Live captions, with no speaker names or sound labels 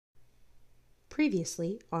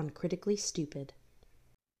Previously on Critically Stupid.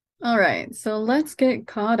 All right, so let's get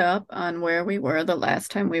caught up on where we were the last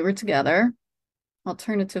time we were together.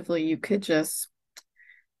 Alternatively, you could just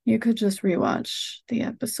rewatch the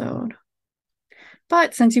episode.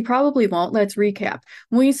 But since you probably won't, let's recap.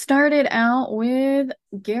 We started out with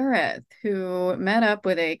Gareth, who met up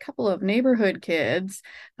with a couple of neighborhood kids,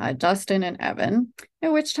 Dustin and Evan,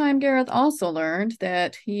 at which time Gareth also learned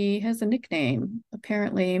that he has a nickname,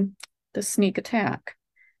 apparently the Sneak Attack.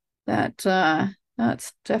 That's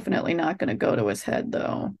definitely not going to go to his head,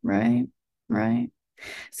 though, right? Right.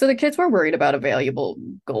 So the kids were worried about a valuable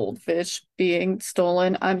goldfish being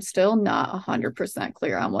stolen. I'm still not 100%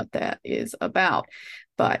 clear on what that is about.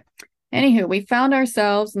 But anywho, we found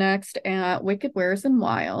ourselves next at Wicked Wares and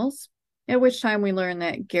Wiles, at which time we learned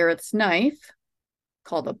that Garrett's knife,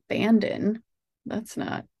 called Abandon, that's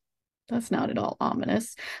not at all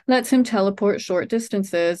ominous, lets him teleport short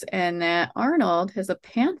distances, and that Arnold has a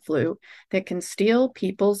pan flute that can steal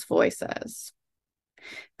people's voices.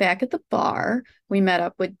 Back at the bar, we met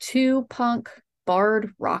up with two punk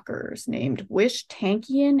bard rockers named Wish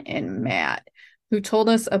Tankian and Matt, who told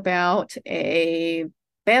us about a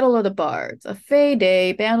Battle of the Bards, a Fey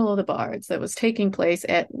Day Battle of the Bards that was taking place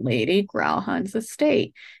at Lady Growlhand's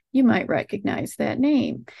estate. You might recognize that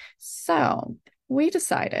name. So we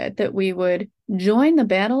decided that we would join the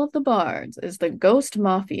Battle of the Bards as the Ghost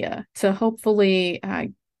Mafia to hopefully,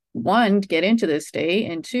 one, get into this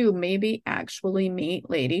state, and two, maybe actually meet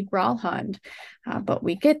Lady Growlhund. But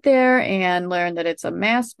we get there and learn that it's a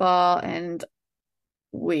mass ball, and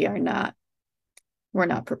we're not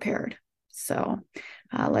prepared. So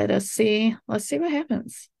let's see what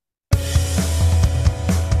happens.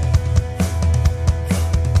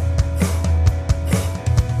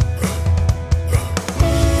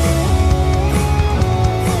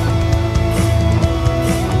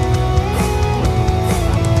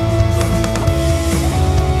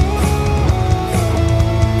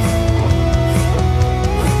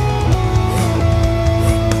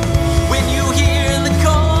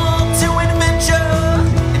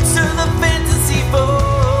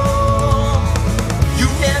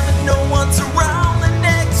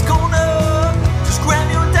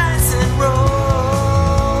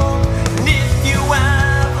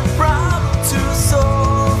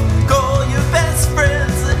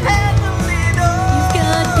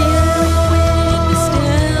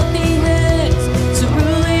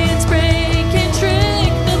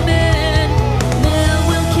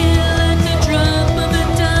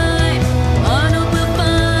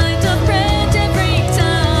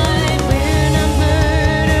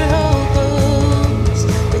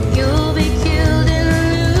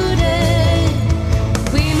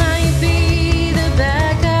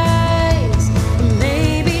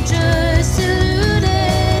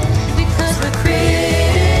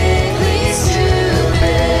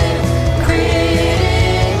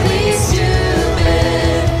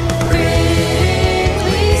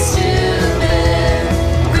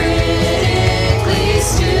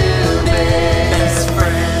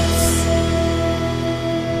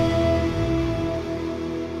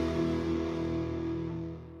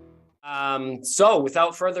 So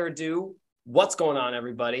without further ado, what's going on,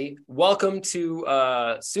 everybody? Welcome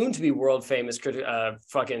to soon to be world famous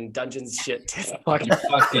fucking Dungeons shit. Fucking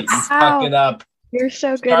fucked it. You fucked it up. You're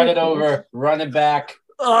so good. Start it over. Run it back.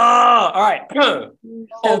 Oh, all right.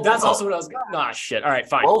 Oh, that's also what I was. Nah, shit. All right,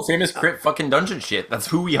 fine. World famous crit fucking dungeon shit. That's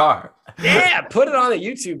who we are. Yeah, put it on the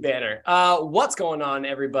YouTube banner. What's going on,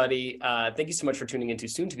 everybody? Thank you so much for tuning into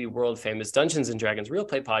soon to be world famous Dungeons and Dragons real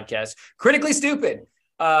play podcast, Critically Stupid.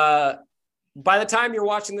 By the time you're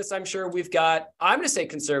watching this, I'm sure we've got, I'm going to say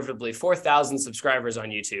conservatively, 4,000 subscribers on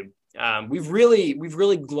YouTube. We've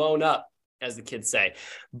really blown up, as the kids say.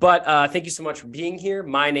 But thank you so much for being here.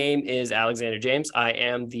 My name is Alexander James. I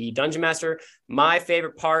am the Dungeon Master. My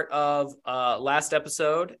favorite part of last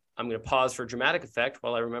episode, I'm going to pause for dramatic effect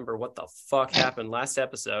while I remember what the fuck happened last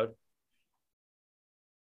episode.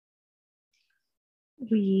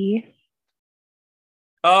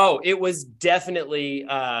 Oh, it was definitely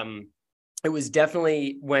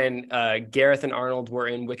when Gareth and Arnold were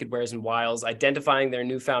in Wicked Wares and Wiles identifying their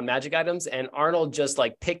newfound magic items, and Arnold just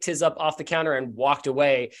like picked his up off the counter and walked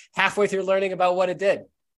away halfway through learning about what it did.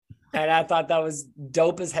 And I thought that was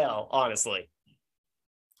dope as hell, honestly.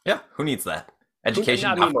 Yeah, who needs that?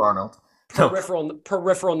 Education, not for Arnold.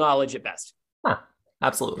 Peripheral knowledge at best. Huh,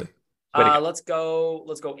 absolutely. Let's go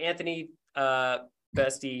Anthony,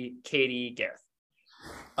 Bestie, Katie, Gareth.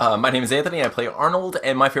 My name is Anthony. I play Arnold,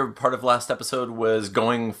 and my favorite part of last episode was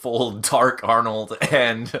going full dark Arnold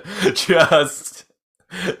and just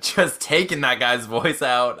just taking that guy's voice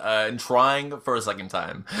out and trying for a second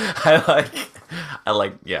time. I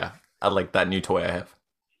like that new toy I have.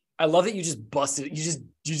 I love that you just busted it. You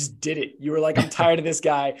just did it. You were like, I'm tired of this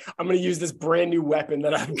guy. I'm going to use this brand new weapon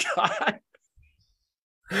that I've got.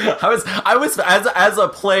 I was as a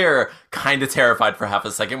player kind of terrified for half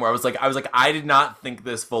a second where I was like I did not think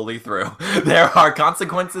this fully through. There are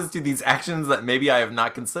consequences to these actions that maybe I have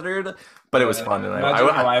not considered, but it was fun. And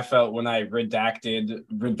Imagine how I felt when I redacted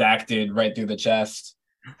right through the chest.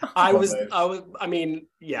 I mean,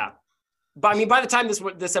 yeah. But I mean, by the time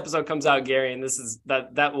this episode comes out, Gary, and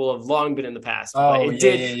that will have long been in the past. But it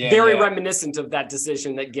did very reminiscent of that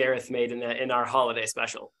decision that Gareth made in our holiday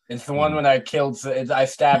special. It's the one when I stabbed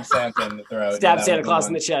Santa in the throat. Stabbed Santa Claus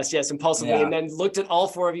in the chest, yes, impulsively, and then looked at all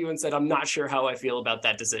four of you and said, "I'm not sure how I feel about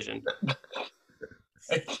that decision."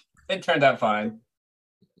 It turned out fine.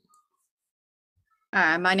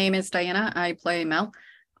 My name is Diana. I play Mel.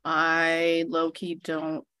 I low-key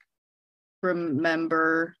don't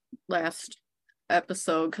remember last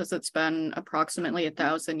episode because it's been approximately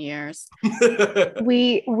 1,000 years.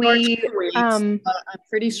 We I'm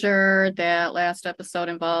pretty sure that last episode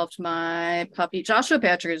involved my puppy. Joshua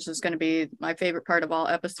Patrick is just going to be my favorite part of all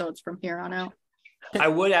episodes from here on out. I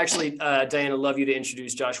would actually, Diana, love you to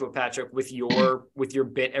introduce Joshua Patrick with your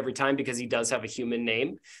bit every time, because he does have a human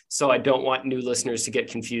name. So I don't want new listeners to get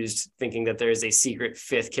confused thinking that there is a secret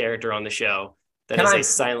fifth character on the show. A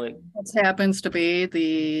silent. This happens to be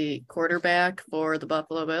the quarterback for the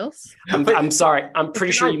Buffalo Bills. I'm sorry. I'm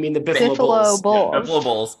pretty sure you mean the Buffalo Bulls. Yeah, Buffalo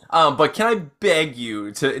Bulls. But can I beg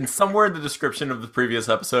you to, in somewhere in the description of the previous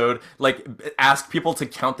episode, like ask people to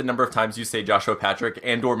count the number of times you say Joshua Patrick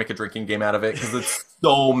and/or make a drinking game out of it, because it's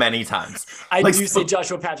so many times. I do say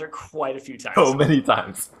Joshua Patrick quite a few times. So many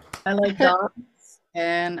times. I like dogs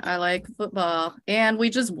and I like football, and we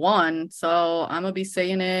just won, so I'm gonna be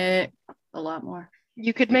saying it a lot more.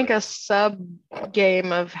 You could make a sub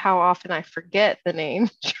game of how often I forget the name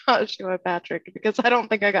Joshua Patrick, because I don't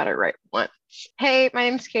think I got it right once. Hey, my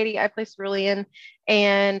name's Katie. I play Cerulean,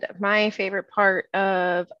 and my favorite part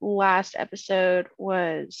of last episode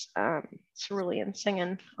was Cerulean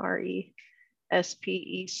singing R-E-S-P-E-C-T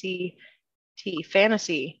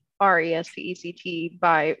fantasy R-E-S-P-E-C-T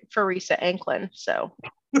by Farisa Anklin. So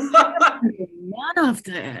none of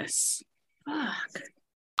this. Fuck.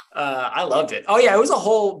 I loved it. Oh yeah, it was a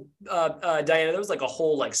whole Diana. There was like a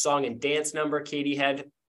whole like song and dance number Katie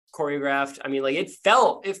had choreographed. I mean, like it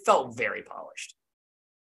felt very polished.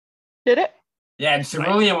 Did it? Yeah, and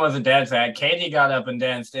Cerulean was a dance act. Katie got up and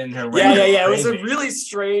danced in her way. Yeah. It was a really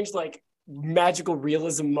strange, like magical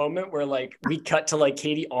realism moment where like we cut to like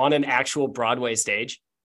Katie on an actual Broadway stage.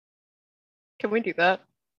 Can we do that?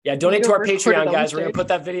 Yeah, donate to our Patreon, guys. We're going to put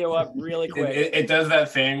that video up really quick. It does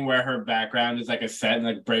that thing where her background is like a set and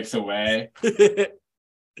like breaks away.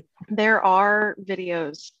 There are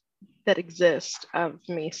videos that exist of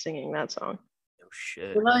me singing that song. Oh,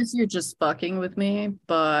 shit. I realize you're just fucking with me,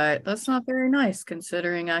 but that's not very nice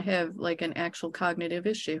considering I have like an actual cognitive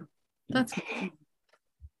issue. That's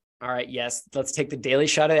all right, yes. Let's take the daily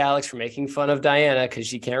shot at Alex for making fun of Diana because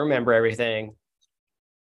she can't remember everything.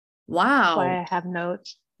 Wow. Why I have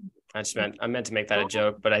notes. I meant to make that a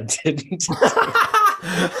joke, but I didn't.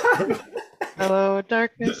 Hello,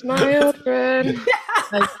 darkness, my old friend.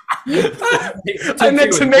 I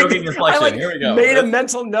meant to make it. I like made a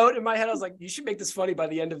mental note in my head. I was like, "You should make this funny by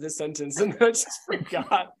the end of this sentence," and I just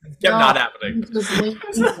forgot. Kept not happening.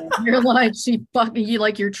 You're like you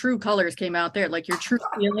like your true colors came out there, like your true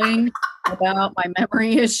feeling about my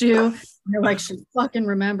memory issue. You're like, she fucking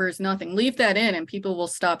remembers nothing. Leave that in, and people will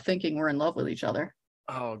stop thinking we're in love with each other.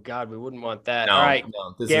 Oh God, we wouldn't want that. No, all right,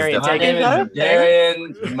 no, Gary, My name is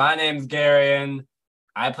Garion. My name's Garion.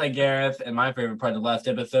 I play Gareth, and my favorite part of the last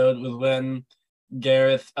episode was when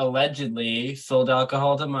Gareth allegedly sold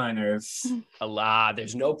alcohol to minors. Allah,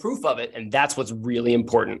 there's no proof of it, and that's what's really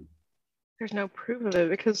important. There's no proof of it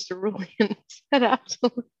because Cerulean said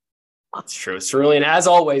absolutely. It's true. Cerulean, as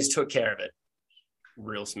always, took care of it.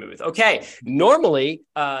 Real smooth. Okay, normally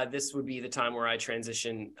this would be the time where I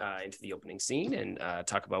transition into the opening scene and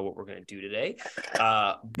talk about what we're going to do today.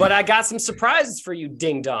 But I got some surprises for you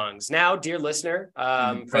ding dongs. Now, dear listener,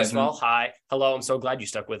 first of all, hi, hello. I'm so glad you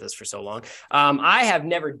stuck with us for so long. I have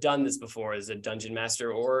never done this before as a dungeon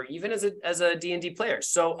master or even as a D&D player.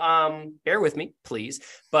 So bear with me, please.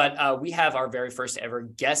 But we have our very first ever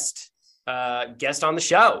guest on the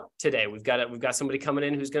show today. We've got somebody coming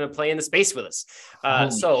in who's going to play in the space with us.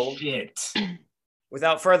 So shit.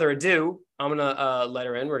 Without further ado, I'm gonna let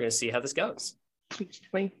her in. We're gonna see how this goes.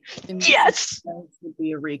 Yes, that would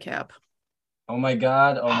be a recap. Oh my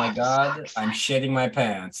god, I'm shitting my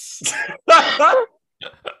pants.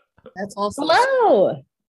 That's also Hello.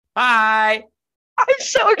 Hi. I'm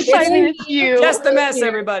so excited it's you. Just the mess,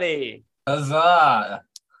 everybody. Huzzah!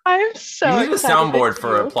 I'm so You need a excited soundboard it's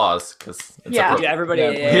for you. applause because it's Yeah. Yeah, everybody.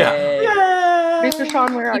 Yeah. Mr.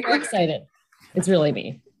 Sean, where are Super you? excited. It's really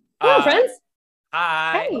me. Hello, friends.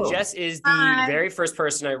 Hi. Hey. Jess is the very first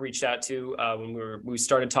person I reached out to when we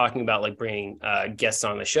started talking about like bringing guests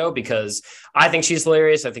on the show because I think she's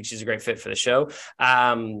hilarious. I think she's a great fit for the show.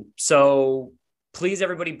 So please,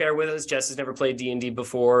 everybody, bear with us. Jess has never played D&D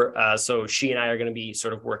before, so she and I are going to be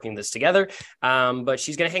sort of working this together. But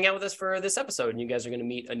she's going to hang out with us for this episode, and you guys are going to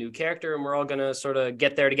meet a new character, and we're all going to sort of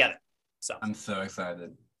get there together. So I'm so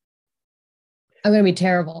excited. I'm going to be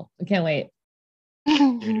terrible. I can't wait.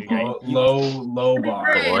 Low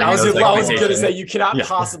bar. I was going to say you cannot Yeah.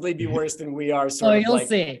 possibly be worse than we are. Oh, Sort of you'll like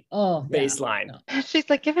see. Oh, yeah. baseline. No. She's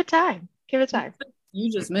like, give it time. Give it time.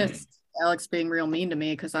 You just missed Alex being real mean to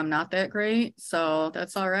me because I'm not that great. So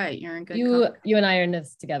that's all right. You're in good You and I are in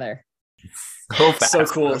this together. So fast.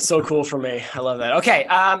 So cool for me. I love that. Okay,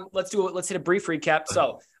 let's hit a brief recap.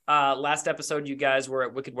 So last episode, you guys were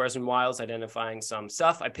at Wicked Wares and Wilds identifying some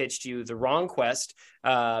stuff. I pitched you the wrong quest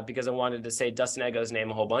because I wanted to say Dustin Eggo's name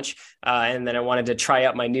a whole bunch. And then I wanted to try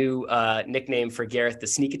out my new nickname for Gareth, the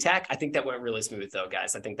Sneak Attack. I think that went really smooth though,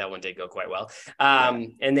 guys. I think that one did go quite well.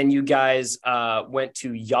 And then you guys went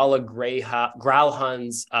to Yala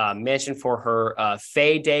Growlhun's mansion for her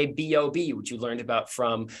Fae Day B.O.B., which you learned about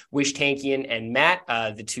from Wish Tankian and Matt,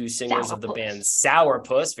 the two singers of the band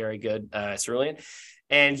Sourpuss. Very good, Cerulean.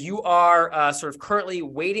 And you are sort of currently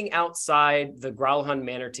waiting outside the Growlhund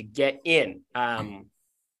Manor to get in.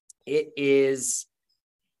 It is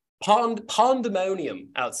pandemonium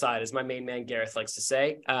outside, as my main man Gareth likes to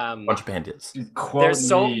say. Bunch of pandas. There's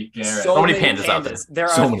so many pandas out there. There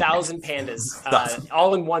So are many 1,000 pandas,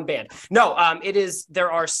 all in one band. No,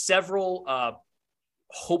 there are several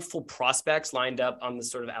hopeful prospects lined up on the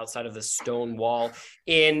sort of outside of the stone wall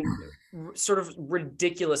in sort of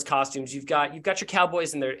ridiculous costumes. You've got your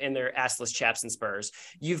cowboys in their assless chaps and spurs.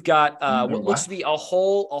 You've got what looks to be a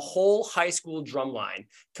whole high school drum line,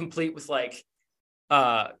 complete with like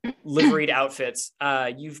liveried outfits.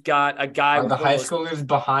 You've got a guy. Are the high schoolers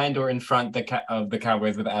behind or in front of the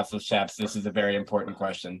cowboys with assless chaps? This is a very important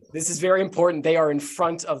question. This is very important. They are in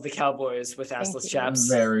front of the cowboys with assless chaps.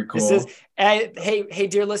 Very cool. This is hey,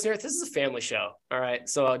 dear listener, this is a family show. All right,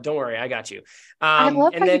 so don't worry, I got you. I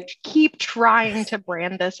love and how then you keep trying to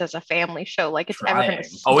brand this as a family show, like it's ever going to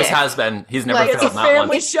stick. Always has been. He's never Like, it's a failed. Not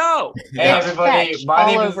family once. show. Hey everybody, Sketch my all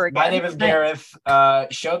name over is my again. name is Gareth.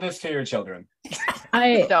 Show this to your children.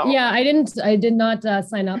 I Don't. did not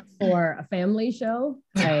sign up for a family show.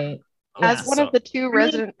 As one of the two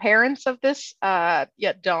resident parents of this,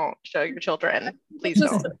 don't show your children. Please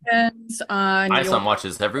Just don't. depends on My your son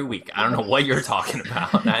watches every week. I don't know what you're talking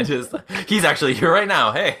about. He's actually here right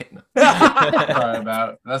now. Hey. Sorry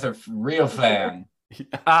about that's a real fan.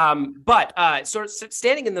 But sort of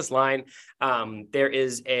standing in this line, there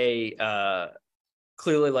is a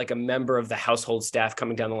clearly like a member of the household staff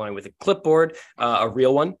coming down the line with a clipboard, a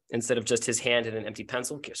real one, instead of just his hand and an empty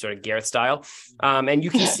pencil, sort of Gareth style. And you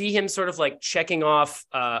can see him sort of like checking off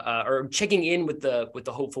or checking in with the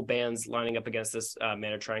hopeful bands lining up against this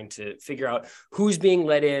manor, trying to figure out who's being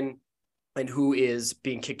let in and who is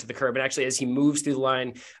being kicked to the curb. And actually, as he moves through the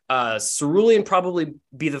line, Cerulean probably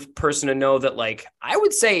be the person to know that, like, I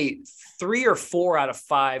would say 3 or 4 out of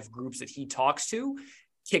 5 groups that he talks to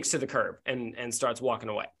kicks to the curb and starts walking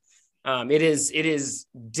away. It is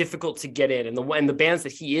difficult to get in, and the bands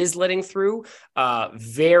that he is letting through,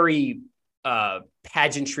 very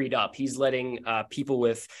pageantried up. He's letting people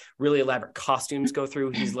with really elaborate costumes go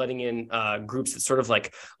through. He's letting in groups that sort of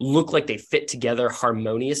like look like they fit together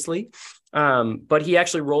harmoniously. But he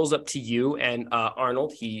actually rolls up to you and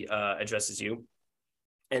Arnold. He addresses you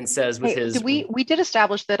and says with his. We did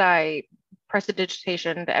establish that I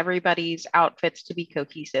prestidigitation to everybody's outfits to be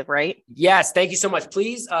cohesive, right? Yes, thank you so much.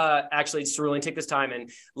 Please, actually, Cerulean, take this time and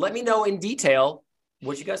let me know in detail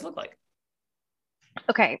what you guys look like.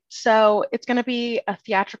 Okay, so it's going to be a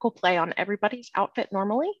theatrical play on everybody's outfit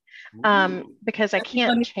normally, because I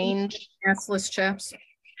can't change. assless chaps.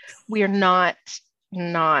 We are not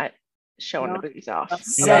showing the booties off.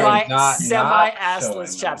 Semi not assless showing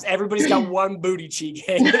chaps. them. Everybody's got one booty cheek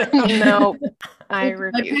hanging out. No, I I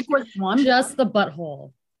refuse. pick which one. Just the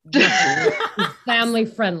butthole. Family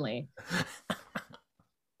friendly.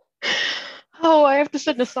 Oh, I have to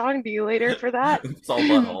send a song to you later for that. It's all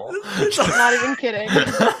butthole. Not even kidding.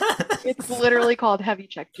 It's literally called "Have You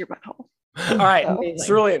Checked Your Butthole?" All right, Amazing.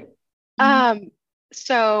 Cerulean.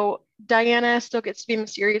 So Diana still gets to be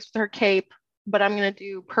mysterious with her cape, but I'm gonna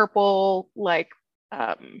do purple like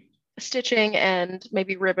stitching and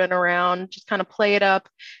maybe ribbon around, just kind of play it up,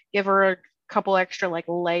 give her a couple extra like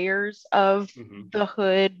layers of the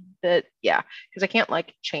hood because I can't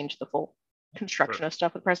like change the full construction of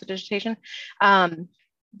stuff with prestidigitation.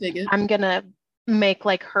 Dig it. I'm gonna make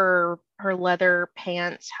like her leather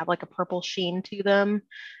pants have like a purple sheen to them,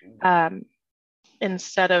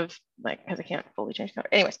 instead of like, because I can't fully change color.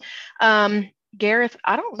 Anyways, Gareth,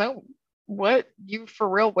 I don't know what you for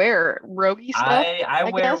real wear. Roguey stuff? I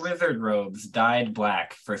wear guess? wizard robes dyed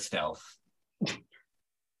black for stealth.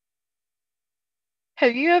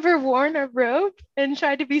 Have you ever worn a robe and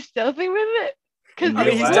tried to be stealthy with it? In I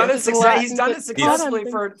mean, real he's done life? it. He's done it successfully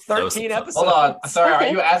for 13 episodes. Hold on. Sorry, are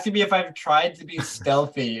Okay. you asking me if I've tried to be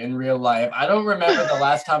stealthy in real life? I don't remember the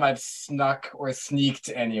last time I've snuck or sneaked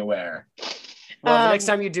anywhere. Well, the next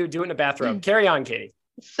time you do it in a bathrobe. Carry on, Katie.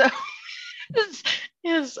 So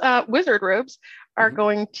his wizard robes are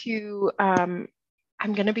going to I'm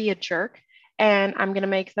gonna be a jerk and I'm gonna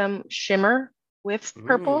make them shimmer with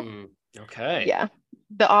purple. Okay. Yeah.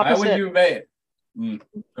 The Why opposite. would you make?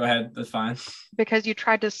 Go ahead. That's fine. Because you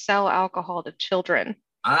tried to sell alcohol to children.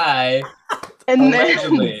 I And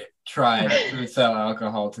allegedly tried to sell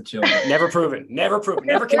alcohol to children. Never proven. Never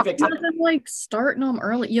convicted. Rather than like starting them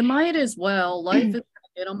early, you might as well. Life is gonna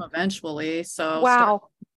get them eventually. So wow.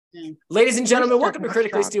 Ladies and gentlemen, You're welcome to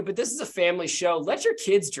starting Critically strong. Stupid. This is a family show. Let your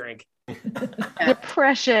kids drink.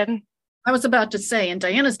 Depression. I was about to say, and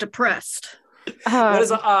Diana's depressed. What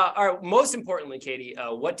is most importantly, Katie?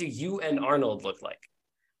 What do you and Arnold look like?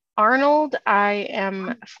 Arnold, I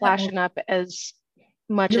am flashing up as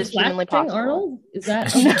much You're as humanly flashing possible. Arnold? Is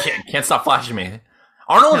that Can't stop flashing me.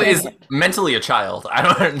 Arnold is mentally a child. I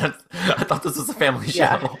thought this was a family show.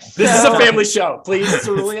 Yeah. This is a So- family show. Please,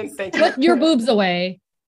 Cerulean, thank you. Put your boobs away.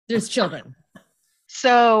 There's children.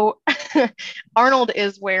 So Arnold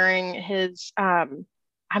is wearing his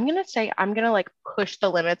I'm gonna like push the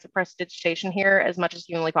limits of prestidigitation here as much as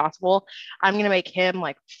humanly possible. I'm gonna make him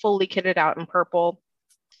like fully kitted out in purple.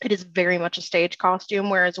 It is very much a stage costume,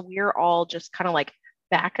 whereas we're all just kind of like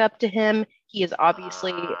back up to him. He is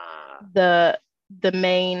obviously the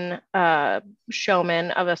main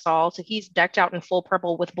showman of us all. So he's decked out in full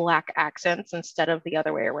purple with black accents instead of the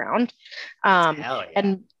other way around. Hell yeah.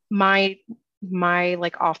 And my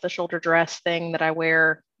like off the shoulder dress thing that I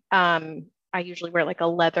wear, I usually wear like a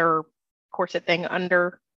leather corset thing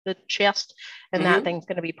under the chest, and that thing's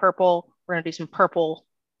going to be purple. We're going to do some purple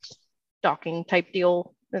stocking type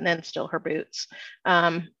deal, and then still her boots.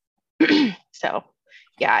 So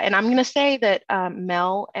yeah, and I'm going to say that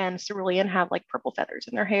Mel and Cerulean have like purple feathers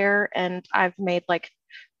in their hair, and I've made like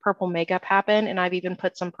purple makeup happen, and I've even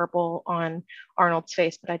put some purple on Arnold's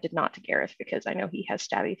face, but I did not to Gareth because I know he has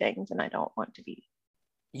stabby things and I don't want to be.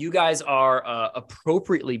 You guys are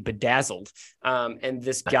appropriately bedazzled. And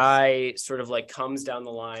this guy sort of like comes down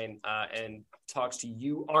the line and talks to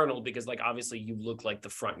you, Arnold, because like obviously you look like the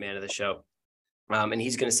front man of the show. And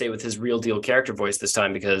he's going to say with his real deal character voice this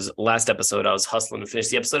time, because last episode I was hustling to finish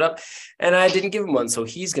the episode up and I didn't give him one. So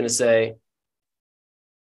he's going to say,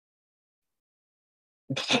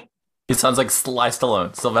 He sounds like Sly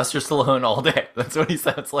Stallone, Sylvester Stallone all day. That's what he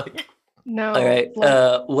sounds like. No. all right,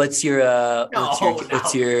 what's going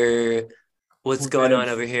What on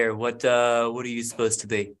is- over here? What are you supposed to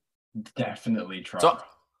be? Definitely Trump.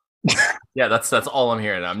 So, yeah, that's all I'm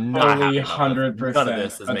hearing. I'm not Only happy about this. 100% None of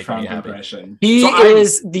this is a making Trump me happy. impression. He So I'm-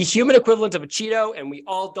 is the human equivalent of a Cheeto, and we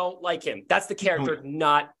all don't like him. That's the character,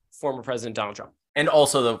 not former President Donald Trump. And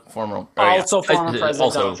also the former, Also former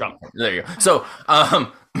President Donald Trump. There you go. So,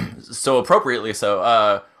 so appropriately,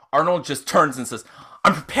 so Arnold just turns and says,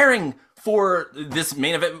 "I'm preparing for this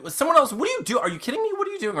main event with someone else. What do you do? Are you kidding me? What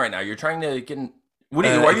are you doing right now? You're trying to get in. What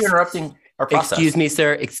are you? Why are you interrupting our process? Excuse me,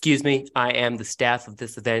 sir. Excuse me. I am the staff of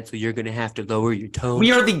this event, so you're going to have to lower your tone.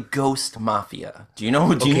 We are the Ghost Mafia. Do you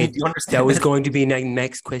know? Do you understand? That was going to be my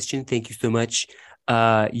next question. Thank you so much.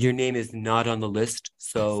 Your name is not on the list,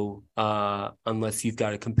 so unless you've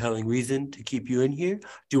got a compelling reason to keep you in here,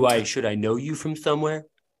 should I know you from somewhere?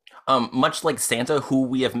 Much like Santa, who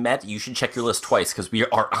we have met, you should check your list twice because we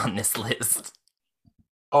are on this list.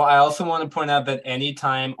 Oh, I also want to point out that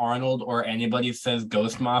anytime Arnold or anybody says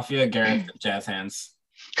Ghost Mafia, Gareth jazz hands.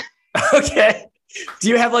 Okay. Do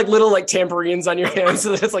you have like little like tambourines on your hands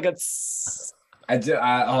so that it's like a? I do.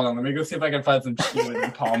 Hold on, let me go see if I can find some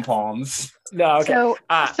cute pom poms. No. Okay. So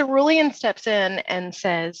Ah. Cerulean steps in and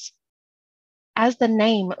says, as the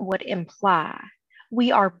name would imply,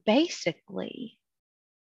 we are basically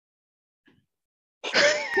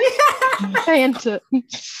Phantoms.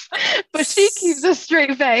 But she keeps a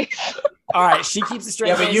straight face. All right, she keeps a straight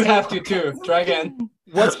Yeah, face. but you have to too. Try again.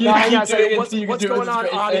 What's, You hang keep on a second. doing it What's, until you can what's do it going with a on,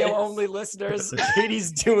 straight audio face. only listeners?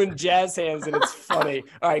 Katie's doing jazz hands and it's funny.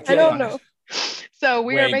 All right, I Katie. don't know. So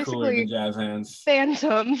we are Way cooler than basically jazz hands.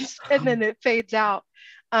 phantoms, and then it fades out.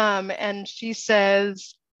 And she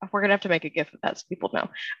says, we're gonna have to make a gif of that so people know.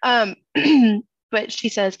 But she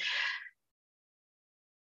says,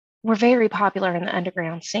 we're very popular in the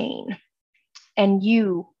underground scene, and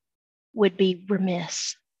you would be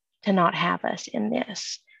remiss to not have us in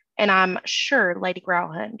this. And I'm sure Lady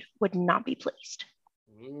Growlhund would not be pleased.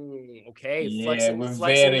 Okay, Yeah, we're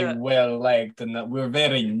flexing very well liked, and we're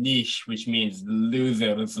very niche, which means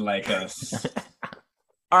losers like us.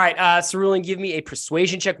 All right, Cerulean, give me a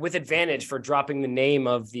persuasion check with advantage for dropping the name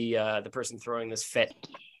of the person throwing this fit.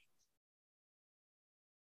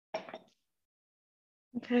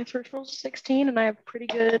 Okay, first roll's 16, and I have pretty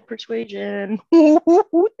good persuasion.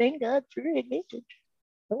 Thank God for advantage.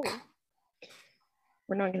 Oh.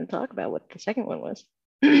 We're not going to talk about what the second one was.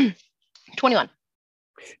 21.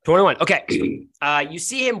 21. Okay. You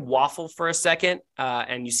see him waffle for a second,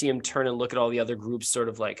 and you see him turn and look at all the other groups sort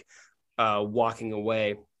of like walking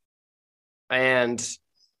away. But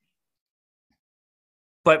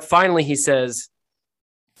finally he says,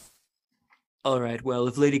 all right, well,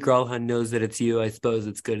 if Lady Gralhan knows that it's you, I suppose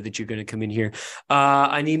it's good that you're going to come in here.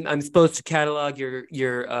 I'm supposed to catalog your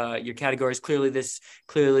categories. Clearly this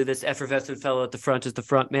effervescent fellow at the front is the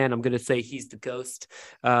front man. I'm going to say he's the ghost.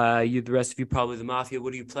 The rest of you probably the mafia.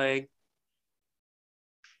 What are you playing?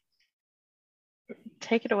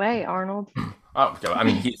 Take it away, Arnold. Oh, I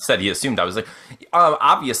mean, he said he assumed I was like,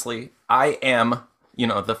 obviously, I am,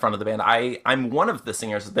 the front of the band. I'm one of the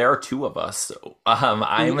singers. There are two of us. So, I'm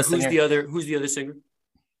a singer. Who's the other singer?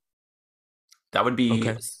 That would be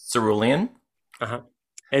Okay. Cerulean. Uh-huh.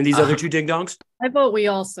 And these other two ding-dongs? I vote we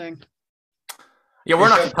all sing. Yeah, we're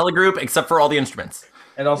not a cappella group except for all the instruments.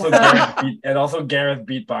 And also Gareth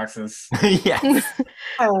beatboxes. Yes.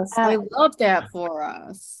 Yes, I love that for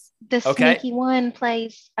us. The Okay. sneaky one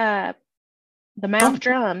plays the mouth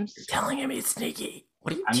drums. Telling him he's sneaky.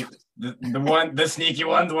 What are you doing? The sneaky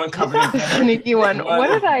one, the one covered in The pepper. sneaky one. What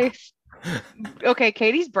did I? Okay,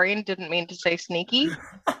 Katie's brain didn't mean to say sneaky,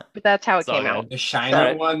 but that's how it came out. The shiny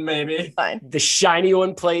Alright. one, maybe. Fine. The shiny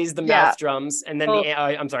one plays the Yeah. mouth drums, and then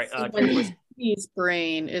I'm sorry. When his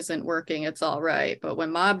brain isn't working, it's all right. But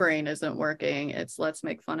when my brain isn't working, it's let's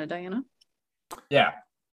make fun of Diana. Yeah.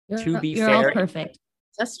 To be you're fair, all perfect.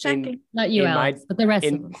 Just checking. Not you, in my- Alex, but the rest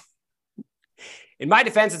in- of them. in my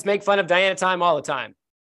defense, it's make fun of Diana time all the time.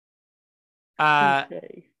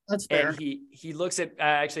 Okay. That's fair. And he looks at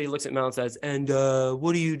Mel and says, "And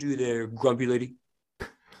what do you do there, grumpy lady?"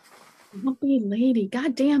 Grumpy lady.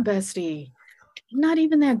 Goddamn, bestie. I'm not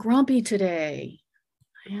even that grumpy today.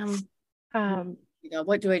 I am.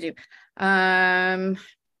 What do I do?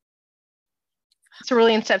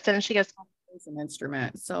 Cerulean steps in and she goes, Plays an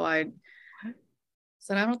instrument. So I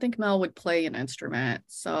said I don't think Mel would play an instrument.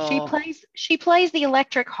 So she plays the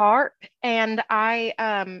electric harp, and I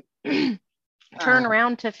turn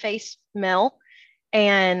around to face Mel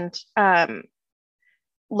and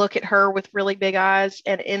look at her with really big eyes,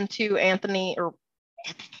 and into Anthony, or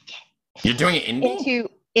You're doing it in me?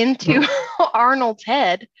 into Arnold's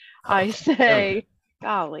head. I say,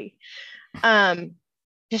 golly,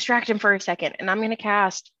 distract him for a second, and I'm going to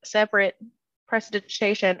cast separate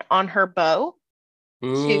prestidigitation on her bow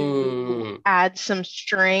to add some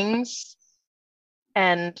strings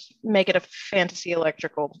and make it a fantasy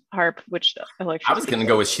electrical harp, which I was gonna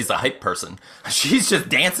go with she's a hype person. She's just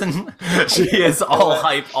dancing. She is all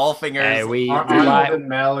hype, all fingers. Hey, Arnold and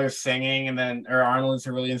Mel are singing, or Arnold and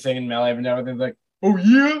Cerulean singing, Mel every now and then like, oh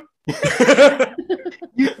yeah,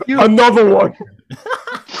 another one.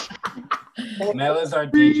 Mel is our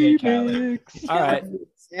DJ Khaled. All right,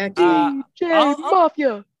 DJ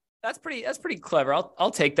Mafia. That's pretty clever.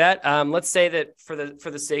 I'll take that. Let's say that for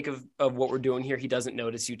the sake of what we're doing here, he doesn't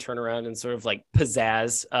notice you turn around and sort of like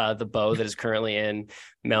pizzazz the bow that is currently in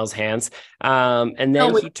Mel's hands. And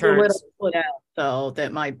then he turns. Put out though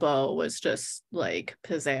that my bow was just like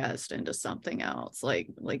pizzazzed into something else.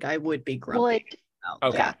 Like I would be grumpy.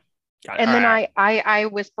 Okay. Yeah. Got it. And All then right. I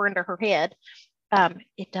whisper into her head,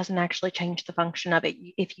 it doesn't actually change the function of it.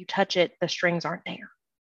 If you touch it, the strings aren't there.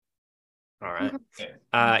 All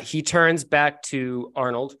right. He turns back to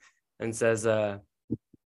Arnold and says,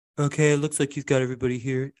 okay, it looks like you've got everybody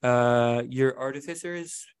here. Your artificer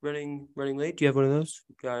is running late. Do you have one of those?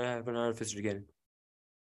 Gotta have an artificer to get in.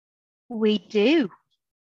 We do.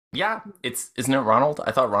 Yeah, isn't it Ronald?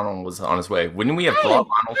 I thought Ronald was on his way. Wouldn't we have Hi, brought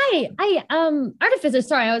Ronald? Artificer.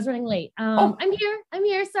 Sorry, I was running late. Oh. I'm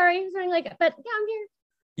here. Sorry, I was running late, but yeah, I'm here.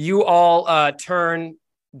 You all turn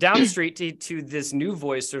down the street to this new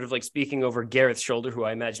voice, sort of like speaking over Gareth's shoulder, who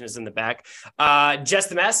I imagine is in the back. Just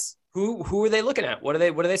the mess. Who are they looking at? What do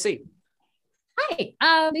they see?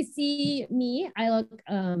 Hi. They see me. I look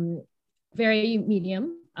very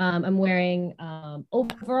medium. I'm wearing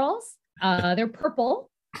overalls. They're purple,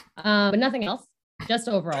 but nothing else. Just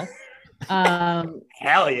overalls.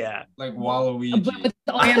 Hell yeah. Like Waluigi. But with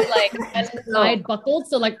the arms like one side buckled,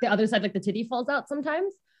 so like the other side, like the titty falls out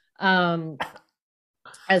sometimes.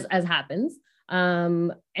 As happens.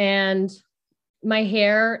 And my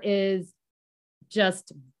hair is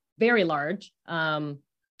just very large.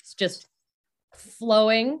 It's just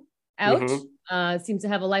flowing out. Seems to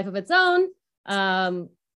have a life of its own.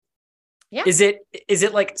 Yeah. Is it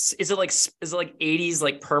like 80s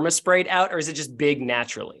like perma sprayed out, or is it just big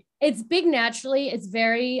naturally? It's big naturally. It's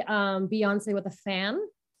very Beyonce with a fan.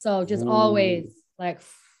 So just always like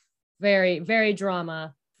very, very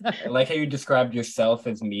drama. I like how you described yourself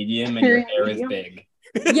as medium and your hair is big.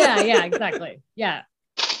 Yeah, exactly. Yeah.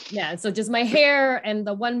 So just my hair and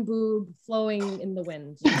the one boob flowing in the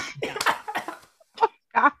wind.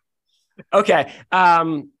 Yeah. Okay.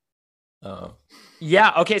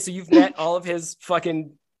 Yeah. Okay. So you've met all of his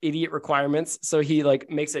fucking idiot requirements. So he like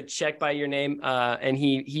makes a check by your name, and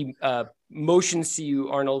he motions to you,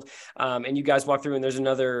 Arnold, and you guys walk through, and there's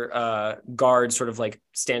another guard sort of like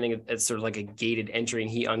standing at sort of like a gated entry,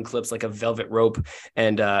 and he unclips like a velvet rope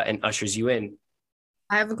and ushers you in.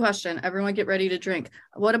 I have a question. Everyone get ready to drink.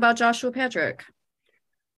 What about Joshua Patrick?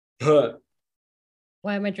 Why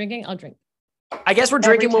am I drinking? I'll drink. I guess we're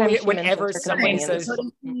drinking whenever mentions somebody her says. What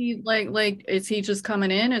is he, like, is he just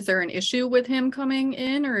coming in? Is there an issue with him coming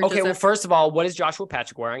in? Or Okay, well, first of all, what is Joshua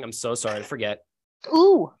Patrick wearing? I'm so sorry to forget.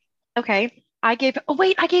 Ooh, okay. I gave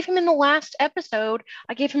him in the last episode.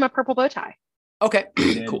 I gave him a purple bow tie. Okay,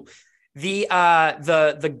 cool. The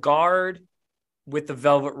guard with the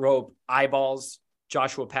velvet rope eyeballs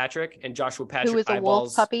Joshua Patrick, and Joshua Patrick who is a eyeballs...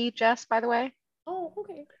 wolf puppy, Jess, by the way. Oh,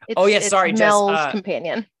 okay. Sorry, Mel's Jess.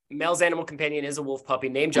 companion. Mel's animal companion is a wolf puppy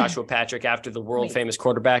named Joshua Patrick, after the world famous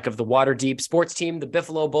quarterback of the Waterdeep sports team, the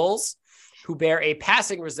Buffalo Bulls, who bear a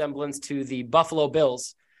passing resemblance to the Buffalo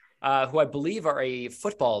Bills, who I believe are a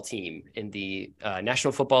football team in the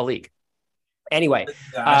National Football League. Anyway,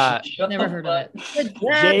 Never heard of it.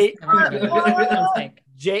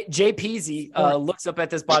 Jay Peasy looks up at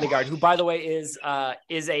this bodyguard, who, by the way, is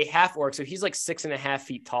a half orc, so he's like 6.5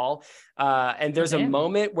 feet tall. And there's a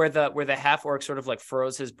moment where the half orc sort of like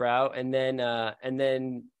furrows his brow, and then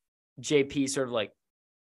JP sort of like,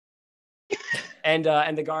 and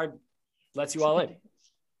the guard lets you all in.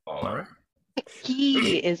 All right.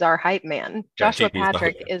 He is our hype man. Joshua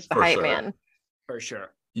Patrick is the hype man. For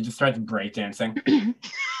sure. You just started breakdancing.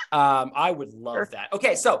 I would love that.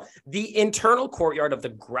 Okay, so the internal courtyard of the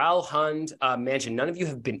Growlhund mansion. None of you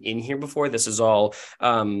have been in here before. This is all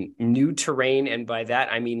new terrain, and by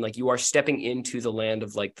that I mean like you are stepping into the land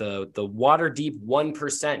of like the Waterdeep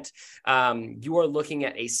 1%. You are looking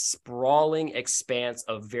at a sprawling expanse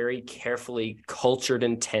of very carefully cultured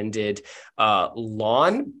and tended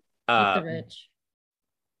lawn. The rich.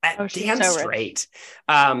 Damn so straight.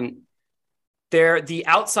 The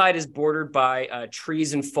outside is bordered by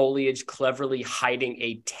trees and foliage, cleverly hiding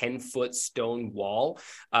a 10-foot stone wall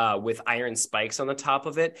with iron spikes on the top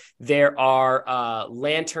of it. There are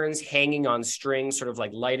lanterns hanging on strings, sort of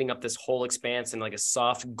like lighting up this whole expanse in like a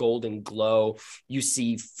soft golden glow. You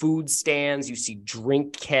see food stands, you see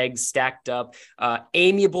drink kegs stacked up,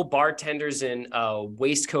 amiable bartenders in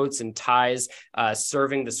waistcoats and ties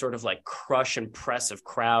serving the sort of like crush and press of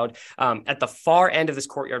crowd. At the far end of this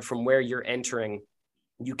courtyard from where you're entering,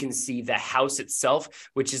 you can see the house itself,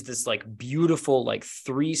 which is this like beautiful, like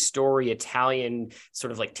 3-story Italian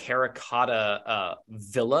sort of like terracotta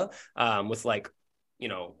villa with like,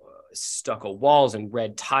 stucco walls and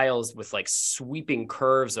red tiles with like sweeping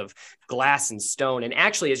curves of glass and stone. And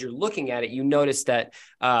actually, as you're looking at it, you notice that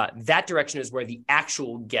that direction is where the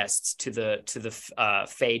actual guests to the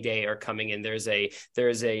Fey Day are coming in. There's a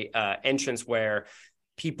entrance where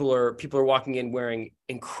people are walking in wearing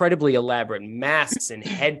incredibly elaborate masks and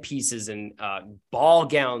headpieces and ball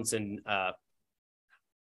gowns and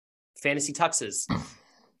fantasy tuxes,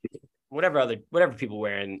 whatever people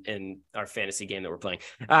wear in our fantasy game that we're playing.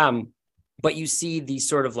 But you see the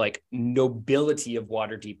sort of like nobility of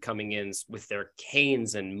Waterdeep coming in with their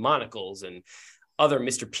canes and monocles and other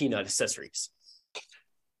Mr. Peanut accessories.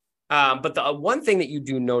 But the one thing that you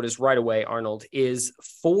do notice right away, Arnold, is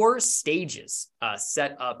 4 stages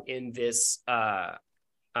set up in this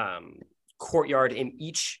courtyard in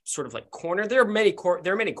each sort of like corner. There are many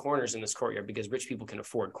corners in this courtyard because rich people can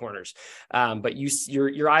afford corners. But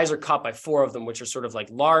your eyes are caught by 4 of them, which are sort of like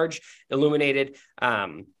large, illuminated,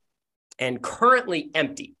 and currently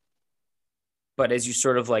empty. But as you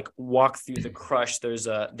sort of like walk through the crush, there's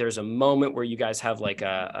a moment where you guys have like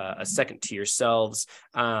a second to yourselves.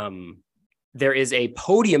 There is a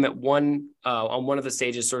podium at on one of the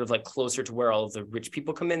stages, sort of like closer to where all of the rich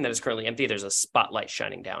people come in, that is currently empty. There's a spotlight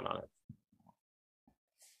shining down on it.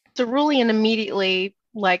 Cerulean immediately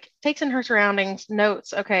like takes in her surroundings,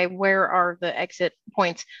 notes, okay, where are the exit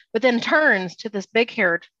points, but then turns to this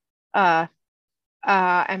big-haired, am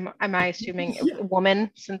I assuming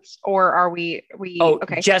woman, or are we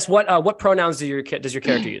okay? Jess, what pronouns does your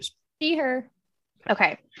character use? She, her.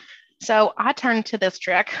 Okay. So I turn to this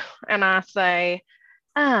chick and I say,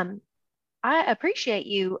 I appreciate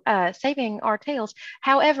you saving our tails.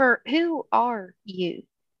 However, who are you?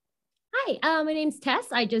 Hi, my name's Tess.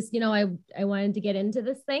 I just, I wanted to get into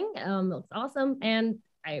this thing. It looks awesome. And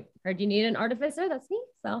I heard you need an artificer. That's me.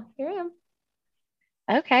 So here I am.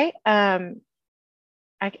 Okay.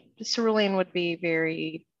 Cerulean would be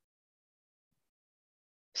very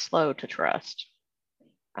slow to trust.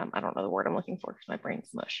 I don't know the word I'm looking for because my brain's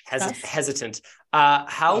mush. Hesitant.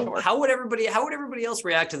 How would everybody else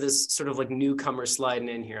react to this sort of like newcomer sliding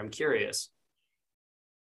in here? I'm curious.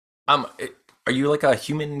 Are you like a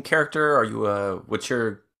human character? Are you what's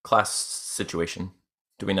your class situation?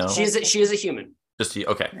 Do we know? She is a human. Just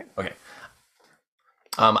okay.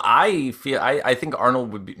 I think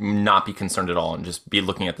Arnold would not be concerned at all and just be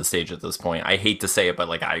looking at the stage at this point. I hate to say it, but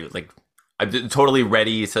I'm totally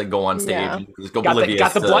ready to go on stage. Yeah. And just go got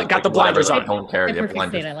the blinders on. I don't care. I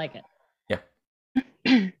like it.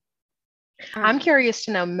 Yeah. I'm curious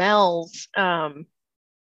to know Mel's thoughts.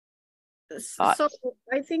 So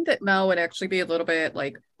I think that Mel would actually be a little bit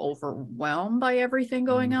like overwhelmed by everything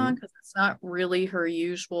going on because it's not really her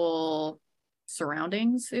usual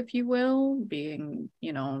surroundings, if you will, being,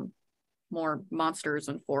 more monsters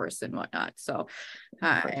and forests and whatnot. So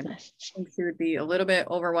I think she would be a little bit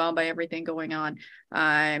overwhelmed by everything going on.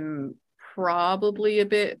 I'm probably a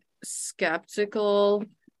bit skeptical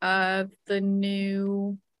of the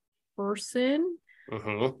new person.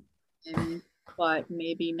 But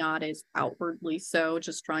maybe not as outwardly so,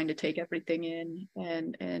 just trying to take everything in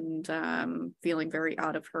and feeling very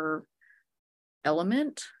out of her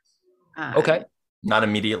element. Okay. Not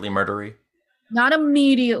immediately murdery. Not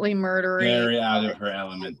immediately murdery. Very out of her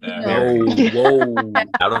element there. Whoa.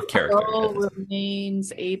 Out of character. Still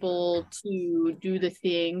remains able to do the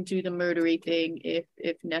murdery thing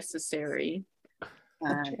if necessary.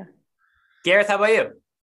 Gareth, how about you?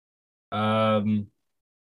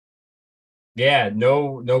 Yeah,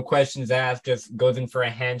 no questions asked. Just goes in for a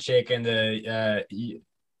handshake, and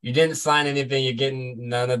you didn't sign anything. You're getting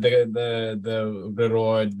none of the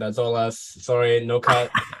reward. That's all us. Sorry, no cut.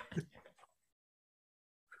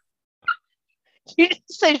 You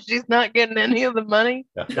just say she's not getting any of the money?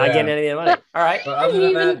 Not getting any of the money. All right. But other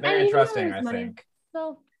than that, very interesting, I think.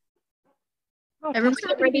 So Everyone's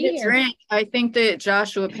ready to drink. I think that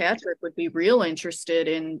Joshua Patrick would be real interested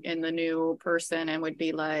in the new person and would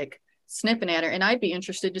be like sniffing at her, and I'd be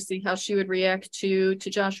interested to see how she would react to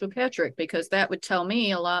Joshua Patrick, because that would tell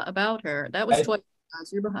me a lot about her. That was twice.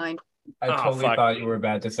 You're behind. I totally thought you were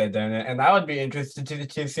about to say that, and I would be interested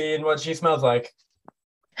to see what she smells like.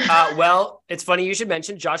 Well, it's funny you should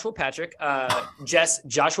mention Joshua Patrick. Jess,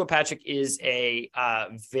 Joshua Patrick is a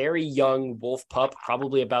very young wolf pup,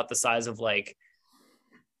 probably about the size of like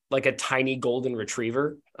a tiny golden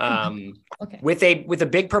retriever, with a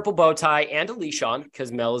big purple bow tie and a leash on,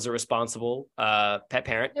 because Mel is a responsible pet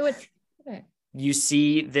parent. You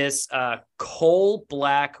see this coal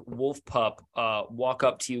black wolf pup walk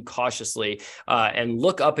up to you cautiously and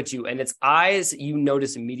look up at you, and its eyes, you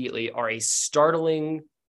notice immediately, are a startling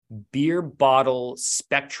beer bottle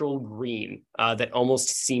spectral green that almost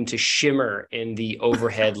seem to shimmer in the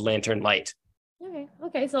overhead lantern light.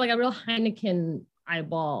 Okay, so like a real Heineken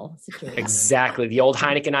eyeball situation. Exactly, the old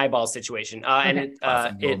Heineken eyeball situation. And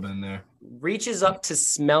it reaches up to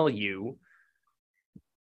smell you.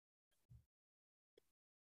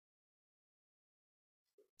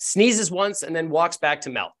 Sneezes once and then walks back to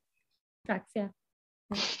Mel. Tracks, yeah.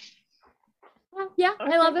 Yeah,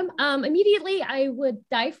 I love him. Immediately, I would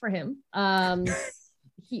die for him.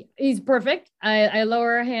 He's perfect. I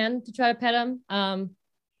lower a hand to try to pet him.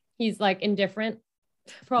 He's like indifferent,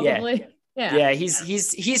 probably. Yeah.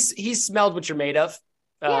 He's smelled what you're made of,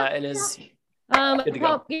 and is Good to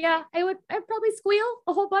go. I'd probably squeal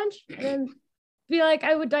a whole bunch and then be like,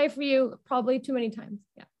 I would die for you probably too many times.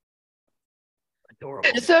 Yeah. Adorable.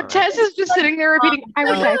 So Tess is just sitting there repeating, I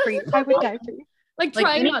would die for you. I would die for you. Like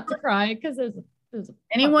trying not to cry because there's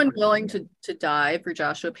anyone willing to die for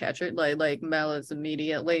Joshua Patrick, like Mel is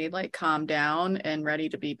immediately like calm down and ready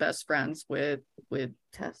to be best friends with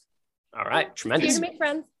Tess. All right, here tremendous. to make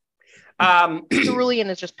friends. Cerulean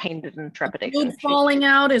is just painted in trepidation. Food falling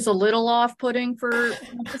out is a little off-putting for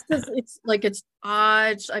just because it's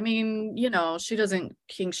odd. I mean, she doesn't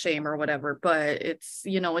kink shame or whatever, but it's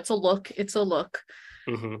it's a look. It's a look.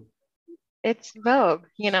 Mm-hmm. It's Vogue,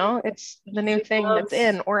 it's the new thing that's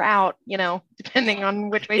in or out, depending on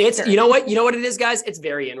which way It's you know what it is, guys. It's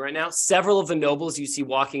very in right now. Several of the nobles you see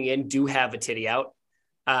walking in do have a titty out.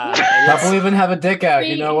 Some even have a dick out.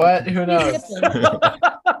 You know what? Who knows?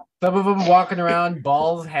 Some of them walking around,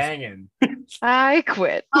 balls hanging. I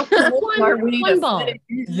quit. One ball.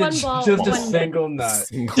 Just a single nut.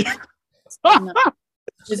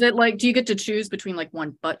 Is it like, do you get to choose between like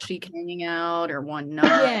one butt cheek hanging out or one nut?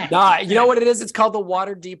 Yeah. Nah, you know what it is? It's called the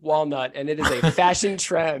Waterdeep walnut, and it is a fashion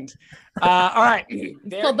trend. All right.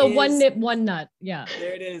 It's called the one nip, one nut. Yeah.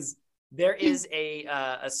 There it is. There is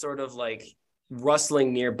a sort of like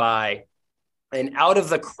rustling nearby. And out of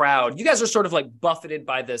the crowd, you guys are sort of like buffeted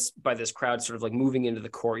by this crowd, sort of like moving into the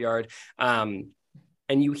courtyard. And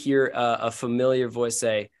you hear a familiar voice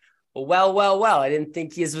say, well, I didn't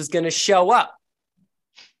think he was going to show up.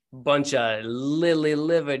 Bunch of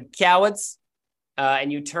lily-livered cowards.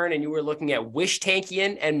 And you turn and you were looking at Wish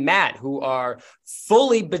Tankian and Matt, who are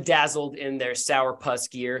fully bedazzled in their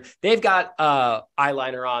sourpuss gear. They've got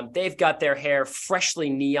eyeliner on. They've got their hair freshly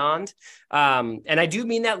neoned. And I do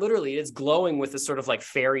mean that literally. It's glowing with a sort of like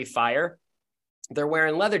fairy fire. They're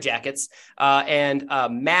wearing leather jackets. And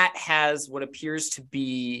Matt has what appears to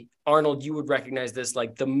be, Arnold, you would recognize this,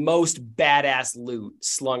 like the most badass loot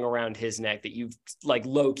slung around his neck that you've like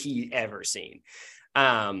low-key ever seen.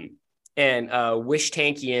 And Wish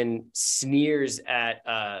Tankian sneers at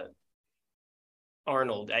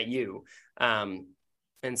Arnold, at you, and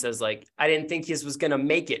says like, I didn't think his was going to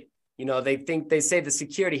make it. They say the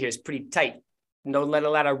security here is pretty tight. Don't let a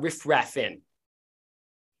lot of riffraff in.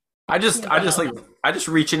 I just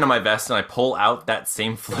reach into my vest and I pull out that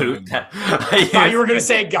same flute. I thought you were going to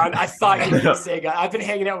say gun. I thought you were going to say gun. I've been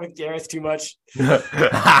hanging out with Gareth too much. No.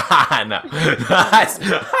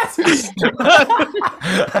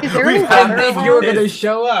 You were going to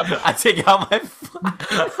show up. I take out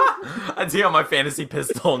my fantasy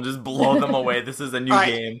pistol and just blow them away. This is a new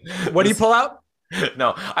game. What do you pull out?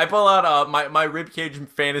 No, I pull out my ribcage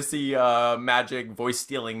fantasy magic voice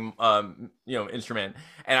stealing instrument,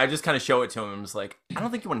 and I just kind of show it to him. I'm just like, I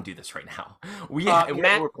don't think you want to do this right now.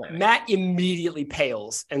 Matt immediately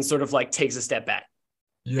pales and sort of like takes a step back.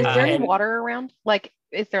 Yeah. Is there any water around? Like,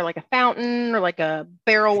 is there like a fountain or like a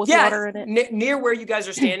barrel with water in it? Near where you guys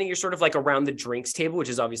are standing, you're sort of like around the drinks table, which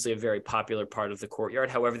is obviously a very popular part of the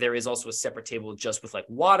courtyard. However, there is also a separate table just with like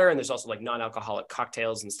water, and there's also like non-alcoholic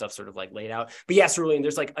cocktails and stuff sort of like laid out. But yes, Cerulean,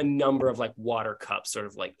 there's like a number of like water cups sort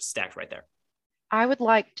of like stacked right there. I would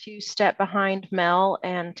like to step behind Mel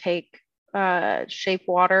and take shape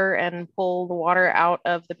water and pull the water out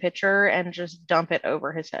of the pitcher and just dump it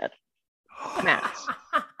over his head. Matt's.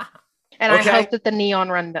 And okay. I hope that the neon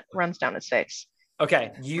runs down his face.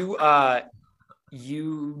 Okay, you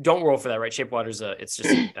don't roll for that, right? Shape water's it's just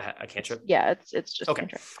a cantrip. Yeah, it's just okay.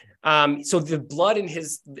 So the blood in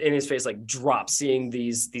his face like drops, seeing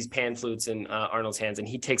these pan flutes in Arnold's hands, and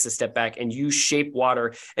he takes a step back, and you shape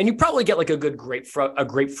water, and you probably get like a good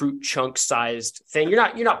grapefruit chunk sized thing.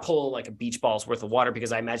 You're not pulling like a beach ball's worth of water,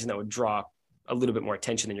 because I imagine that would draw a little bit more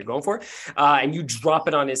attention than you're going for. And you drop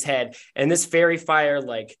it on his head, and this fairy fire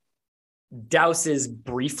like douses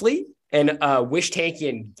briefly, and Wish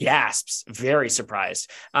Tankian gasps, very surprised.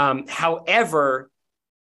 However,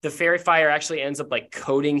 the fairy fire actually ends up like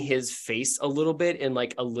coating his face a little bit in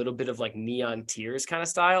like a little bit of like neon tears kind of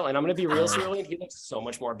style. And I'm gonna be real, Cerulean, he looks so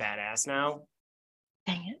much more badass now.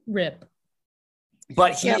 Dang it, rip.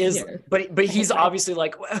 But he is, but he's obviously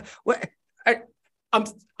like, what?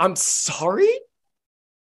 I'm sorry.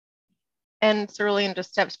 And Cerulean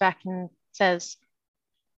just steps back and says,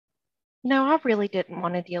 "No, I really didn't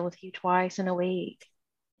want to deal with you twice in a week.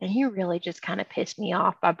 And you really just kind of pissed me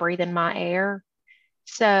off by breathing my air.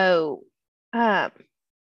 So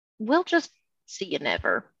we'll just see you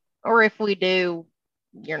never. Or if we do,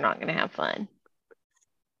 you're not going to have fun."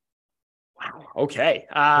 Wow. Okay.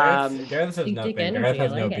 Gareth has nothing. Gareth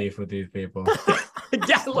has no beef with these people.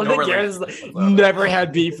 Yeah, look at Gareth never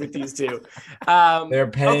had beef with these two. They're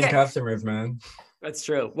paying customers, man. That's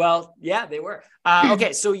true. Well, yeah, they were.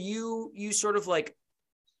 Okay, so you sort of like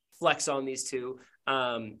flex on these two,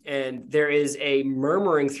 and there is a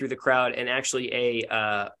murmuring through the crowd, and actually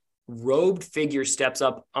a robed figure steps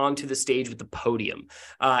up onto the stage with the podium,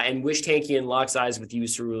 and Wish Tankian locks eyes with you,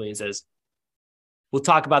 Cerulli, and says, "We'll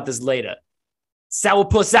talk about this later.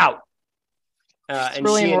 Sourpuss out." And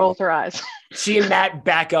Cerulean rolls her eyes. she and Matt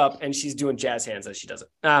back up, and she's doing jazz hands as she does it.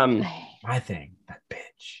 My thing, that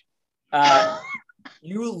bitch.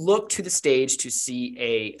 You look to the stage to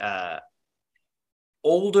see a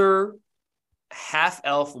older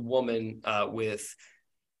half-elf woman with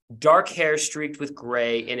dark hair streaked with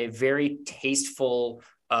gray in a very tasteful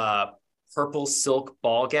purple silk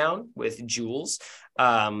ball gown with jewels.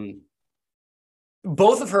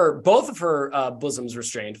 Both of her bosoms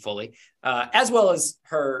restrained fully, as well as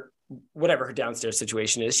her whatever her downstairs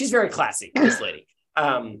situation is. She's very classy, this lady.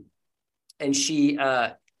 And she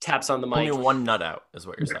taps on the mic. Only one nut out is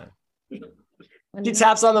what you're saying. She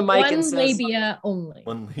taps on the mic One and says, labia only.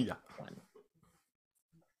 Yeah.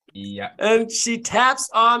 Yeah. and she taps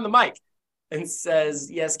on the mic and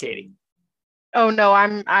says, "Yes, Katie." Oh no,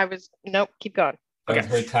 nope, keep going. Okay.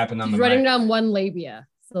 Her tapping on She's the writing mic. down one labia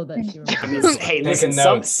so that she remembers. Hey, Taking listen,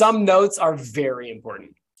 notes. some notes are very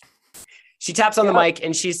important. She taps on the mic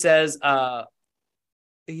and she says,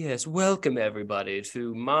 "Yes, welcome everybody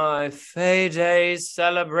to my Fay Day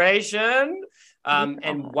celebration."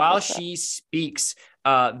 And while she speaks,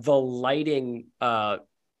 the lighting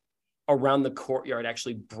around the courtyard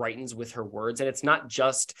actually brightens with her words. And it's not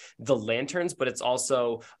just the lanterns, but it's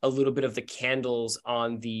also a little bit of the candles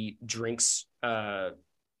on the drinks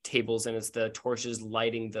tables, and it's the torches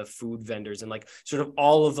lighting the food vendors, and like sort of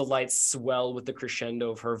all of the lights swell with the crescendo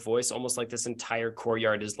of her voice, almost like this entire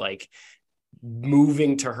courtyard is like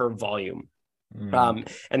moving to her volume. And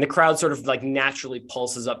the crowd sort of like naturally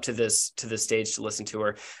pulses up to the stage to listen to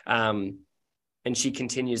her. And she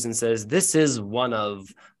continues and says, "This is one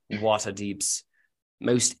of Waterdeep's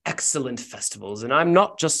most excellent festivals. And I'm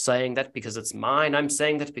not just saying that because it's mine. I'm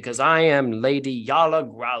saying that because I am Lady Yala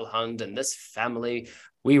Growlhund, and this family,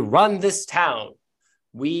 we run this town.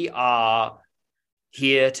 We are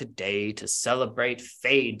here today to celebrate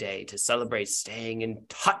Fay Day, to celebrate staying in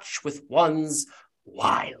touch with one's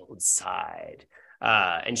wild side."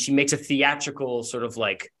 And she makes a theatrical sort of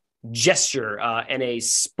like gesture, and a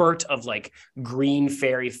spurt of like green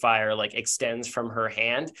fairy fire like extends from her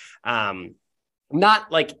hand.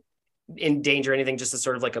 Not like in danger or anything, just a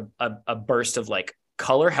sort of like a burst of like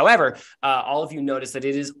color. However, all of you notice that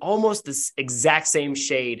it is almost this exact same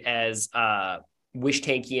shade as Wish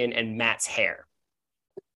Tankian and Matt's hair.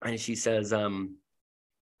 And she says,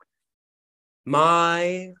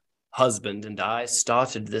 "My husband and I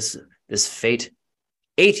started this fate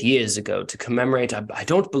 8 years ago to commemorate. I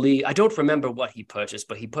don't remember what he purchased,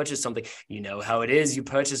 but he purchased something. You know how it is. You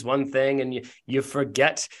purchase one thing and you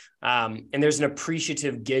forget." And there's an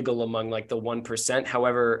appreciative giggle among like the 1%.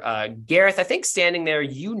 However, Gareth, I think standing there,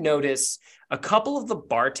 you notice a couple of the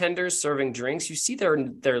bartenders serving drinks. You see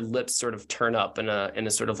their lips sort of turn up in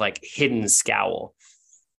a sort of like hidden scowl.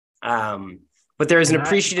 But there is an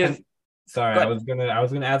appreciative. Sorry, I was gonna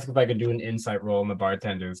ask if I could do an insight roll on the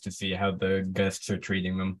bartenders to see how the guests are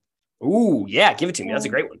treating them. Ooh, yeah, give it to me. That's a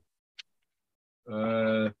great one.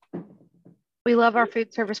 We love our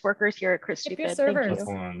food service workers here at Chris Tip Stupid. your Thank servers. you. That's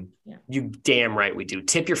one. You damn right we do.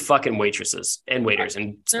 Tip your fucking waitresses and waiters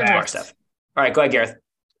and bar Facts. stuff. All right, go ahead, Gareth.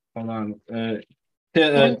 Hold on.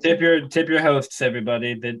 Tip your hosts,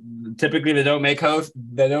 everybody. Typically they don't make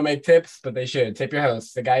tips, but they should. Tip your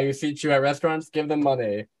hosts. The guy who seats you at restaurants, give them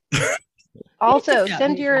money. Also, Yeah.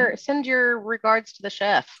 send your regards to the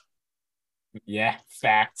chef. Yeah,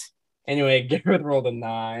 fact. Anyway, Gareth rolled a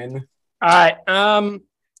 9. All right.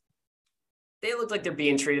 They look like they're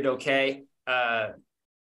being treated okay.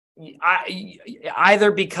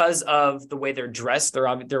 Either because of the way they're dressed, they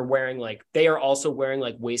are also wearing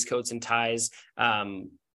like waistcoats and ties.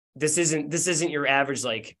 This isn't your average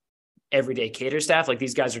like everyday cater staff. Like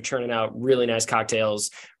these guys are churning out really nice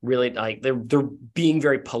cocktails. Really like they're being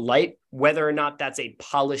very polite. Whether or not that's a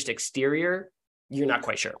polished exterior, you're not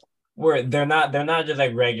quite sure. Where they're not just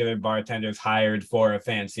like regular bartenders hired for a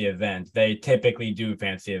fancy event. They typically do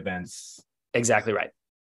fancy events. Exactly right.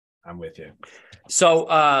 I'm with you.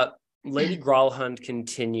 So Lady Growlhund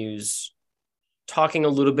continues talking a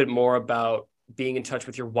little bit more about being in touch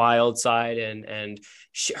with your wild side, and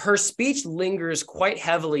her speech lingers quite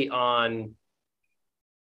heavily on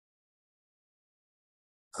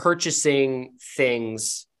purchasing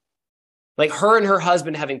things, like her and her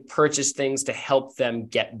husband having purchased things to help them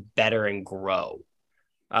get better and grow.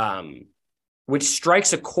 which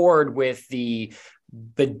strikes a chord with the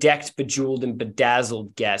bedecked, bejeweled, and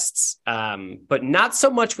bedazzled guests, but not so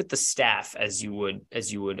much with the staff as you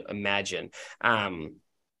would imagine.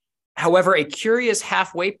 However, a curious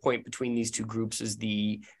halfway point between these two groups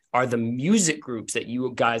are the music groups that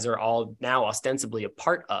you guys are all now ostensibly a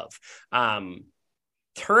part of.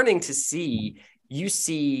 Turning to see, you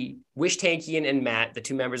see Wishtankian and Matt, the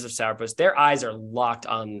two members of Sourpuss. Their eyes are locked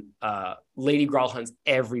on Lady Growlhunt's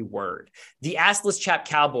every word. The Assless Chap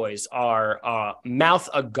Cowboys are mouth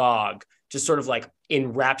agog, just sort of like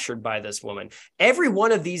enraptured by this woman. Every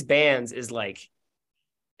one of these bands is like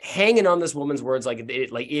hanging on this woman's words like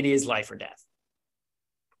it is life or death.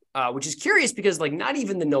 Which is curious because like not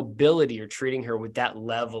even the nobility are treating her with that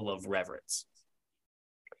level of reverence.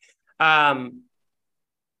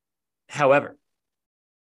 However,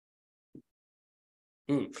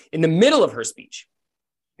 in the middle of her speech,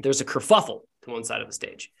 there's a kerfuffle to one side of the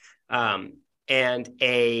stage, and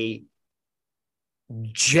a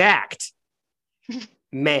jacked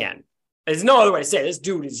man. There's no other way to say it. This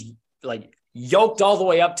dude is like yoked all the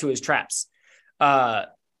way up to his traps.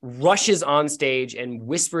 Rushes on stage and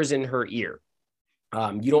whispers in her ear.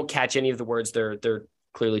 You don't catch any of the words; they're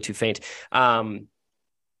clearly too faint.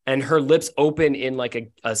 And her lips open in like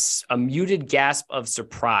a muted gasp of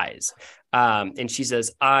surprise. And she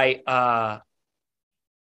says, I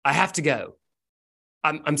have to go.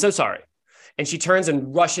 I'm so sorry. And she turns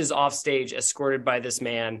and rushes off stage, escorted by this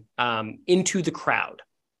man, into the crowd.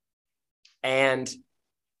 And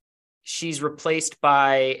she's replaced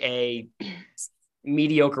by a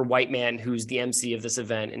mediocre white man who's the MC of this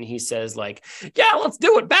event. And he says like, yeah, let's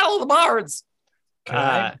do it. Battle of the Bards. Can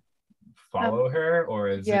I follow her, or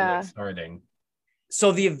is it like starting?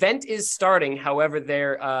 So the event is starting. However,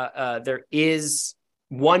 there is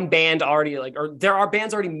one band already there are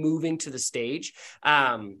bands already moving to the stage.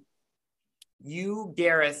 You,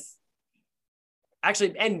 Gareth,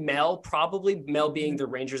 actually, and Mel, probably Mel being the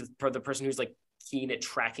Rangers, the person who's like keen at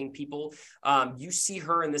tracking people. You see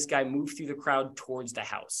her and this guy move through the crowd towards the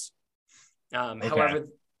house. Okay. However,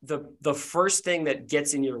 the first thing that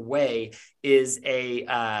gets in your way is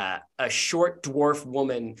a short dwarf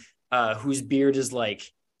woman whose beard is like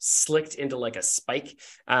slicked into like a spike.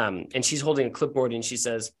 And she's holding a clipboard and she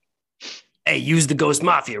says, hey, use the Ghost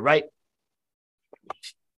Mafia, right?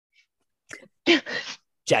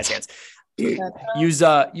 Jazz hands.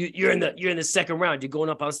 You're in the second round. You're going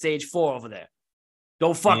up on stage 4 over there.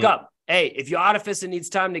 Don't fuck up. Hey, if your artificer needs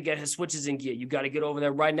time to get his switches in gear, you got to get over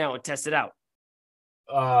there right now and test it out.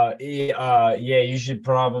 Yeah, you should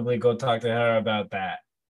probably go talk to her about that.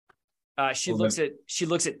 She looks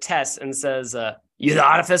at Tess and says, you the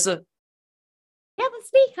artificer? Yeah,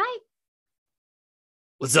 that's me. Hi.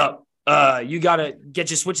 What's up? You gotta get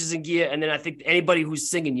your switches in gear, and then I think anybody who's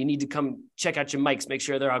singing, you need to come check out your mics, make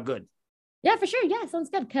sure they're all good. Yeah, for sure. Yeah, sounds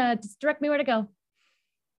good. Just direct me where to go.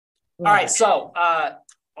 All right, so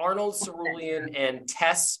Arnold, Cerulean, and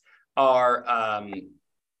Tess are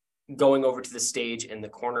going over to the stage in the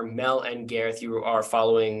corner. Mel and Gareth, you are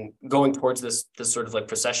going towards this sort of like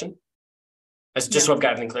procession. That's just so I've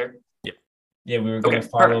got everything clear. Yep. Yeah, we were going to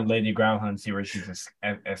follow Lady Growlhunt, see where she's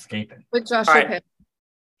escaping. With Josh. Right.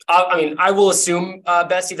 I mean, I will assume,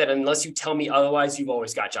 Bessie, that unless you tell me otherwise, you've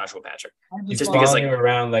always got Joshua Patrick. Just because like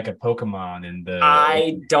around like a Pokemon in the.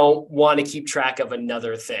 I don't want to keep track of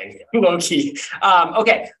another thing, low key.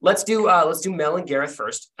 Okay, let's do Mel and Gareth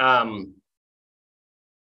first.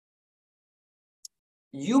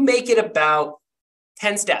 You make it about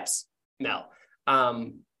 10 steps, Mel,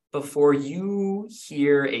 before you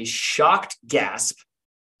hear a shocked gasp.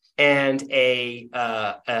 And a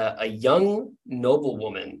young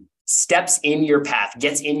noblewoman steps in your path,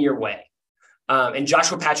 gets in your way. And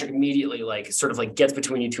Joshua Patrick immediately gets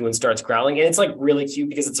between you two and starts growling. And it's like really cute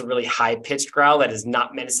because it's a really high pitched growl that is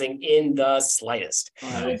not menacing in the slightest.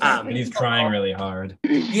 And he's trying really hard.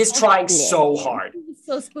 He is trying so hard. He's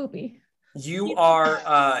so spoopy. You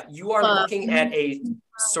are looking at a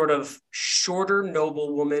sort of shorter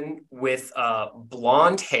noblewoman with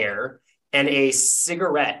blonde hair and a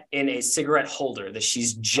cigarette in a cigarette holder that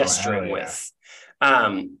she's gesturing with.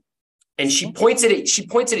 And she points it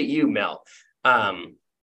at you, Mel. And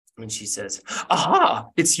she says, aha,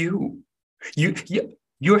 it's you.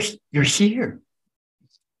 You're here.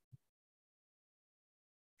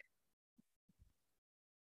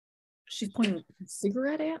 She's pointing a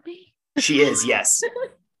cigarette at me? She is, yes.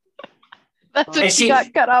 That's what she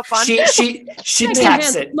got cut up on. She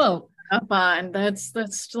taps it. Smoke. Fine. That's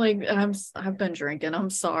like I've been drinking. I'm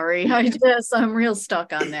sorry. I'm real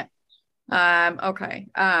stuck on that. Okay.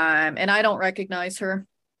 And I don't recognize her.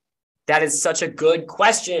 That is such a good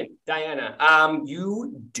question, Diana.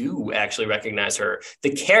 You do actually recognize her.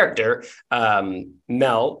 The character,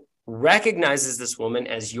 Mel, recognizes this woman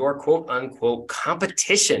as your quote unquote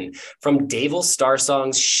competition from Davil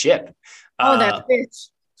Starsong's ship. That bitch.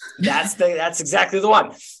 That's exactly the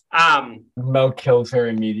one. Mel kills her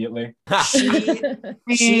immediately.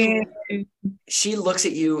 She looks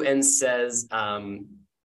at you and says,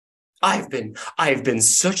 I've been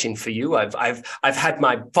searching for you. I've had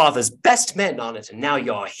my father's best men on it, and now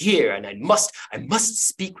you're here, and I must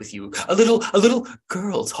speak with you. A little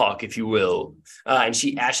girl talk, if you will. And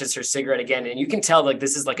she ashes her cigarette again, and you can tell like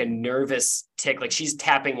this is like a nervous tick, like she's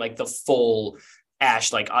tapping like the full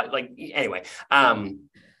ash, like anyway.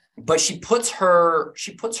 But she puts her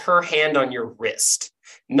hand on your wrist,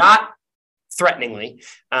 not threateningly,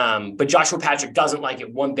 but Joshua Patrick doesn't like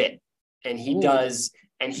it one bit, and he does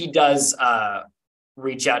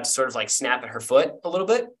reach out to sort of like snap at her foot a little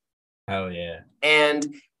bit. Hell yeah.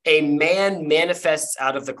 And a man manifests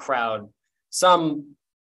out of the crowd, some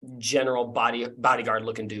general bodyguard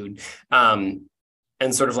looking dude, and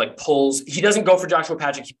sort of like he doesn't go for Joshua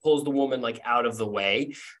Patrick, he pulls the woman like out of the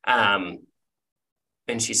way.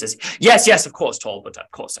 And she says, yes, of course, Toll, but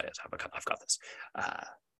of course I've got this.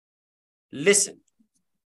 Listen,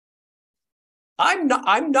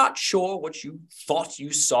 I'm not sure what you thought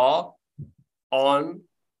you saw on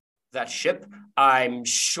that ship. I'm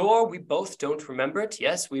sure we both don't remember it.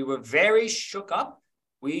 Yes, we were very shook up.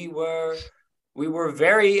 We were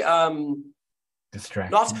very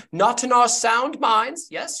distracted. Not in our sound minds.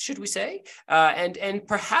 Yes, should we say? And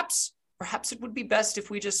perhaps it would be best if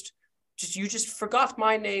we you just forgot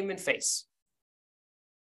my name and face.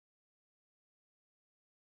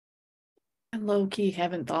 I low-key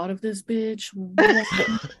haven't thought of this bitch.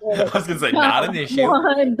 I was gonna say, not an issue.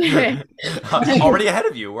 I'm already ahead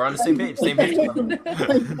of you. We're on the same page.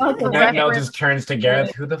 Mel just turns to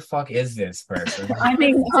Gareth. Who the fuck is this person? I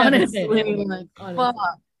mean, honestly, fuck.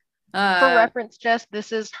 For reference, Jess,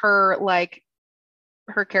 this is her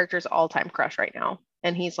character's all-time crush right now,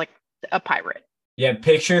 and he's like a pirate. Yeah,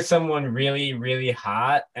 picture someone really, really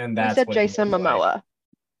hot, and that's we said what Jason Momoa. Like.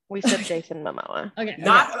 We said Jason Momoa. Okay.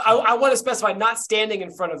 I want to specify not standing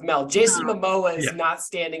in front of Mel. Jason Momoa is not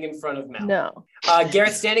standing in front of Mel. No.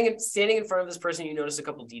 Gareth, standing in front of this person, you notice a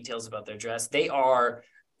couple details about their dress. They are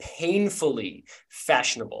painfully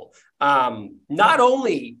fashionable. Not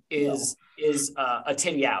only is a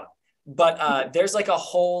titty out, but there's like a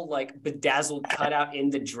whole like bedazzled cutout in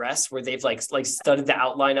the dress where they've like studied the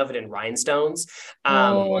outline of it in rhinestones.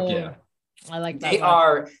 Yeah. I like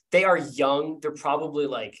that. They are young. They're probably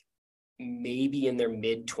like maybe in their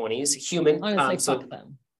mid 20s, human. Honestly, fuck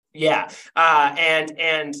them. Yeah.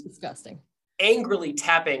 And Disgusting. Angrily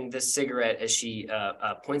tapping the cigarette as she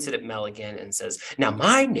points it at Mel again and says, "Now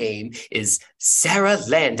my name is Sarah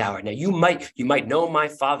Landauer. Now you might know my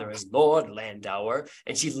father as Lord Landauer."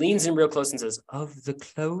 And she leans in real close and says, "Of the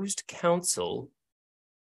closed council."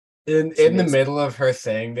 In the middle of her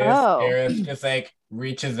saying this, Aaron just like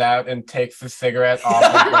reaches out and takes the cigarette off.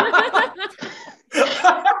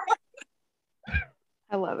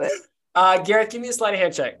 I love it. Gareth, give me a sleight of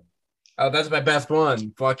hand check. Oh, that's my best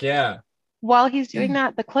one. Fuck yeah. While he's doing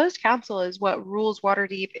that, the closed council is what rules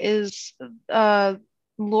Waterdeep. Is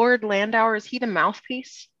Lord Landauer, is he the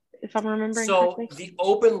mouthpiece, if I'm remembering correctly? So the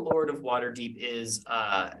open Lord of Waterdeep is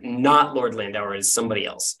not Lord Landauer, is somebody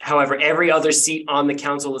else. However, every other seat on the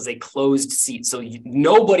council is a closed seat, so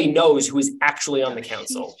nobody knows who is actually on the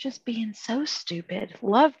council. She's just being so stupid.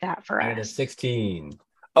 Love that for I got a us. 16.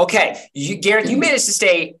 Okay, Gareth, you managed to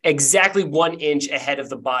stay exactly 1 inch ahead of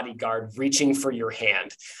the bodyguard reaching for your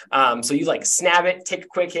hand. So you like snap it, take a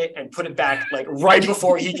quick hit, and put it back like right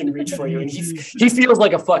before he can reach for you. And he feels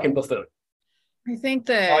like a fucking buffoon. I think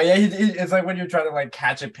that. Oh yeah, it's like when you're trying to like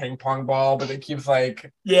catch a ping pong ball, but it keeps like.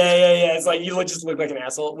 Yeah. It's like you just look like an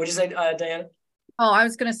asshole. What'd you say, Diana? Oh, I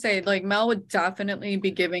was gonna say, like, Mel would definitely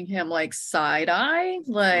be giving him like side eye,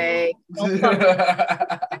 like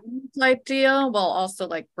type deal, while also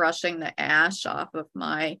like brushing the ash off of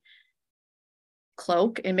my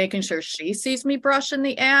cloak and making sure she sees me brushing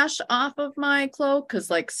the ash off of my cloak,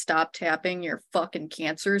 because like, stop tapping your fucking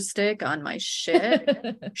cancer stick on my shit.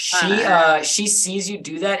 She sees you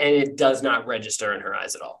do that, and it does not register in her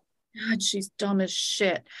eyes at all. God, she's dumb as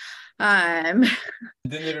shit. Didn't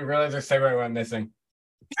even realize her cigarette went missing.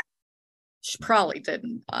 She probably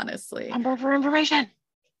didn't, honestly. Pump her for information.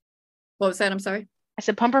 What was that? I'm sorry. I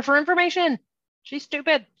said pump her for information. She's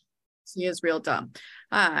stupid. She is real dumb.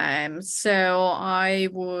 So I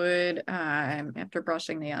would, after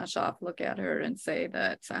brushing the ash off, look at her and say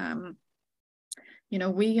that,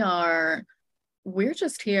 we are we're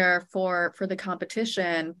just here for the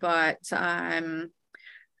competition, but I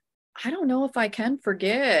don't know if I can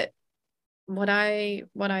forget what I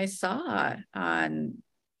saw on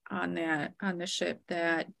the ship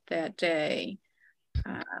that day.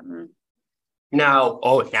 Now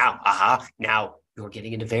you're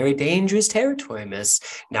getting into very dangerous territory, miss.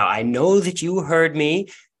 Now, I know that you heard me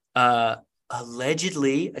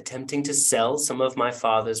allegedly attempting to sell some of my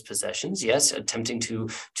father's possessions. Yes, attempting to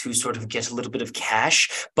sort of get a little bit of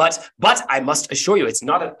cash. But I must assure you, it's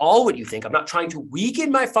not at all what you think. I'm not trying to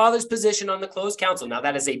weaken my father's position on the closed council. Now,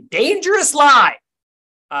 that is a dangerous lie.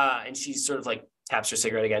 And she sort of like taps her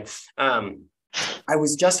cigarette again. It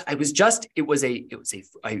was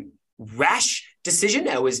a rash decision.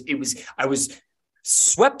 I was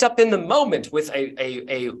swept up in the moment with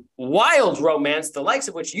a wild romance, the likes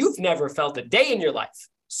of which you've never felt a day in your life.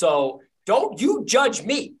 So don't you judge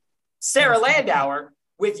me, Sarah Landauer,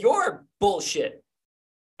 with your bullshit.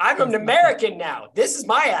 I'm an American now. This is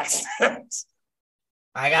my accent.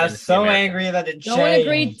 I got so angry that it changed. No one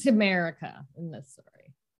agreed to America in this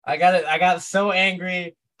story. I got so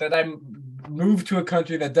angry that I moved to a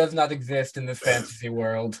country that does not exist in this fantasy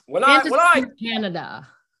world. Canada.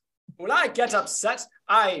 When I get upset,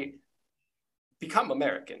 I become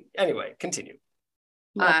American. Anyway, continue.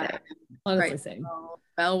 Right. Same.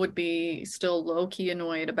 Mel would be still low-key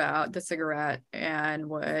annoyed about the cigarette and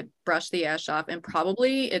would brush the ash off and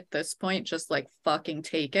probably at this point just like fucking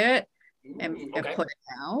take it and put it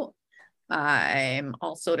out. I'm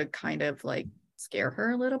also to kind of like scare her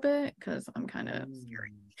a little bit because I'm kind of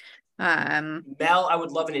scary. Mel, I would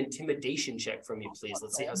love an intimidation check from you, please.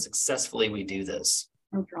 Let's see how successfully we do this.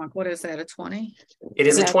 I'm drunk. What is that? A 20? It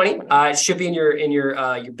is a 20. It should be in your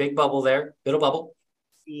big bubble there, middle bubble.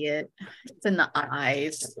 See it. It's in the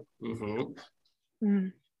eyes. Mm-hmm.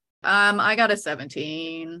 I got a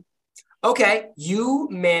 17. Okay, you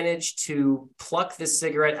managed to pluck this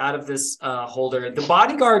cigarette out of this holder. The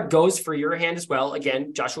bodyguard goes for your hand as well.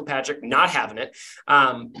 Again, Joshua Patrick not having it.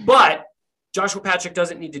 But Joshua Patrick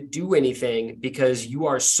doesn't need to do anything because you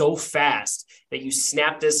are so fast that you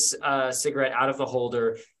snap this cigarette out of the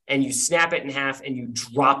holder and you snap it in half and you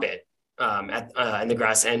drop it in the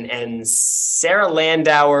grass. And Sarah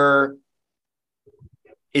Landauer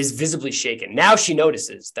is visibly shaken. Now she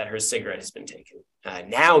notices that her cigarette has been taken.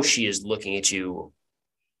 Now she is looking at you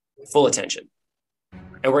full attention.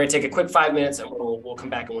 And we're going to take a quick 5 minutes and we'll come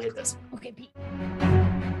back and we'll hit this. Okay, Pete.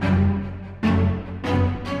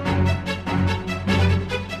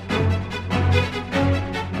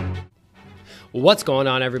 What's going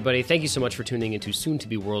on, everybody? Thank you so much for tuning into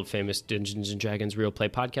soon-to-be world-famous Dungeons & Dragons Real Play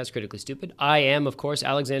Podcast, Critically Stupid. I am, of course,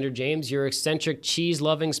 Alexander James, your eccentric,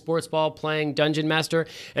 cheese-loving, sports ball-playing dungeon master,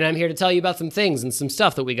 and I'm here to tell you about some things and some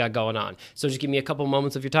stuff that we got going on. So just give me a couple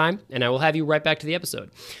moments of your time, and I will have you right back to the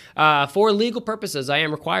episode. For legal purposes, I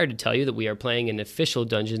am required to tell you that we are playing an official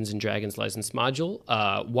Dungeons & Dragons licensed module,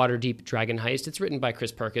 Waterdeep Dragon Heist. It's written by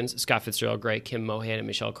Chris Perkins, Scott Fitzgerald Gray, Kim Mohan, and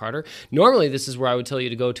Michelle Carter. Normally, this is where I would tell you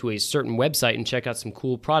to go to a certain website and check out some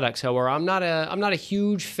cool products. However, I'm not a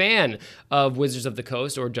huge fan of Wizards of the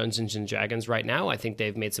Coast or Dungeons and Dragons right now. I think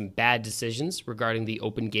they've made some bad decisions regarding the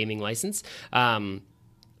open gaming license.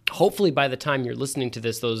 Hopefully, by the time you're listening to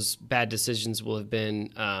this, those bad decisions will have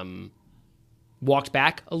been walked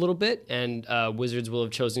back a little bit, and Wizards will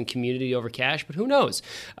have chosen community over cash, but who knows?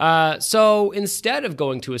 So instead of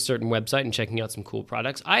going to a certain website and checking out some cool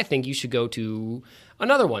products, I think you should go to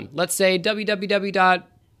another one. Let's say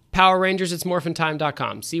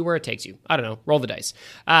www.powerrangersitsmorphintime.com. See where it takes you. I don't know. Roll the dice.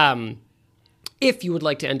 If you would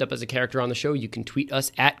like to end up as a character on the show, you can tweet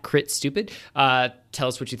us at CritStupid. Tell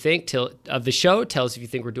us what you think of the show. Tell us if you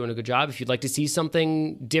think we're doing a good job. If you'd like to see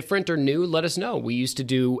something different or new, let us know. We used to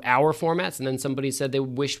do hour formats, and then somebody said they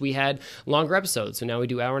wished we had longer episodes, so now we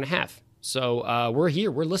do hour and a half. So we're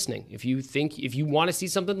here. We're listening. If you want to see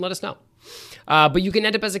something, let us know. But you can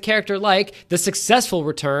end up as a character like the successful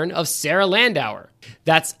return of Sarah Landauer.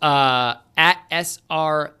 That's at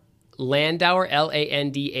SR Landauer,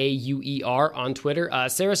 Landauer on Twitter.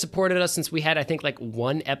 Sarah supported us since we had, I think, like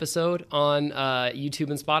one episode on YouTube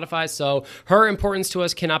and Spotify. So her importance to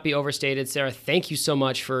us cannot be overstated. Sarah, thank you so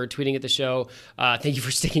much for tweeting at the show. Thank you for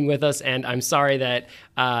sticking with us. And I'm sorry that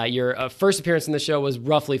your first appearance in the show was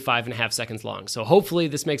roughly 5.5 seconds long. So hopefully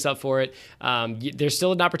this makes up for it. There's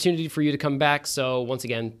still an opportunity for you to come back. So once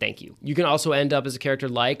again, thank you. You can also end up as a character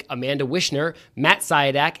like Amanda Wishner, Matt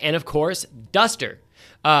Syadak, and of course, Duster.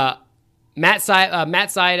 Matt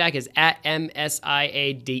Syadak is at MSIADAK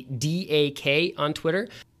on Twitter.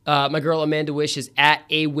 My girl Amanda Wish is at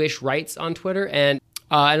AWishWrites on Twitter. And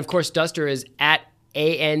of course, Duster is at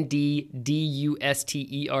ANDDUSTERZ.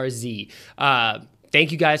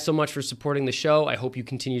 Thank you guys so much for supporting the show. I hope you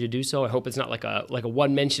continue to do so. I hope it's not like a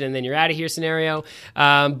one mention and then you're out of here scenario.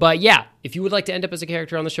 But yeah, if you would like to end up as a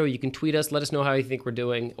character on the show, you can tweet us. Let us know how you think we're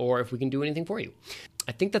doing or if we can do anything for you.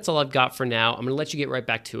 I think that's all I've got for now. I'm going to let you get right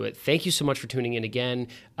back to it. Thank you so much for tuning in again.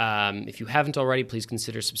 If you haven't already, please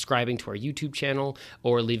consider subscribing to our YouTube channel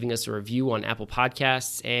or leaving us a review on Apple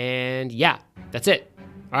Podcasts. And yeah, that's it.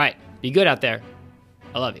 All right. Be good out there.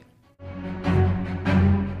 I love you.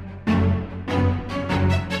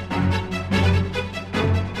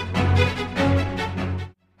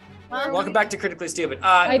 Welcome back to Critically Stupid.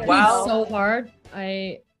 I peed so hard.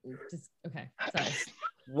 Okay, sorry.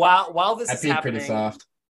 While this is peed happening, pretty soft.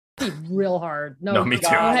 Peed real hard. No, me too.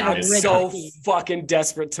 I'm so fucking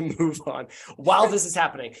desperate to move on. While this is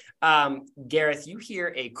happening, Gareth, you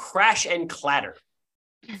hear a crash and clatter.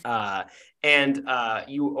 And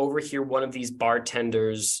you overhear one of these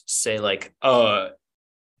bartenders say like,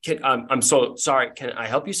 I'm so sorry. Can I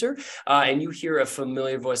help you, sir? And you hear a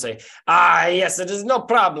familiar voice say, yes, it is no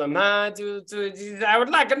problem. I would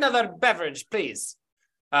like another beverage, please.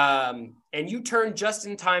 And you turn just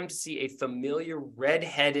in time to see a familiar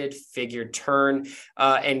red-headed figure turn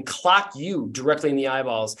and clock you directly in the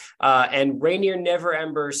eyeballs. And Rainier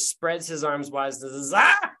Neverember spreads his arms wide and says,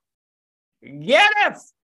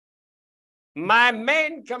 Gareth! My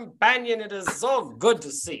main companion, it is so good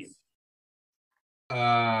to see you.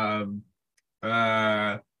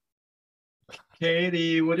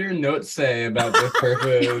 Katie, what do your notes say about this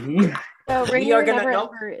person? So We Rainier are gonna-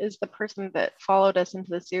 Neverember is the person that followed us into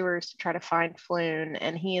the sewers to try to find Floon,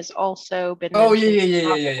 and he has also been Oh, mentioned yeah, at the yeah,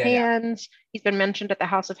 House yeah, of yeah, yeah. Hands. He's been mentioned at the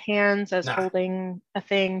House of Hands as holding a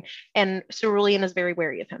thing, and Cerulean is very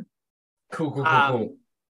wary of him. Cool.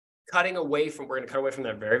 We're going to cut away from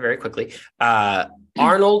that very, very quickly.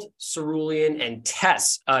 Arnold, Cerulean, and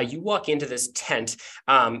Tess, you walk into this tent.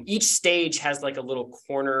 Each stage has like a little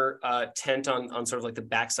corner tent on sort of like the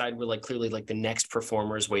backside where like clearly like the next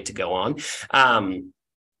performer's wait to go on.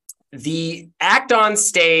 The act on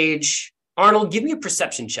stage, Arnold, give me a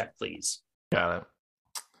perception check, please. Got it.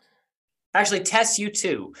 Actually, Tess, you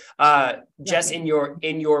too. Jess, in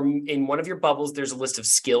one of your bubbles, there's a list of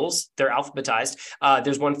skills. They're alphabetized.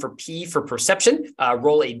 There's one for P for perception.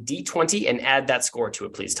 Roll a D20 and add that score to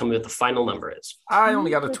it, please. Tell me what the final number is. I only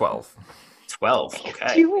got a 12. 12. What are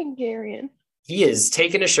Okay. you doing, Garion? He is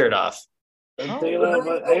taking his shirt off.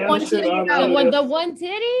 The one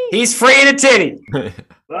titty? He's freeing a titty. This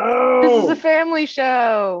is a family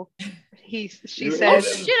show. She Oh said.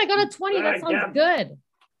 shit, I got a 20. That sounds good.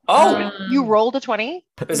 Oh, You rolled a 20?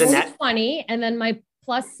 is it rolled net? 20, and then my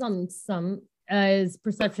plus on some is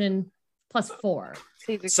perception +4.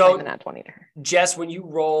 Please explain So- the nat 20 to her. Jess, when you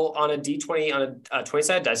roll on a D20 on a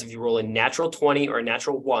 20-sided dice, if you roll a natural 20 or a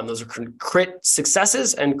natural 1, those are crit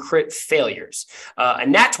successes and crit failures. A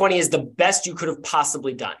nat 20 is the best you could have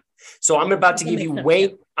possibly done. So I'm about to That give makes you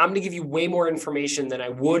sense, I'm going to give you way more information than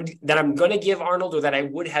I'm going to give Arnold or that I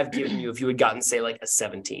would have given you if you had gotten, say, like a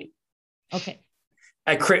 17. Okay.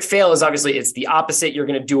 A crit fail is obviously it's the opposite. You're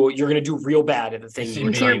going to do real bad at the thing you're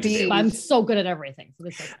What's trying to your do. B? I'm so good at everything. So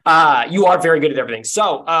this is You are very good at everything.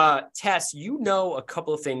 So, Tess, you know a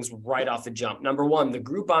couple of things right off the jump. Number one, the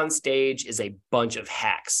group on stage is a bunch of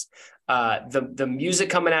hacks. The music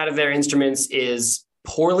coming out of their instruments is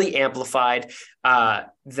poorly amplified.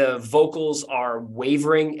 The vocals are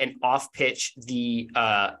wavering and off pitch. The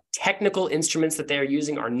technical instruments that they're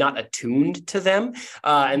using are not attuned to them,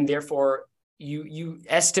 and therefore you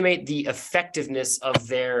estimate the effectiveness of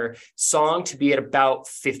their song to be at about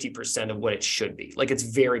 50% of what it should be. Like, it's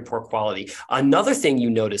very poor quality. Another thing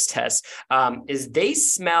you notice, Tess, is they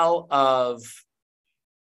smell of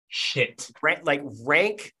Shit.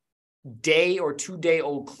 rank day or 2-day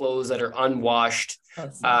old clothes that are unwashed,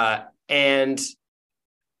 awesome. and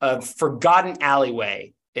a forgotten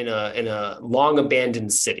alleyway in a long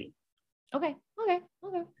abandoned city. Okay.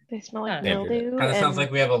 They smell like Yeah. mildew. Kind of sounds and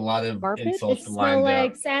like we have a lot of garbage? It insults smells lined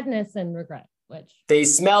like up. sadness and regret, which They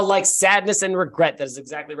smell like sadness and regret. That is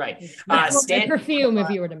exactly right. a perfume if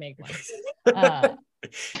you were to make one.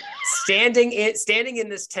 Standing in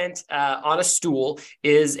this tent on a stool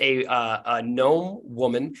is a gnome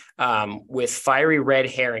woman with fiery red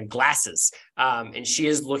hair and glasses, and she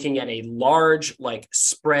is looking at a large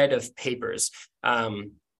spread of papers.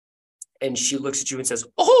 And she looks at you and says,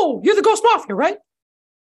 "Oh, you're the Ghost Mafia, right?"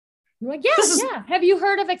 I'm like, yeah. Have you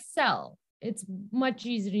heard of Excel? It's much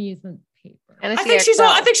easier to use than paper. And I think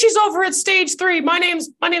she's over at stage 3. My name's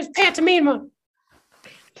Pantomima.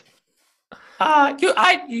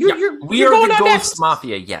 You're We going are the on Ghost next.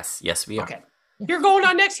 Mafia. Yes, we are. Okay. You're going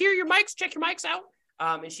on next. Here, your mics. Check your mics out.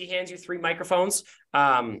 and she hands you 3 microphones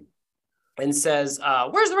and says,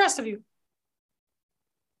 where's the rest of you?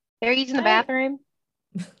 They're using the bathroom.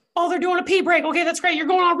 Oh, they're doing a pee break. Okay, that's great. You're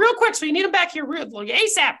going on real quick, so you need them back here real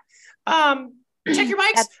ASAP. Check your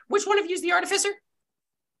mics. Which one of you is the artificer?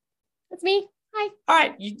 That's me. Hi. All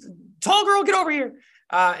right, you, tall girl, get over here.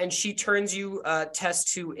 And she turns you,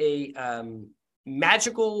 Tess, to a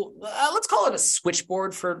magical, let's call it a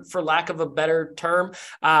switchboard for lack of a better term.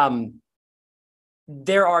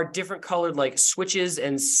 There are different colored like switches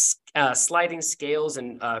and sliding scales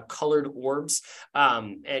and colored orbs.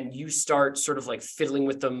 And you start sort of like fiddling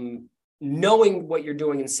with them, knowing what you're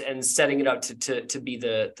doing and setting it up to be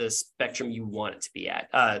the spectrum you want it to be at.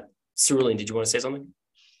 Cerulean, did you want to say something?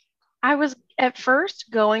 I was at first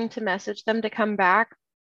going to message them to come back,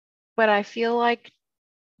 but I feel like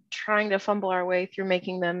trying to fumble our way through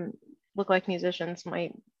making them look like musicians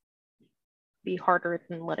might be harder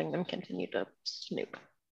than letting them continue to snoop.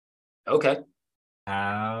 Okay.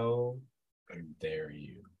 How dare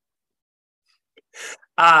you?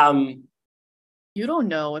 You don't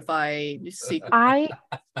know if I see.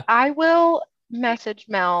 I will message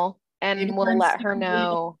Mel and Maybe we'll I'm let her secretly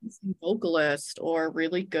know. a vocalist or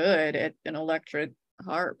really good at an electric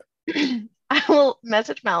harp. I will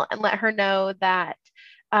message Mel and let her know that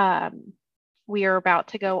we are about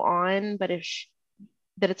to go on, but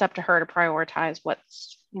that it's up to her to prioritize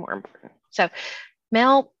what's more important. So,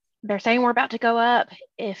 Mel, they're saying we're about to go up.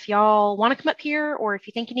 If y'all want to come up here, or if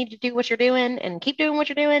you think you need to do what you're doing and keep doing what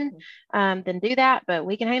you're doing, then do that. But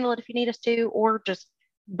we can handle it if you need us to, or just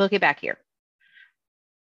book it back here.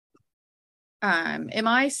 Am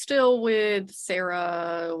I still with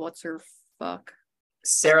Sarah? What's her fuck?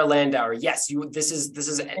 Sarah Landauer. Yes, you. This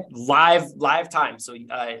is live time. So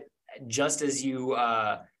just as you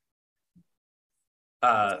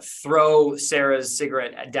throw Sarah's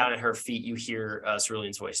cigarette down at her feet, you hear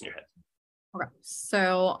Cerulean's voice in your head. Okay.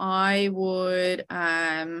 So I would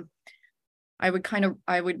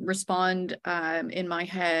respond in my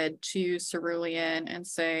head to Cerulean and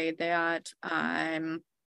say that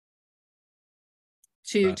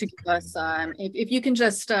to give us if you can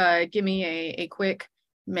just give me a quick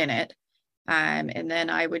minute, and then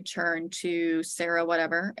I would turn to Sarah,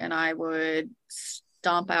 whatever, and I would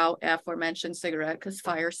stomp out aforementioned cigarette because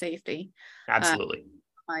fire safety. Absolutely.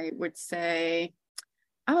 I would say,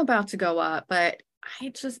 I'm about to go up, but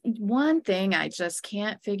one thing I just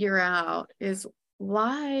can't figure out is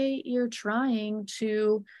why you're trying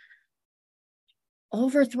to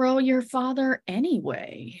overthrow your father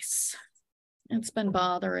anyways. It's been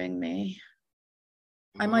bothering me.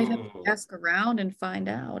 I might have to ask around and find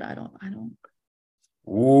out. I don't.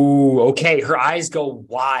 Ooh, okay. Her eyes go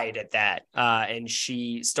wide at that, and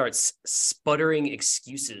she starts sputtering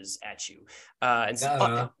excuses at you. And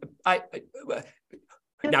so,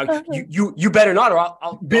 now you better not, or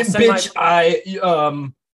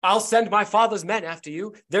I'll send my father's men after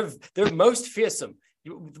you. They're most fearsome.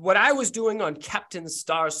 What I was doing on Captain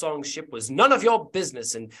Starsong's ship was none of your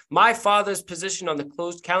business, and my father's position on the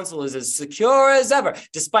closed council is as secure as ever,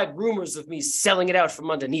 despite rumors of me selling it out from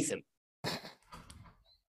underneath him.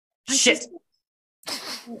 Shit.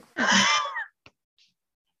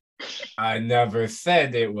 I never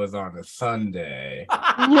said it was on a Sunday.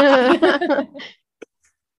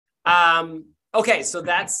 Okay, so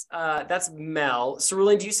that's Mel.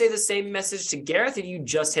 Cerulean, do you say the same message to Gareth, or do you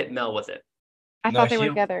just hit Mel with it? I thought they were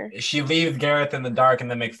together. She leaves Gareth in the dark and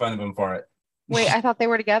then make fun of him for it. Wait, I thought they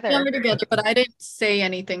were together. Yeah, we're together, but I didn't say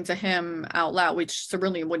anything to him out loud, which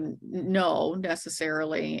Cerulean wouldn't know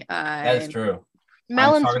necessarily. That's true.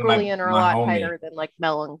 Mel and Cerulean are a lot tighter than like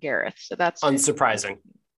Mel and Gareth, so that's unsurprising.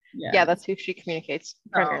 Yeah, that's who she communicates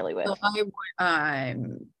primarily with.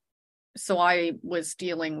 So I was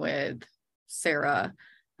dealing with Sarah,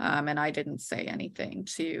 and I didn't say anything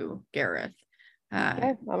to Gareth. Okay,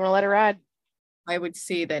 I'm gonna let her ride. I would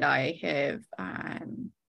see that I have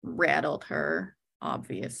rattled her,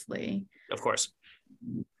 obviously. Of course.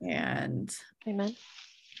 And amen.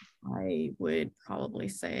 I would probably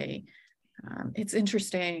say, it's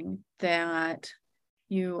interesting that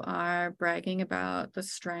you are bragging about the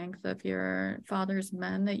strength of your father's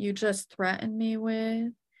men that you just threatened me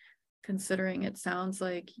with, considering it sounds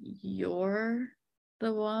like you're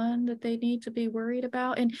the one that they need to be worried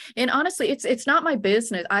about. And honestly, it's not my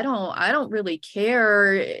business. I don't really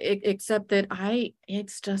care, except that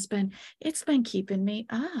it's been keeping me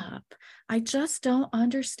up. I just don't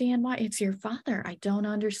understand why. It's your father. I don't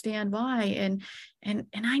understand why. And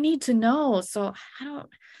I need to know. So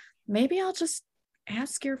maybe I'll just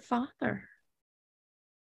ask your father.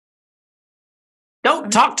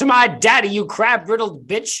 Don't talk to my daddy, you crab-riddled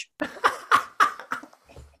bitch.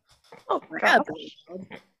 Oh, Crab.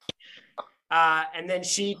 And then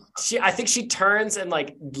she I think she turns and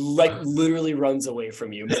like literally runs away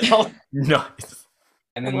from you, Mel. Nice.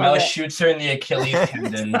 And then I Mel love it. shoots her in the Achilles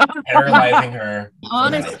tendon, paralyzing her.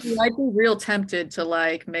 Honestly, I'd be real tempted to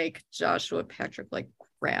like make Joshua Patrick like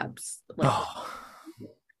grabs, Oh.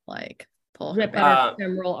 like pull her Rip back. out her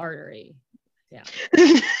femoral artery. Yeah.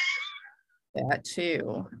 That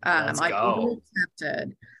too. Let's I'd be go. real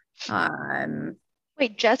tempted.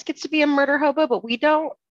 Wait, Jess gets to be a murder hobo, but we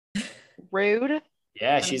don't. Rude.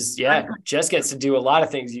 Yeah, Jess gets to do a lot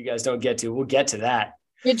of things you guys don't get to. We'll get to that.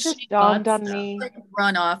 It Just just dawned on me. like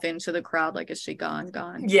run off into the crowd. Like, is she gone?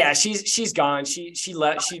 Yeah, she's gone.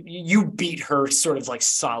 You beat her sort of like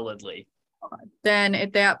solidly. Then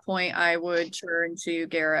at that point, I would turn to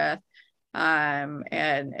Gareth,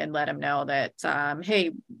 and let him know that,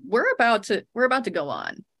 hey, we're about to go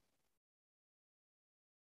on.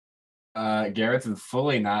 Gareth is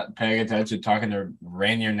fully not paying attention, talking to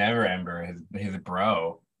Rainier Neverember, his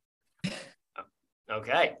bro.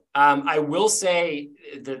 Okay. I will say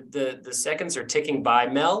the seconds are ticking by,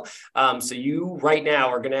 Mel. So you right now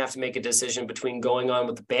are going to have to make a decision between going on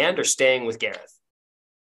with the band or staying with Gareth.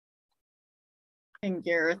 And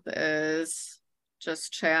Gareth is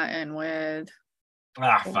just chatting with.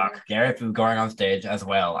 Ah, fuck. Gareth is going on stage as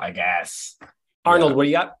well, I guess. Arnold, what do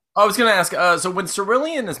you got? I was gonna ask. So when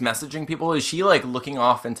Cerulean is messaging people, is she like looking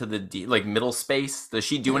off into the middle space? Does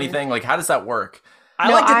she do anything? Like, how does that work?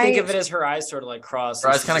 I like to think of it as her eyes sort of like cross. Her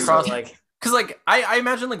eyes kind of cross. Like, because like I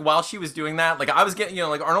imagine like while she was doing that, like I was getting,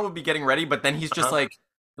 like Arnold would be getting ready, but then he's just like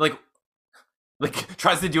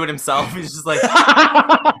tries to do it himself. He's just like,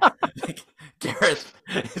 like Gareth.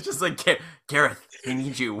 It's just like Gareth. I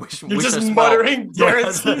need you. You're just muttering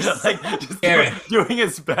Gareth. Gareth doing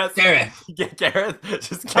his best. Gareth. Gareth.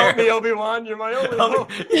 Just Help Gareth. me, Obi-Wan. You're my only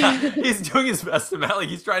hope. Yeah, he's doing his best to Like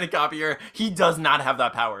he's trying to copy her. He does not have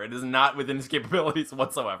that power. It is not within his capabilities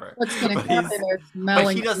whatsoever. What's going to But happen is Mel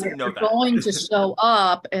and he doesn't know Gareth are that. going to show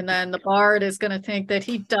up, and then the bard is going to think that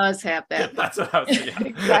he does have that. That's what I was saying.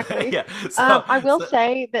 Exactly. Yeah. I will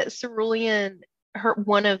say that Cerulean,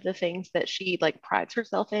 one of the things that she like prides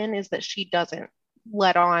herself in is that she doesn't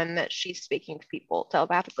let on that she's speaking to people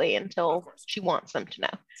telepathically until she wants them to know.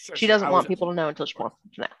 She doesn't want people to know until she wants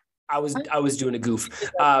them to know. I was doing a goof.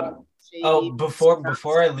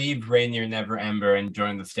 Before I leave Rainier Neverember and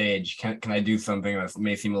join the stage, can I do something that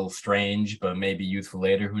may seem a little strange, but maybe useful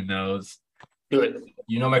later? Who knows? Do it.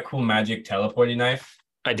 You know my cool magic teleporting knife?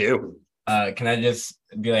 I do. Can I just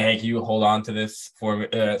be like, hey, can you hold on to this for me?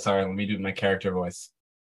 Sorry, let me do my character voice.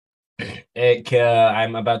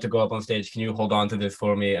 I'm about to go up on stage. Can you hold on to this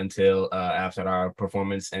for me until after our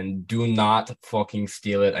performance? And do not fucking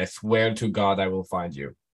steal it. I swear to God, I will find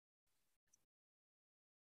you.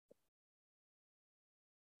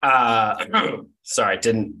 Sorry,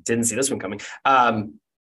 didn't see this one coming.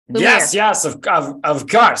 Yes, of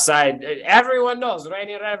course. Everyone knows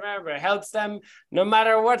Rainier Neverember helps them no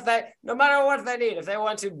matter what they need. If they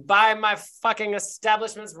want to buy my fucking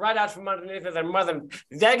establishments right out from underneath their mother,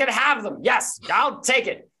 they can have them. Yes, I'll take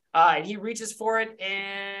it. And he reaches for it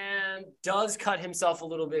and does cut himself a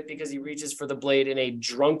little bit because he reaches for the blade in a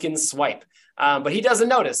drunken swipe. But he doesn't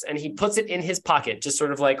notice, and he puts it in his pocket, just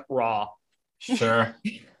sort of like raw. Sure,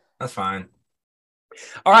 that's fine.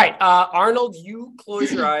 All right, Arnold, you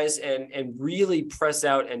close your eyes and really press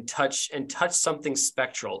out and touch something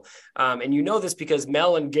spectral. And you know this because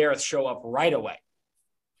Mel and Gareth show up right away.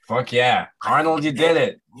 Fuck yeah. Arnold, you did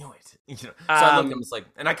it. Knew it. So I look at him, it's like,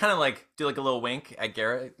 and I kind of like do like a little wink at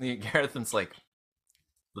Gareth. Gareth, and it's like,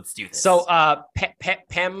 let's do this. So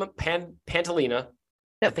Pantalina.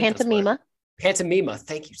 No, Pantomima. Pantomima,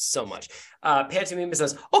 thank you so much. Pantomima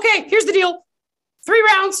says, okay, here's the deal. 3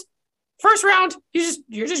 rounds. First round,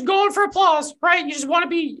 you're just going for applause, right? You just want to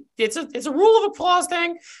be. It's a rule of applause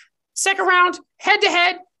thing. Second round, head to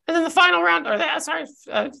head, and then the final round.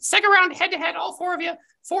 Second round, head to head. All 4 of you,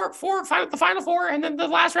 the final 4, and then the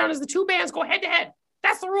last round is the 2 bands go head to head.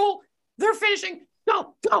 That's the rule. They're finishing.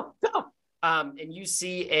 Go. And you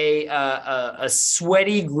see a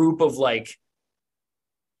sweaty group of like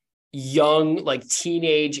young, like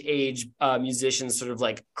teenage age musicians sort of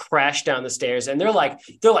like crash down the stairs, and they're like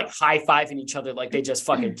high-fiving each other like they just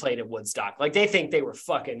fucking played at Woodstock. Like they think they were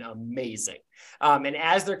fucking amazing. And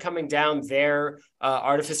as they're coming down, their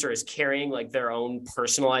artificer is carrying like their own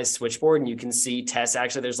personalized switchboard, and you can see Tess,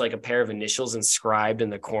 actually there's like a pair of initials inscribed in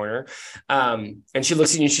the corner. And she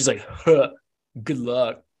looks at you and she's like, huh, good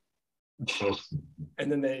luck. And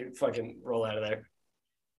then they fucking roll out of there.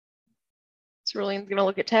 Cerulean's gonna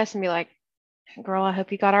look at Tess and be like, girl, I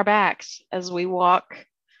hope you got our backs as we walk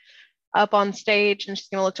up on stage, and she's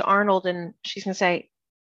gonna look to Arnold, and she's gonna say,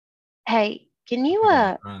 "Hey, can you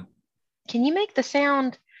make the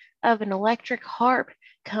sound of an electric harp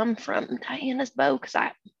come from Diana's bow? Because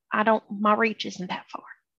I don't, my reach isn't that far."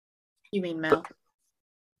 You mean Mel?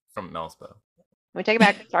 From Mel's bow. Let me take it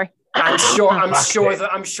back. Sorry. I'm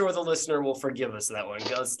sure the listener will forgive us that one.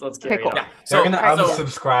 Let's carry cool. it on. They're gonna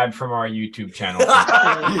unsubscribe from our YouTube channel.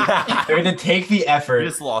 They're gonna take the effort. We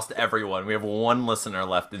just lost everyone. We have one listener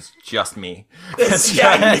left. It's just me. It's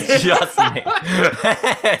just me.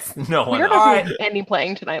 It's no one We're else. not doing any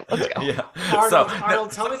playing tonight. Let's go. Yeah.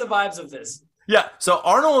 Arnold, tell me the vibes of this. Yeah, so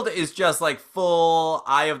Arnold is just like full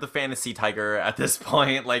Eye of the Fantasy Tiger at this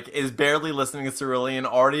point, like is barely listening to Cerulean,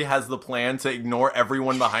 already has the plan to ignore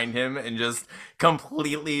everyone behind him and just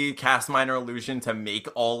completely cast minor illusion to make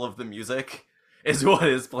all of the music is what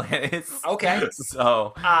his plan is. Okay.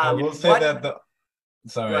 So I will say that the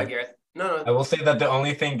sorry. Go ahead, Gareth. No. I will say that the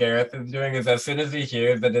only thing Gareth is doing is as soon as he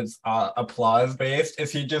hears that it's applause based,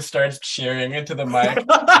 is he just starts cheering into the mic.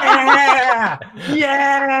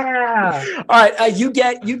 Yeah. All right, you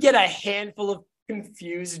get a handful of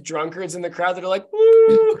confused drunkards in the crowd that are like,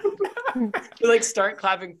 woo! They like start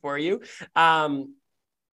clapping for you.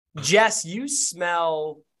 Jess, you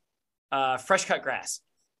smell fresh cut grass.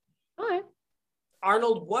 All right.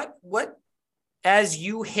 Arnold, what as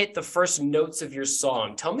you hit the first notes of your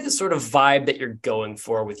song, tell me the sort of vibe that you're going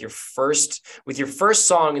for with your first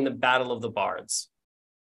song in the Battle of the Bards.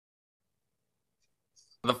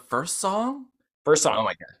 the first song? First song. Oh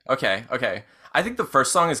my god. Okay. I think the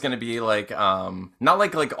first song is gonna be like not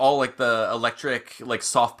like all like the electric like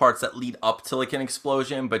soft parts that lead up to like an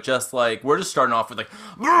explosion, but just like we're just starting off with like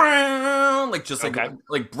just like Okay.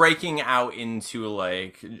 like breaking out into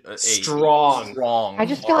like a strong. I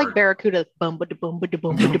just feel like Barracuda.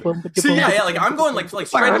 See, yeah, like I'm going like straight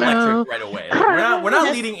electric right away. Like, we're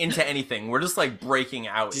not leading into anything. We're just like breaking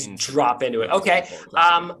out Just into drop into it. Okay.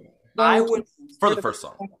 I would for the first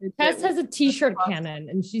song. Tess has a t-shirt cannon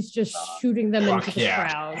and she's just shooting them into the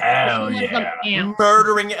crowd. Hell She lets them amp.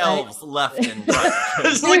 Murdering elves left and right.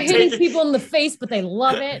 Just They're like hitting taking- people in the face, but they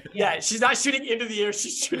love it. Yeah, she's not shooting into the air.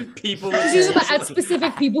 She's shooting people. She's using it at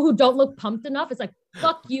specific people who don't look pumped enough. It's like,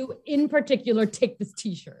 fuck you in particular, take this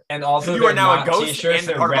t-shirt. And also, You are now a not ghost t-shirts, and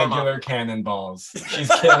they're part of our regular cannonballs. She's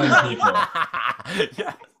killing people.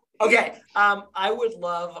 Yeah. Okay, I would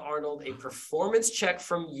love, Arnold, a performance check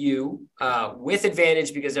from you with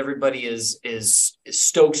advantage because everybody is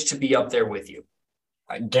stoked to be up there with you.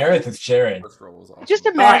 Gareth is cheering. Just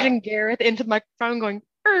imagine Gareth into the microphone going.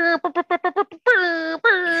 Yeah.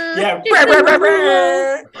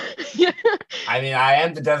 Yeah. I mean, I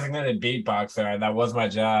am the designated beatboxer, and that was my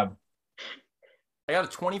job. I got a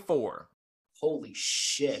 24. Holy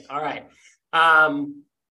shit. All right.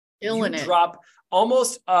 Killing you it. drop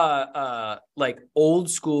almost like old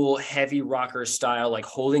school heavy rocker style, like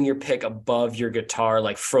holding your pick above your guitar,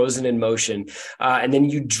 like frozen in motion. And then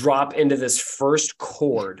you drop into this first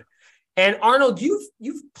chord. And Arnold,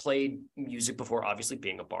 you've played music before, obviously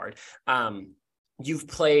being a bard. You've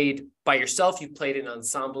played by yourself, you've played in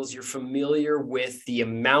ensembles, you're familiar with the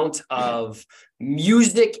amount of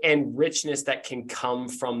music and richness that can come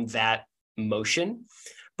from that motion.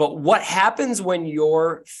 But what happens when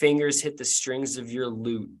your fingers hit the strings of your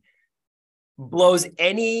lute blows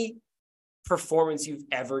any performance you've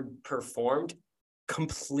ever performed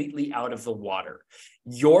completely out of the water.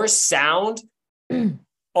 Your sound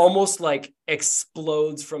almost like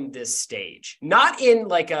explodes from this stage, not in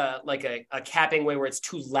like a capping way where it's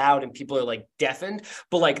too loud and people are like deafened,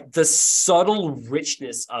 but like the subtle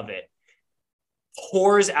richness of it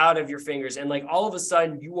pours out of your fingers, and like all of a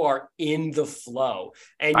sudden you are in the flow,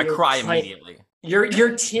 and I cry immediately.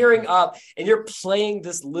 You're tearing up, and you're playing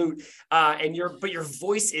this lute, but your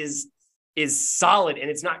voice is solid and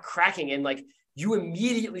it's not cracking, and like you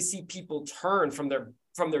immediately see people turn from their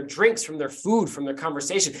drinks, from their food, from their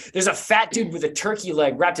conversation. There's a fat dude with a turkey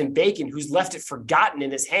leg wrapped in bacon who's left it forgotten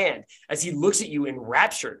in his hand as he looks at you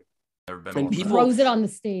enraptured. And people Throws it on the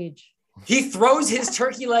stage. He throws his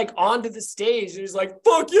turkey leg onto the stage and he's like,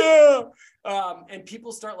 fuck yeah. And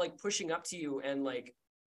people start like pushing up to you and like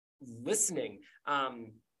listening.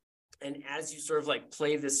 And as you sort of like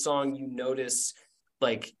play this song, you notice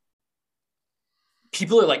like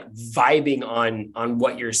people are like vibing on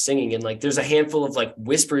what you're singing. And like, there's a handful of like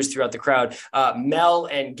whispers throughout the crowd. Mel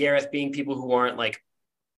and Gareth being people who aren't like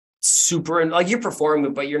super, and like you're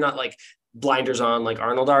performing, but you're not like blinders on like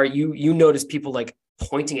Arnold are. You notice people like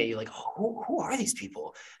pointing at you like, oh, who are these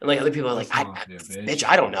people? And like other people are like, bitch,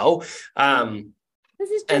 I don't know. This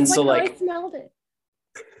is just and like so how like I smelled it.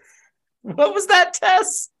 what was that,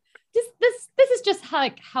 Tess? this is just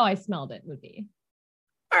how I smelled it would be.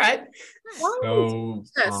 All right. So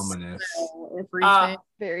Yes. ominous. Everything.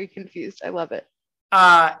 Very confused. I love it.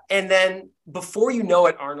 And then before you know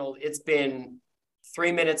it, Arnold, it's been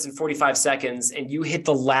 3 minutes and 45 seconds, and you hit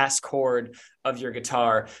the last chord of your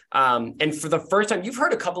guitar. And for the first time, you've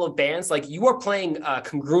heard a couple of bands, like you are playing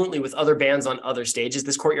congruently with other bands on other stages.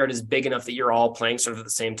 This courtyard is big enough that you're all playing sort of at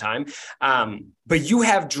the same time. But you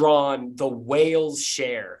have drawn the whale's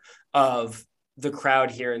share of the crowd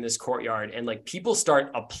here in this courtyard, and like people start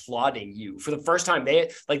applauding you for the first time. They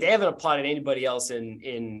haven't applauded anybody else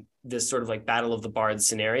in this sort of like Battle of the Bards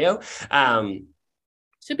scenario. To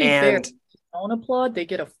be fair, if they don't applaud, they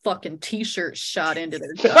get a fucking t-shirt shot into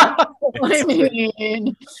their gut. I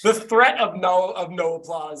mean, the threat of no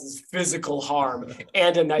applause is physical harm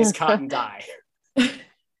and a nice cotton dye.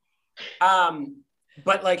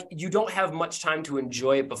 But like you don't have much time to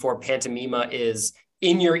enjoy it before Pantomima is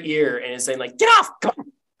in your ear and is saying like, get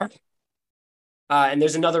off! And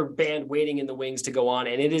there's another band waiting in the wings to go on,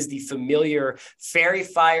 and it is the familiar fairy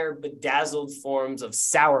fire bedazzled forms of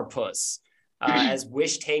Sourpuss as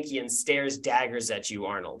Wish Tankian stares daggers at you,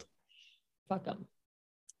 Arnold. Fuck them.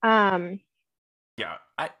 Yeah,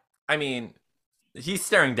 I mean, he's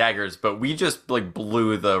staring daggers, but we just like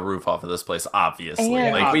blew the roof off of this place, obviously.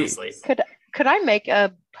 And like obviously. Could I make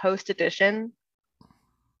a post edition?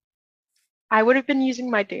 I would have been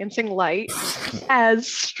using my dancing light as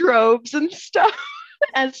strobes and stuff,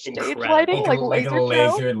 as stage Incredible. lighting, like a laser show.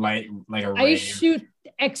 laser light, like a I rave. shoot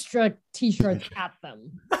extra t-shirts at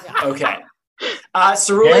them. Yeah. Okay.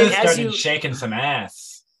 Cerulean, Gareth as started you shaking some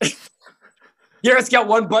ass. Gareth's got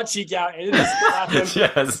one butt cheek out, and it is clapping. yes,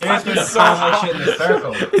 Gareth's Clapping been so pounding hard. shit in a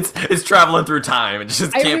circle. it's traveling through time. It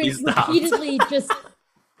just can't be stopped.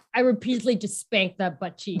 I repeatedly just spanked that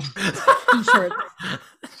butt cheek t-shirt.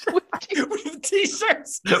 With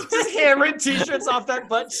t-shirts, just hammering t-shirts off that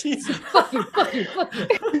butt cheek. Fuck you, fuck you, fuck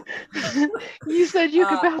you. You said you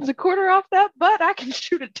could bounce a quarter off that butt. I can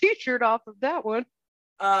shoot a t-shirt off of that one.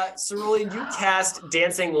 Cerulean, you cast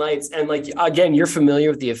dancing lights, and like again, you're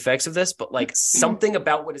familiar with the effects of this, but like something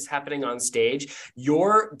about what is happening on stage,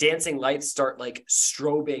 your dancing lights start like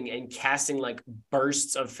strobing and casting like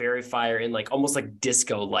bursts of fairy fire in like almost like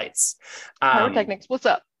disco lights. Pyrotechnics, what's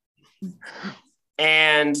up?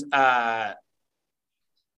 And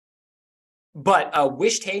but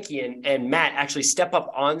Wish Tankian and Matt actually step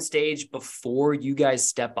up on stage before you guys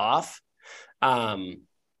step off.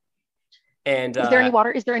 And Is there any water?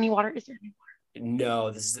 Is there any water? No,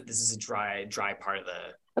 this is a dry part of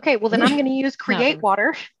the. Okay, well then I'm going to use create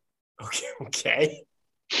water, Okay.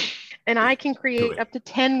 and I can create up to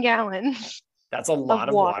 10 gallons. That's a lot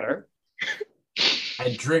of water.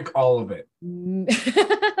 I drink all of it.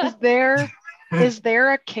 Is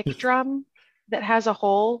there a kick drum that has a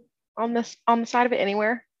hole on the side of it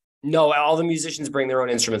anywhere? No, all the musicians bring their own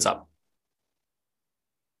instruments up.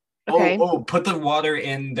 Okay. Put the water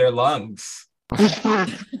in their lungs.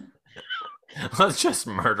 Let's just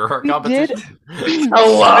murder our We competition.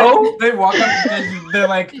 Hello? They walk up and they're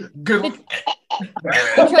like, good. You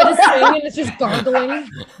try to sing and it's just gargling.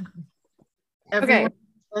 Okay,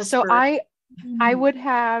 so I would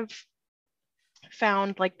have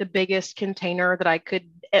found like the biggest container that I could,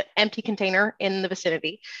 empty container in the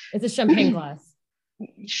vicinity. It's a champagne glass.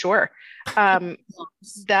 Sure.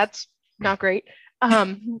 That's not great.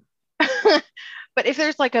 But if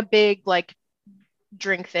there's like a big like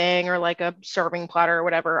drink thing or like a serving platter or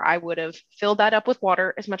whatever, I would have filled that up with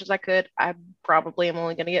water as much as I could. I probably am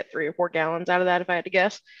only going to get 3 or 4 gallons out of that if I had to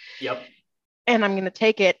guess. Yep. And I'm going to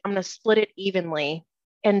take it, I'm going to split it evenly,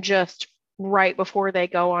 and just right before they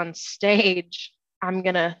go on stage, I'm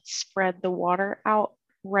going to spread the water out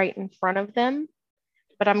right in front of them,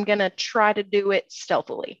 but I'm going to try to do it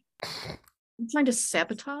stealthily. I'm trying to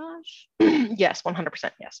sabotage? Yes,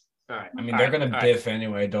 100%. Yes. All right. I mean, they're gonna biff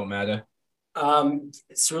anyway. Don't matter.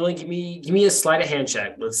 Cerulean, give me a sleight of hand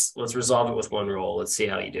check. Let's resolve it with one roll. Let's see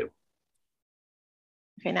how you do.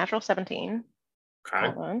 Okay, natural 17. Okay.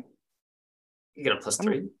 Hold on. You get a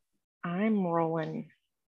 +3. I'm rolling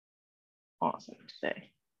awesome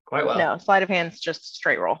today. Quite well. No, sleight of hand's just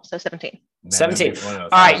straight roll. So 17. 17. All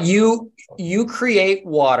right, you create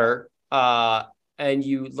water, and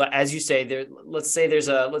you, as you say, there. Let's say there's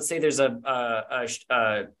a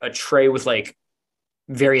tray with like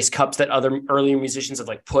various cups that other earlier musicians have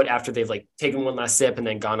like put after they've like taken one last sip and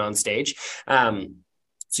then gone on stage. So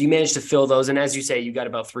you managed to fill those, and as you say, you got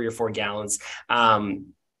about 3 or 4 gallons.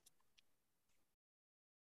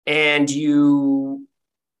 And you.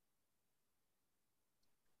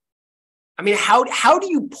 I mean, how do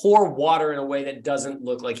you pour water in a way that doesn't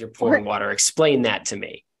look like you're pouring water? Explain that to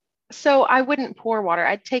me. So I wouldn't pour water.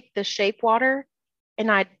 I'd take the shape water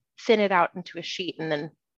and I'd thin it out into a sheet and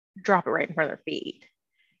then drop it right in front of their feet.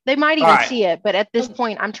 They might even see it, but at this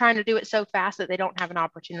point, I'm trying to do it so fast that they don't have an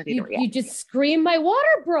opportunity to react. You just scream, my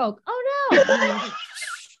water broke. Oh no.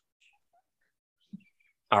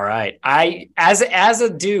 All right. As a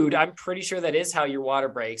dude, I'm pretty sure that is how your water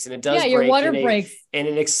breaks, and it does. Yeah, your water breaks in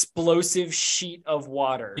an explosive sheet of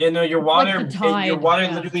water. Yeah, no, your water, like your water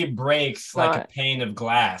literally breaks like a pane of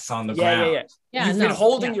glass on the ground. Yeah. You've been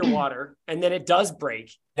holding your water, and then it does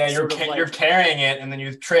break. Yeah, you're carrying it, and then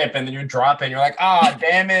you trip, and then you drop it, and you're like,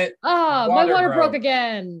 damn it. My water broke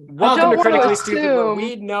again. Welcome to Critically Stupid, where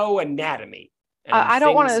we know anatomy. I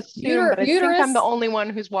don't want to assume, but I think I'm the only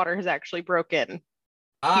one whose water has actually broken.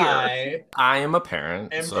 I am a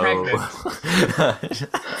parent. I'm so... pregnant.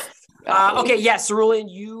 Okay, yeah, Cerulean,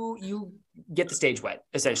 you get the stage wet,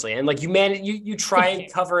 essentially. And like you try and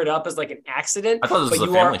cover it up as like an accident. I thought this was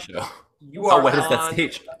a family show. How wet is that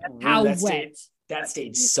stage? How wet? That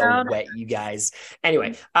stage is so wet, you guys.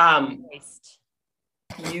 Anyway,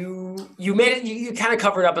 you made it, you kind of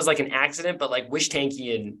covered up as like an accident, but like Wish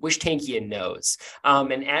Tankian knows.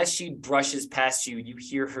 And as she brushes past you, you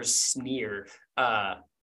hear her sneer.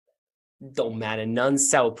 Don't matter, none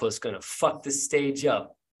sourpuss gonna fuck this stage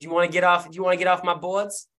up. Do you want to get off my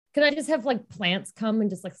boards? Can I just have like plants come and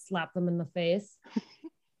just like slap them in the face?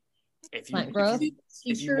 If you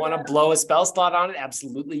want to blow a spell slot on it,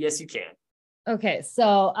 absolutely, yes, you can. Okay,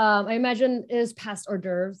 so I imagine it is past hors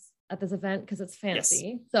d'oeuvres at this event because it's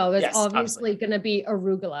fancy. Yes. So there's obviously going to be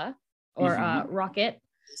arugula or rocket.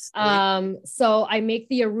 So I make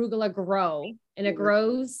the arugula grow, and it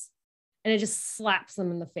grows, and it just slaps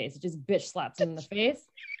them in the face. It just bitch slaps them in the face,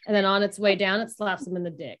 and then on its way down, it slaps them in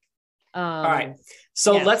the dick. All right.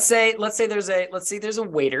 So let's say there's a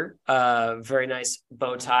waiter, very nice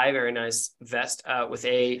bow tie, very nice vest, with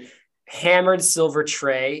a hammered silver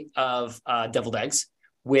tray of deviled eggs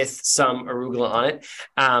with some arugula on it.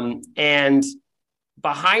 And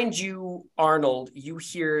behind you, Arnold, you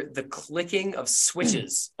hear the clicking of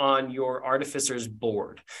switches on your artificer's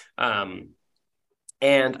board.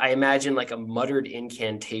 And I imagine like a muttered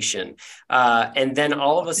incantation. And then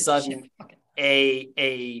all of a sudden,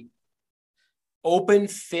 a open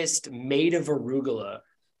fist made of arugula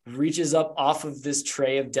reaches up off of this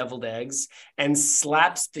tray of deviled eggs and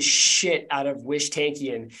slaps the shit out of Wish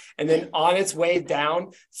Tankian, and then on its way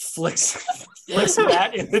down flicks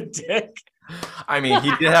Matt in the dick. I mean, he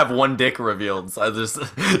did have one dick revealed, so I just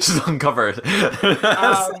uncovered.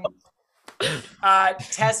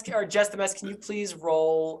 Tess or Jess the Mess, can you please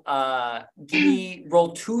roll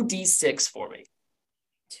 2d6 for me?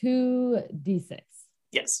 2d6.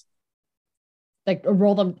 Yes. Like I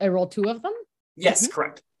roll two of them? Yes,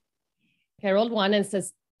 correct. Okay, I rolled one and it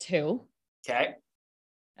says 2. Okay.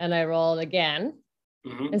 And I rolled again.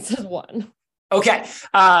 And it says 1. Okay.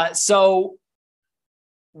 So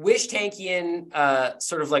Wish Tankian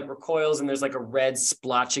sort of like recoils, and there's like a red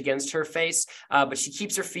splotch against her face, but she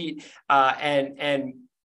keeps her feet. And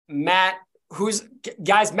Matt,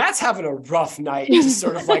 Matt's having a rough night, just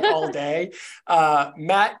sort of like all day.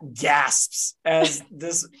 Matt gasps as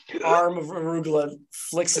this arm of arugula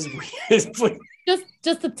flicks his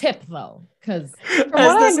just the tip though, because from what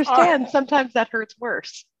I understand, sometimes that hurts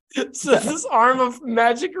worse. So this arm of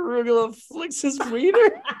magic arugula flicks his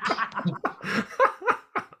wiener.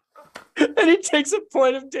 And he takes a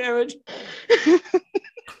point of damage.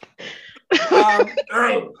 All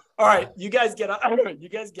right, you guys get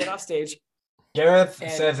off stage. Gareth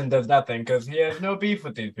says and does nothing because he has no beef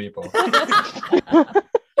with these people.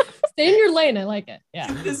 Stay in your lane. I like it. Yeah.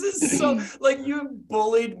 This is so like you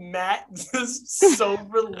bullied Matt. This is so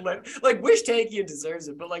relentless. Like Wish Tankian deserves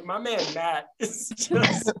it, but like my man Matt is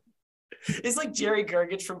just. It's like Jerry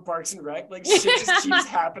Gergich from Parks and Rec. Like shit just keeps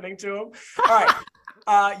happening to him. All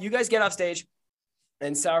right, you guys get off stage,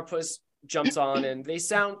 and Sourpuss jumps on, and they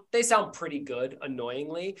sound pretty good.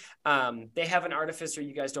 Annoyingly, they have an artificer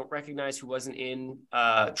you guys don't recognize who wasn't in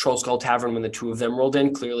Troll Skull Tavern when the two of them rolled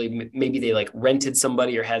in. Clearly, maybe they like rented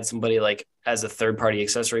somebody or had somebody like as a third party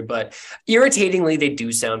accessory. But irritatingly, they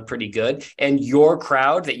do sound pretty good. And your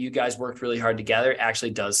crowd that you guys worked really hard together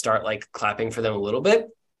actually does start like clapping for them a little bit.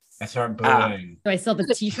 I start booing. Do I still have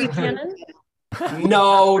the t-shirt cannon?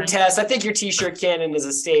 No, Tess, I think your t-shirt cannon is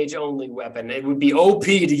a stage-only weapon. It would be OP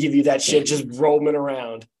to give you that shit just roaming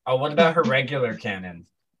around. Oh, what about her regular cannon?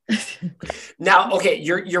 Now, okay,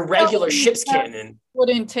 your regular ship's cannon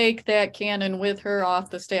wouldn't take that cannon with her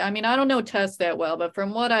off the stage. I mean, I don't know Tess that well, but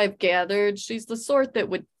from what I've gathered, she's the sort that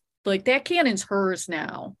would Like, that cannon's hers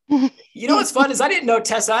now. You know what's fun is I didn't know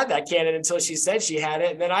Tessa had that cannon until she said she had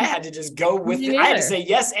it, and then I had to just go with Me it. I had to neither. say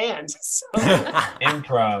yes and. So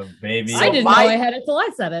Improv, baby. I didn't know I had it till I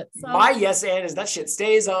said it. So. my yes and is that shit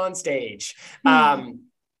stays on stage.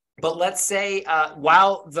 But let's say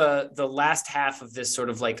while the last half of this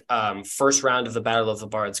sort of like first round of the Battle of the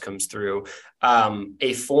Bards comes through,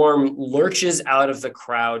 a form lurches out of the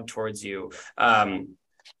crowd towards you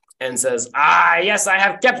and says, yes, I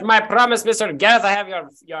have kept my promise, Mr. Gareth. I have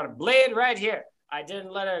your blade right here. I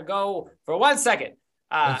didn't let her go for 1 second.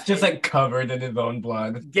 It's just like covered in his own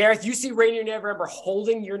blood. Gareth, you see Rainier Neverember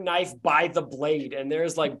holding your knife by the blade, and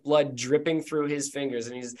there's like blood dripping through his fingers,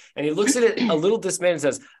 and he looks at it a little dismayed and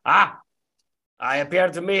says, I appear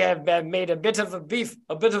to me have made a bit of a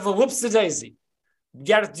whoopsie-daisy.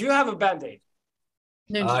 Gareth, do you have a band-aid?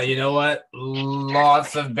 You know what?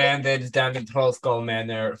 Lots of band-aids down at Trollskull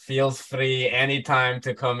Manor. Feels free anytime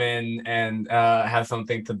to come in and have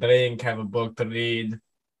something to drink, have a book to read.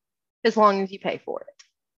 As long as you pay for it.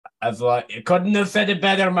 As well, you couldn't have said it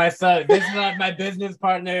better myself. This is not my business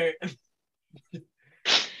partner. Wait.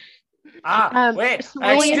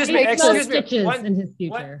 Excuse me. In his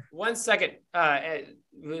future. 1 second.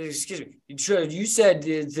 Excuse me. You said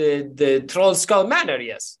the Troll Skull Manor,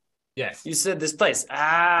 yes? Yes. You said this place.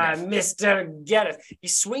 Yes. Mr. Gareth. He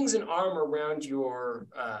swings an arm around your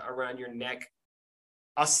neck,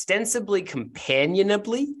 ostensibly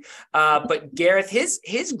companionably, but Gareth,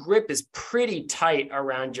 his grip is pretty tight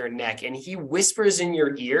around your neck, and he whispers in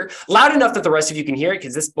your ear loud enough that the rest of you can hear it,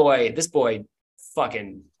 because this boy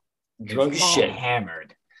fucking drunk as shit.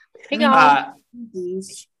 Hammered. He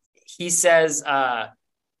says,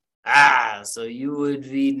 so you would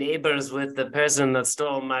be neighbors with the person that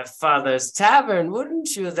stole my father's tavern,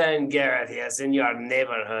 wouldn't you then, Gareth? Yes, in your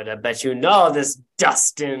neighborhood. I bet you know this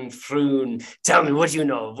Dustin Froon. Tell me, what do you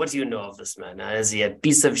know? What do you know of this man? Is he a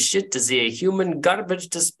piece of shit? Is he a human garbage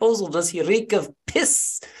disposal? Does he reek of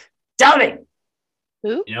piss? Doubting.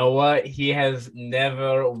 Who? You know what? He has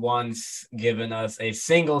never once given us a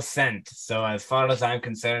single cent. So as far as I'm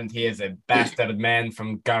concerned, he is a bastard man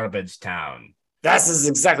from Garbage Town. That is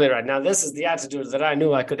exactly right. Now, this is the attitude that I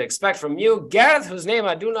knew I could expect from you, Gareth, whose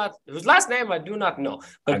last name I do not know.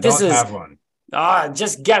 But I don't have one.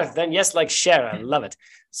 Just Gareth, then. Yes, like Cher. I love it.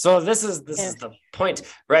 So this is the point,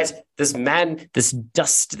 right? This man, this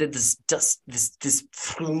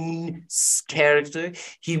Froon character,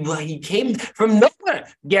 he came from nowhere,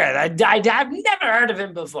 Gareth. I've never heard of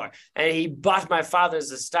him before. And he bought my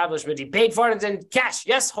father's establishment. He paid for it in cash.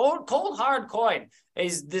 Yes, cold hard coin.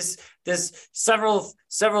 Is this several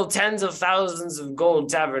tens of thousands of gold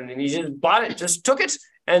tavern, and he just bought it, just took it,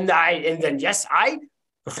 and then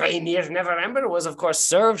Rainier Neverember was of course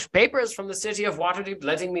served papers from the city of Waterdeep,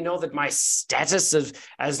 letting me know that my status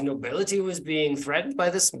as nobility was being threatened by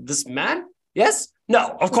this man. Yes?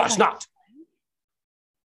 No, of course not.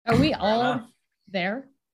 Are we all there?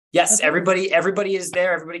 Yes, everybody is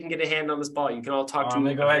there. Everybody can get a hand on this ball. You can all talk to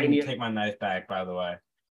me. I'm gonna go ahead and take my knife back, by the way.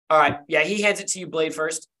 All right. Yeah, he hands it to you, Blade,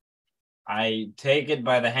 first. I take it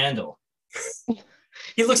by the handle.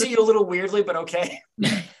 He looks at you a little weirdly, but okay.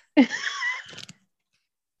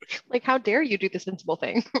 Like, how dare you do the sensible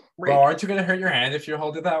thing? Bro, aren't you going to hurt your hand if you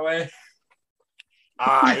hold it that way?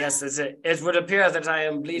 Yes, it would appear that I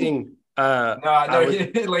am bleeding.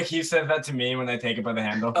 He said that to me when I take it by the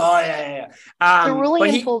handle. Oh, yeah.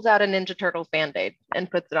 Cerulean pulls out a Ninja Turtles Band-Aid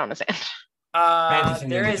and puts it on his hand.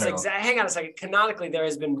 Hang on a second. Canonically, there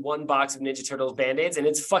has been one box of Ninja Turtles Band-Aids, and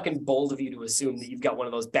it's fucking bold of you to assume that you've got one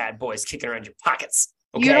of those bad boys kicking around your pockets.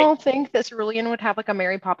 Okay? You don't think that Cerulean would have like a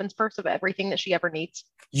Mary Poppins purse of everything that she ever needs?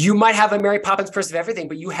 You might have a Mary Poppins purse of everything,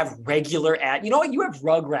 but you have regular you know what? You have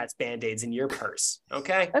Rugrats Band-Aids in your purse.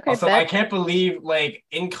 Okay. Also, I can't believe, like,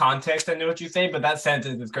 in context, I know what you say, but that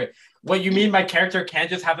sentence is great. What you mean, my character can't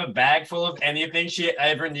just have a bag full of anything she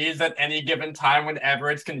ever needs at any given time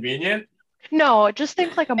whenever it's convenient? No, just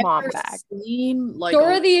think like a mom bag. Like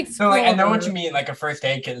Dora the Explorer. So, like, I know what you mean, like a first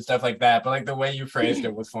aid kit and stuff like that, but like the way you phrased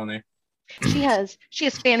it was funny. She has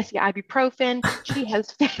fantasy ibuprofen. She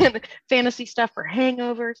has fantasy stuff for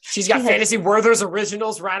hangovers. She's got fantasy Werther's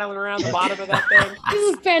originals rattling around the bottom of that thing.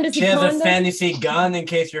 She has a fantasy gun in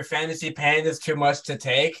case your fantasy pain is too much to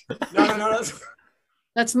take. No.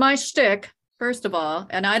 That's my shtick, first of all.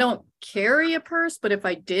 And I don't carry a purse, but if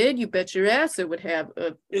I did, you bet your ass it would have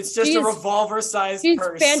a... It's just a revolver-sized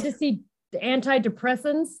purse. Fantasy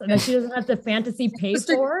antidepressants that she doesn't have to fantasy pay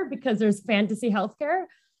for because there's fantasy healthcare.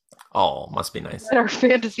 Oh, must be nice. At our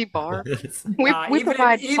fantasy bar. We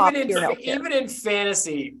provide top tier healthcare. Even in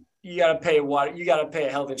fantasy, You gotta pay water. You gotta pay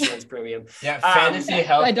a health insurance premium. Yeah, fantasy I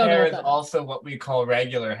don't know healthcare what is that is. also what we call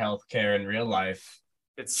regular healthcare in real life.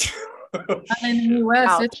 It's true. Not in the US,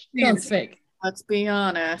 Ouch. it's Sounds fancy. fake. Let's be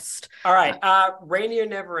honest. All right. Rainier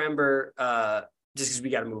Neverember, just because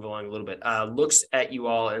we got to move along a little bit, looks at you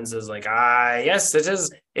all and says, like, yes,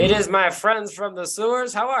 it is my friends from the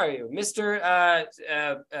sewers. How are you, Mr.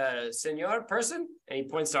 Senor person? And he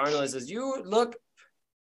points to Arnold and says, you look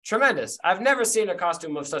tremendous. I've never seen a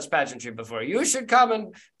costume of such pageantry before. You should come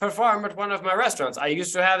and perform at one of my restaurants. I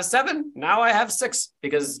used to have 7. Now I have 6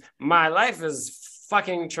 because my life is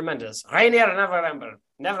fucking tremendous. Rainier Neverember.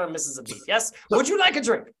 Never misses a beat. Yes. Would you like a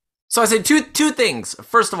drink? So I say two things.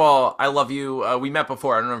 First of all, I love you. We met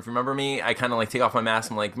before. I don't know if you remember me. I kind of like take off my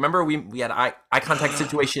mask. I'm like, remember we had eye contact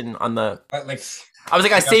situation on the. Like, I was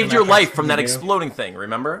like, I saved your life from that you. exploding thing.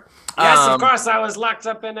 Remember? Yes, of course. I was locked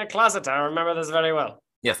up in a closet. I remember this very well.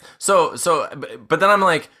 Yes. So, but then I'm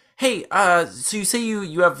like, hey, so you say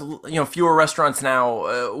you have fewer restaurants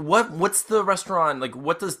now. What's the restaurant like?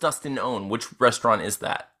 What does Dustin own? Which restaurant is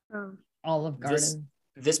that? Olive Garden.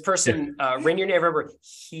 This person, Rainier Neverember,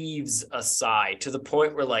 heaves a sigh to the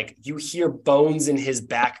point where, like, you hear bones in his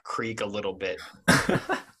back creak a little bit.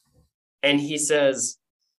 And he says,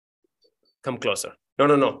 come closer.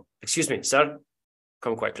 No. Excuse me, sir.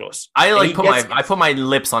 Come quite close. I put my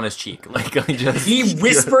lips on his cheek. Like, he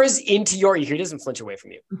whispers into your ear. He doesn't flinch away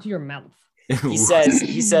from you. Into your mouth. He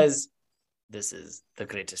says, this is the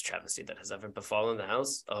greatest travesty that has ever befallen the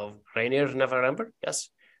house of Rainier Neverember. Yes.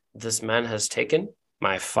 This man has taken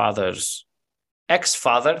my father's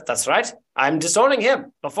ex-father. That's right. I'm disowning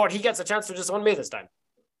him before he gets a chance to disown me this time.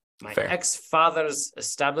 My Fair. ex-father's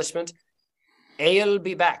establishment. I'll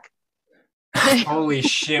be back. holy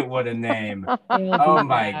shit, what a name. Oh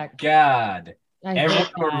my god. Everyone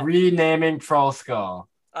we're renaming Troll Skull.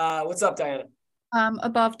 What's up, Diana?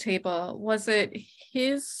 Above table, was it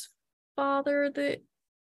his father that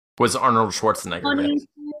was Arnold Schwarzenegger. money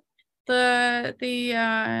Yes.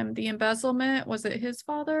 the embezzlement? Was it his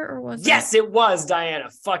father or was Yes, it was Diana.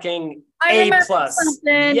 Fucking I A+. remember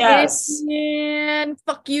something. Yes. And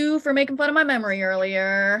fuck you for making fun of my memory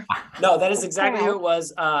earlier. No, that is exactly who it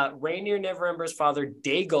was. Rainier Neverember's father,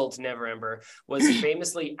 Dagult Neverember, was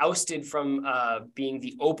famously ousted from being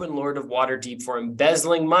the open lord of Waterdeep for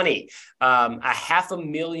embezzling money.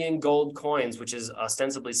 500,000 gold coins, which is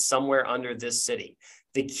ostensibly somewhere under this city.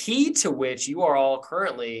 The key to which you are all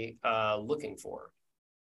currently looking for.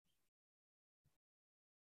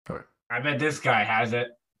 I bet this guy has it.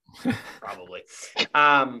 Probably.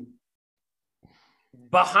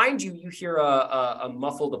 Behind you, you hear a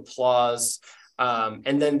muffled applause,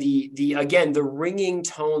 and then the ringing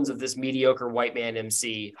tones of this mediocre white man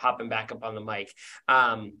MC hopping back up on the mic.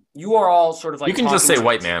 You are all sort of like You can just say talking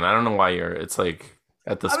white man. I don't know why it's like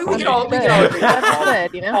at this I mean, point. we can all agree that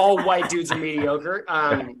Good, you know? all white dudes are mediocre.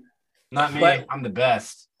 Not me. But- I'm the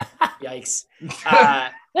best. Yikes.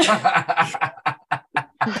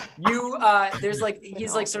 There's like,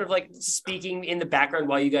 he's like sort of like speaking in the background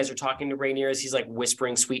while you guys are talking to Rainier as he's like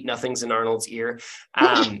whispering sweet nothings in Arnold's ear.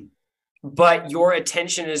 But your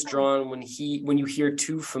attention is drawn when you hear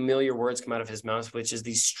 2 familiar words come out of his mouth, which is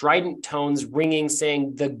these strident tones ringing,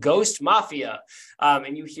 saying the Ghost Mafia.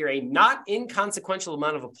 And you hear a not inconsequential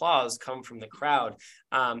amount of applause come from the crowd.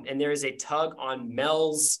 And there is a tug on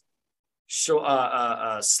Mel's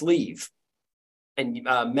sleeve. And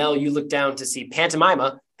Mel, you look down to see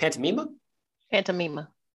Pantomima,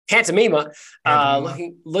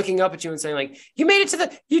 looking up at you and saying, like, you made it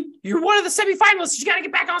to you're one of the semifinalists. You got to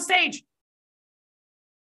get back on stage.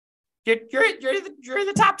 You're in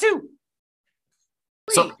the top 2.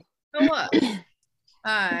 So So what?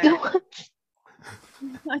 I don't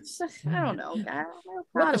know.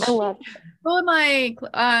 Who am I?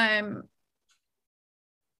 I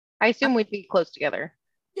assume we'd be close together.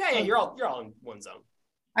 Yeah, you're all in one zone.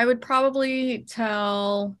 I would probably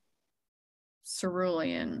tell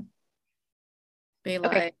Cerulean. Be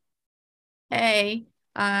like, hey,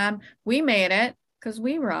 we made it because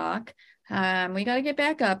we rock. We got to get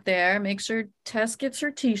back up there. Make sure Tess gets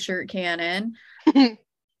her t-shirt cannon.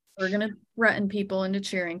 We're gonna threaten people into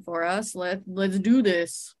cheering for us. Let's do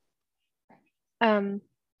this.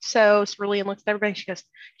 So Cerulean looks at everybody. She goes,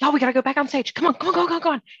 y'all, we got to go back on stage. Come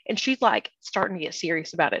on. And she's like starting to get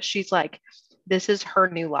serious about it. She's like, this is her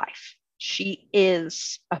new life. She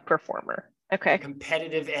is a performer. Okay.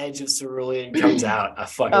 Competitive edge of Cerulean comes out. I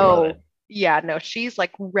fucking love it. Yeah, no, she's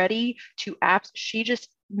like ready to she just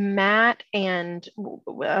Matt and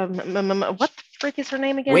what the frick is her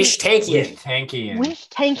name again? Wish Tankian. Wish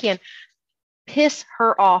Tankian. piss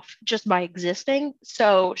her off just by existing.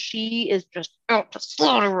 So she is just out to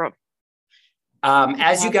slaughter him.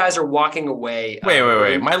 As you guys are walking away,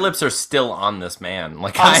 Wait. My lips are still on this man.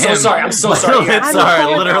 Like I'm so sorry. I'm so sorry. Lips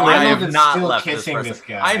are literally. I Arnold have is not still left this kissing person. this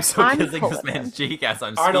guy. I'm still I'm kissing this pulling man's cheek as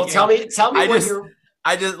I'm Arnold, speaking. tell me what you're.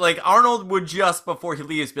 I just like Arnold would just before he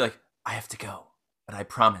leaves be like, I have to go, but I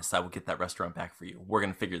promise I will get that restaurant back for you. We're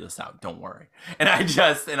gonna figure this out. Don't worry. And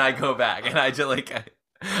I go back and I just like.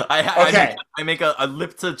 I make a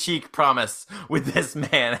lip to cheek promise with this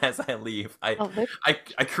man as I leave. I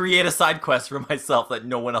create a side quest for myself that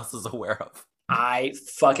no one else is aware of.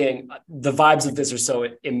 The vibes of this are so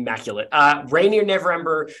immaculate. Rainier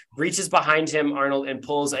Neverember reaches behind him, Arnold, and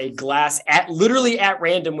pulls a glass literally at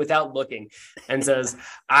random without looking and says,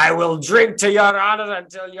 I will drink to your honor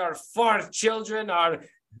until your 4 children are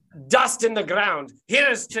dust in the ground.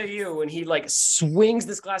 Here's to you. And he like swings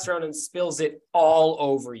this glass around and spills it all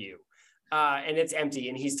over you. And it's empty,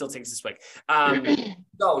 and he still takes a swig.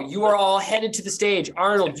 So you are all headed to the stage.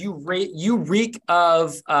 Arnold, you reek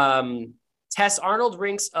of Tess. Arnold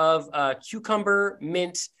reeks of cucumber,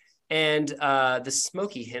 mint, and the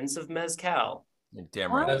smoky hints of mezcal. You're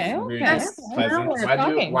damn right. That's Okay. really Yes. pleasant. Now we're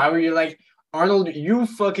talking. Why were you like, Arnold, you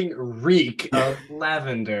fucking reek of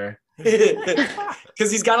lavender? Because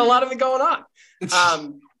he's got a lot of it going on.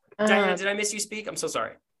 Diana, did I miss you speak? I'm so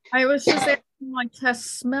sorry. I was just asking, like, Tess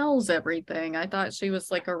smells everything. I thought she was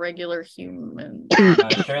like a regular human.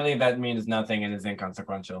 Surely that means nothing and is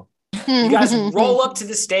inconsequential. You guys roll up to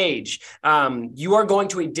the stage. You are going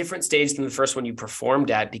to a different stage than the first one you performed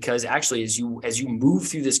at, because actually as you move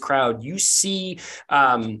through this crowd, you see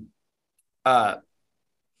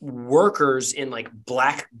workers in like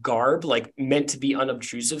black garb, like meant to be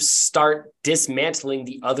unobtrusive, start dismantling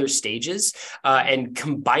the other stages and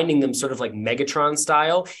combining them sort of like Megatron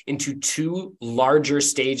style into 2 larger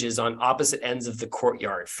stages on opposite ends of the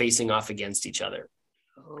courtyard facing off against each other.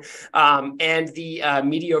 And the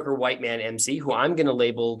mediocre white man MC, who I'm going to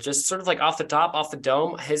label just sort of like off the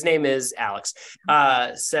dome, his name is Alex,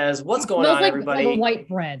 says, what's going on, everybody? Like white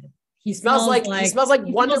bread. He smells like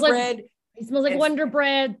Wonder Bread. He smells like Wonder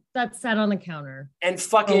Bread that's sat on the counter. And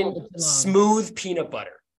fucking smooth peanut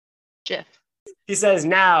butter. Jeff. He says,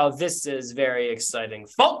 now this is very exciting.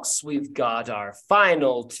 Folks, we've got our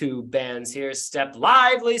final 2 bands here. Step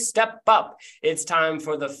lively, step up. It's time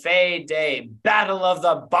for the Fey Day Battle of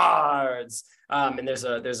the Bards. And there's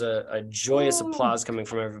a joyous applause coming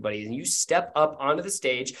from everybody. And you step up onto the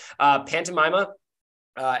stage. Pantomima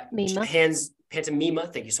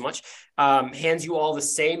Pantomima, thank you so much, hands you all the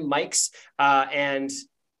same mics, and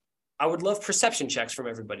I would love perception checks from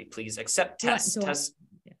everybody, please, except Tess. Tess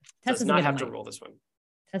does not have to roll this one.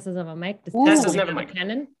 Tess doesn't have a mic. Tess doesn't have a mic.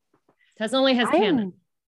 Cannon. Tess only has cannon.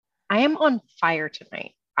 I am on fire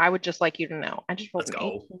tonight. I would just like you to know. I just rolled Let's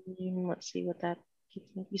an 18. Let's see what that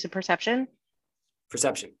keeps me. You said perception?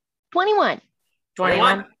 Perception. 21. I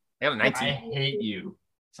got a 19. I hate you.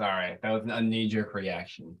 Sorry, that was a knee-jerk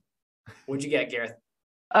reaction. What'd you get, Gareth?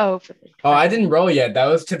 Oh, I didn't roll yet. That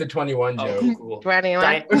was to the 21 joke. Cool.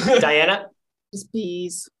 21. Diana? Just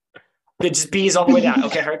bees. Just bees all the way down.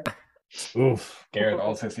 Okay, heard. Oof. Gareth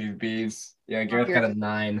also sees bees. Yeah, Gareth got a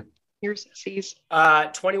 9. Here's C's.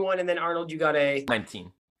 21, and then Arnold, you got a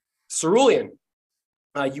 19. Cerulean.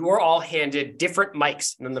 You are all handed different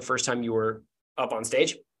mics than the first time you were up on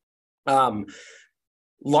stage.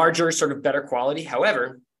 Larger, sort of better quality.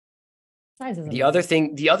 However, the other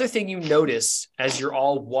thing you notice as you're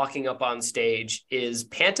all walking up on stage is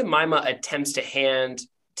Pantomima attempts to hand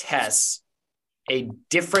Tess a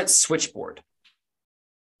different switchboard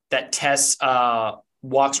that Tess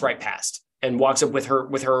walks right past and walks up with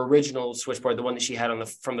her original switchboard, the one that she had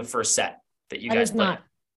from the first set that you guys played.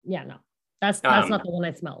 That's not the one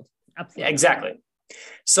I smelled. Absolutely. Exactly.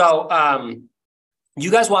 So you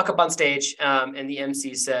guys walk up on stage and the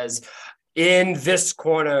MC says, in this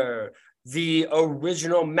corner, the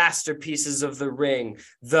original masterpieces of the ring,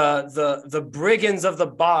 the brigands of the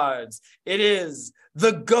bards. It is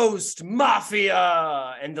the Ghost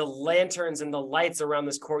Mafia. And the lanterns and the lights around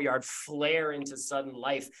this courtyard flare into sudden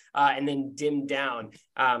life and then dim down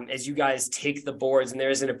as you guys take the boards. And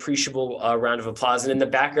there's an appreciable round of applause. And in the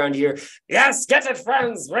background here, yes, get it,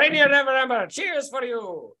 friends. Rainier Neverember. Cheers for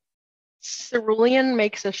you. Cerulean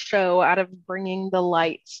makes a show out of bringing the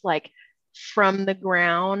lights like from the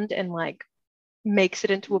ground and like makes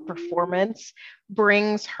it into a performance,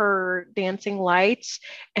 brings her dancing lights,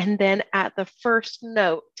 and then at the first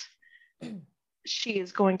note she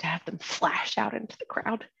is going to have them flash out into the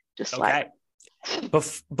crowd, just like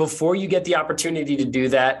Before you get the opportunity to do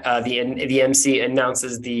that, the MC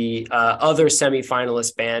announces the other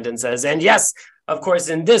semifinalist band and says, "And yes, of course,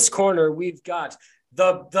 in this corner we've got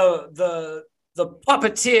the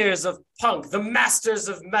puppeteers of punk, the masters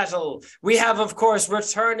of metal. We have, of course,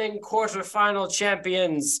 returning quarterfinal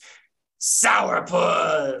champions,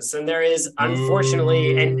 Sourpuss." And there is,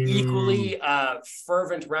 unfortunately, an equally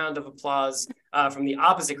fervent round of applause from the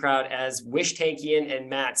opposite crowd as Wish Tankian and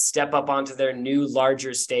Matt step up onto their new,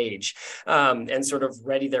 larger stage and sort of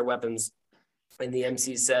ready their weapons. And the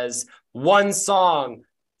MC says, "One song,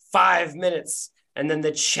 5 minutes. And then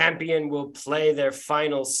the champion will play their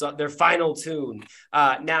final tune."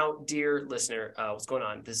 Now, dear listener, what's going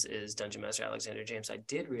on? This is Dungeon Master Alexander James. I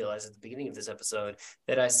did realize at the beginning of this episode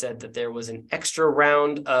that I said that there was an extra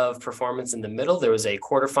round of performance in the middle. There was a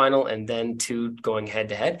quarterfinal and then 2 going head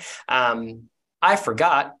to head. I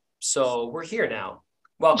forgot, so we're here now.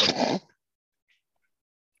 Welcome.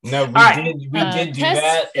 No, we did do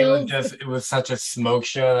that. It was such a smoke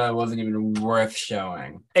show that it wasn't even worth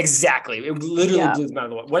showing. Exactly. It literally blew them out of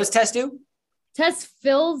the water. What does Tess do? Tess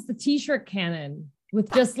fills the t-shirt cannon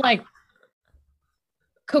with just like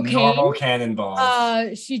cocaine. Normal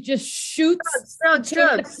cannonballs. She just shoots drugs,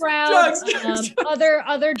 the crowd. Drugs.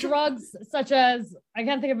 Other drugs, such as, I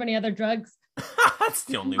can't think of any other drugs. That's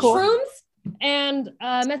the only one. Shrooms and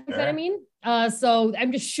methamphetamine. So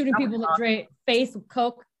I'm just shooting people in the face with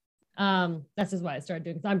coke. That's just what I started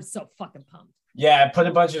doing because I'm so fucking pumped. Yeah, I put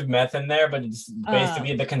a bunch of meth in there, but it's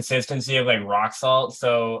basically the consistency of like rock salt.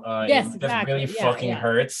 So yes, it just exactly. really fucking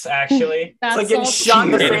hurts, actually. It's like getting shot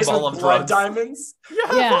in the face Ball with of blood drugs. diamonds.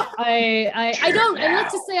 Yeah, I don't, and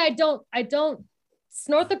let's just say I don't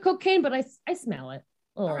snort the cocaine, but I smell it.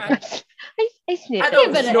 Right. I sniff I it.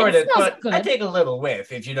 don't but snort it, smells but good. I take a little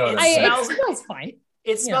whiff, if you know what I'm It saying. smells- It smells fine.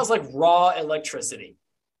 It smells like raw electricity.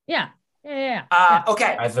 Yeah.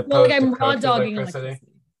 Okay. As opposed Well, like I'm to raw cooked dogging electricity. electricity.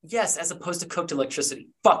 Yes, as opposed to cooked electricity.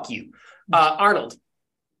 Fuck you. Arnold,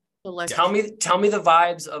 tell me the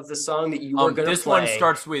vibes of the song that you were going to play. This one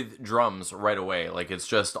starts with drums right away. Like it's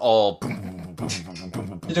just all boom, boom, boom, boom,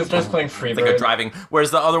 boom, It just starts playing it's Freebird. like a driving. Whereas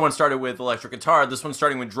the other one started with electric guitar. This one's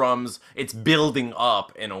starting with drums. It's building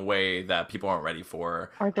up in a way that people aren't ready for.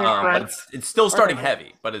 Are there But grunts? it's still starting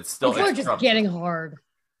heavy, but it's still. People are it's just drums. getting hard.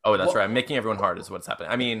 Oh, that's right. I'm making everyone hard is what's happening.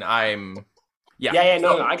 I mean, No,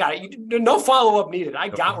 I got it. No follow up needed. I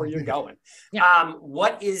got where you're going. Yeah.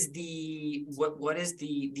 What is the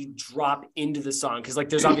drop into the song? Because like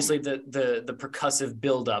there's obviously the percussive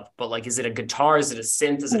buildup, but like is it a guitar? Is it a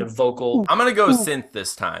synth? Is it a vocal? I'm gonna go synth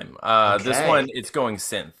this time. This Okay. one, it's going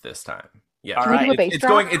synth this time. Yeah. All Can we right. do a bass It's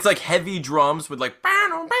drop? going. It's like heavy drums with like.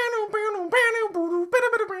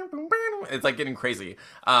 It's like getting crazy.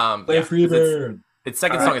 Play Yeah, Freebird. it's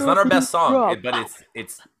second All song. right. It's not our best song, Drop. but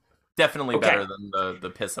it's definitely Okay. better than the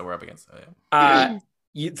piss that we're up against. So, yeah.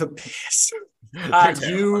 The piss. They're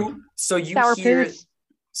terrible. Sour hear piss.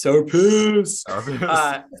 sour piss. Sour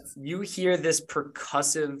piss. You hear this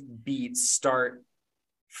percussive beat start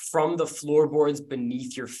from the floorboards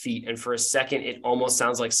beneath your feet, and for a second it almost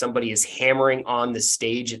sounds like somebody is hammering on the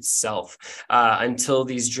stage itself until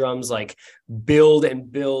these drums like build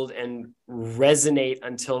and resonate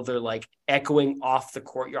until they're like echoing off the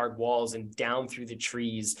courtyard walls and down through the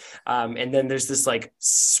trees, and then there's this like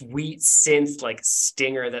sweet synth like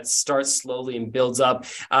stinger that starts slowly and builds up,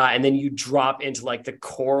 and then you drop into like the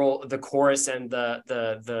chorus and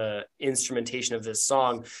the instrumentation of this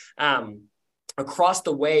song. Across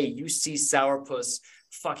the way, you see Sourpuss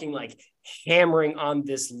fucking like hammering on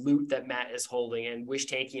this lute that Matt is holding, and Wish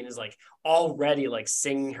Tankian is like already like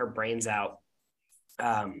singing her brains out.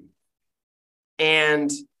 And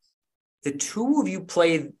the two of you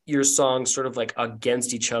play your song sort of like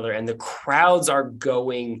against each other, and the crowds are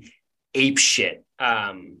going ape shit.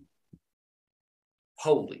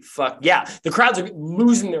 Holy fuck. Yeah, the crowds are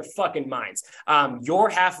losing their fucking minds. Your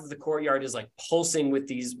half of the courtyard is like pulsing with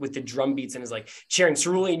the drum beats and is like cheering.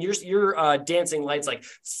 Cerulean, and your dancing lights like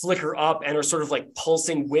flicker up and are sort of like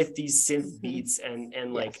pulsing with these synth beats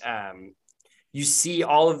and like you see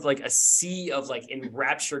all of like a sea of like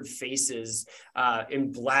enraptured faces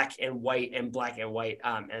in black and white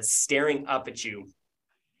as staring up at you.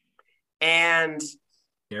 And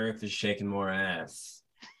Gareth is shaking more ass.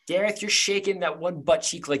 Gareth, you're shaking that one butt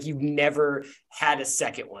cheek like you've never had a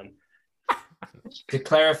second one. To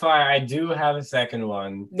clarify, I do have a second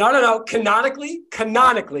one. No. Canonically,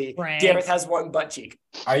 Right. Gareth has one butt cheek.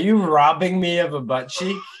 Are you robbing me of a butt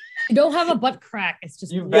cheek? You don't have a butt crack. It's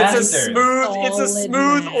just You It's a bastard. smooth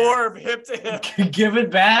man. orb, hip to hip. Give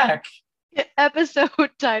it back. Episode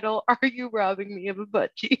title: Are you robbing me of a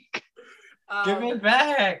butt cheek? Give it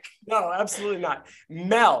back. No, absolutely not.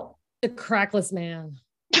 Mel. The crackless man.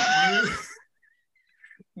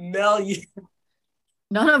 Mel, you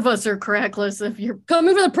None of us are crackless if you're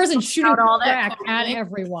coming for the person shooting out all that crack at cocaine.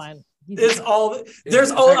 everyone. There's all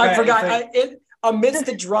It's oh, like I that- forgot. it's Amidst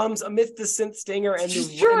the drums, amidst the synth stinger and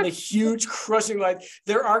the huge crushing light,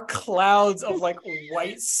 there are clouds of like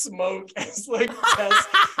white smoke as like Tess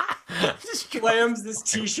slams this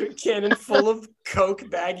t-shirt cannon full of Coke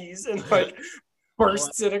baggies and like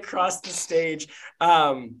bursts it across the stage.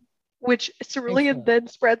 Which Cerulean then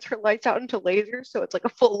spreads her lights out into lasers, so it's like a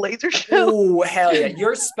full laser show. Oh, hell yeah.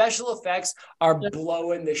 Your special effects are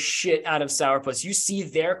blowing the shit out of Sourpuss. You see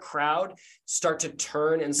their crowd start to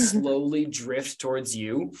turn and slowly drift towards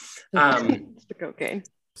you. It's the cocaine.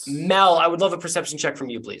 Mel, I would love a perception check from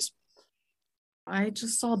you, please. I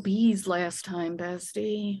just saw bees last time,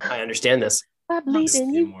 bestie. I understand this. Stop leaving See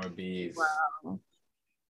you. more bees. Wow.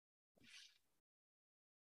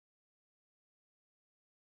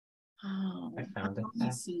 Oh, I found it. I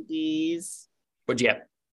see these. What'd you get?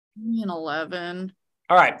 An 11.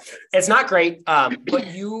 All right. It's not great, but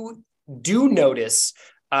you do notice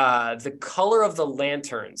the color of the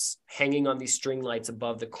lanterns hanging on these string lights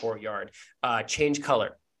above the courtyard change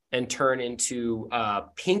color and turn into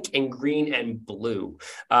pink and green and blue,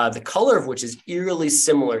 the color of which is eerily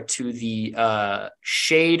similar to the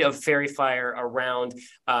shade of fairy fire around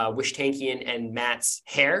Wishtankian and Matt's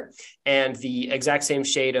hair, and the exact same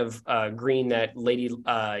shade of green that Lady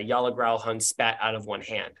Yala Growlhund spat out of one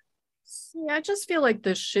hand. See, I just feel like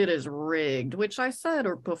this shit is rigged, which I said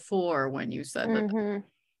or before when you said that. Mhm.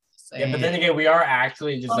 Yeah, but then again, we are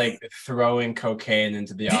actually just like throwing cocaine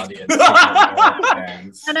into the audience.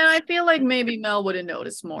 And then I feel like maybe Mel would have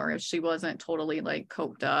noticed more if she wasn't totally like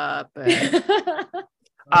coked up. And...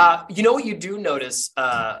 You know what you do notice,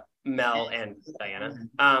 Mel and Diana?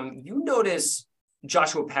 You notice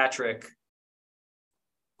Joshua Patrick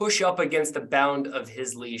push up against the bound of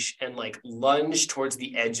his leash and like lunge towards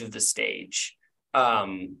the edge of the stage,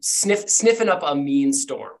 sniffing up a mean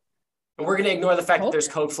storm. And we're going to ignore the fact that there's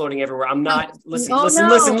coke floating everywhere. I'm not, listen.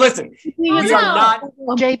 We are not.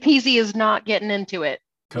 JPZ is not getting into it.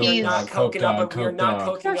 We're not coking up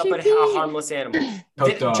a harmless animal.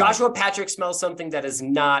 Joshua Patrick smells something that is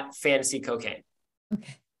not fantasy cocaine.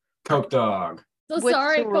 Okay. Coke dog. So Would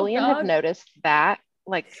sorry, Cerulean have noticed that,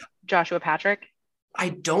 like Joshua Patrick? I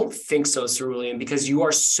don't think so, Cerulean, because you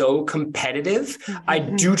are so competitive. I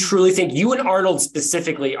do truly think you and Arnold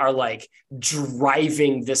specifically are like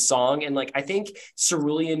driving this song. And like, I think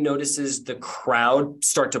Cerulean notices the crowd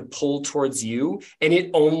start to pull towards you, and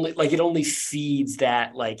it only feeds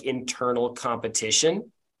that like internal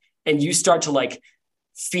competition. And you start to like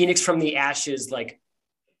Phoenix from the ashes, like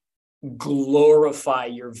glorify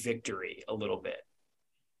your victory a little bit.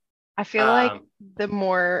 I feel like the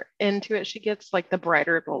more into it she gets, like the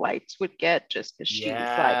brighter the lights would get, just because she's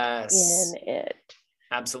like in it.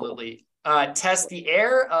 Absolutely. Tess, the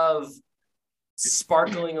air of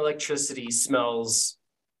sparkling electricity smells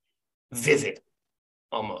vivid,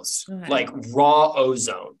 almost like raw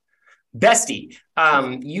ozone. Bestie,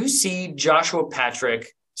 you see Joshua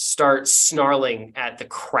Patrick start snarling at the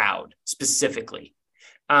crowd specifically.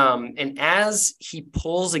 And as he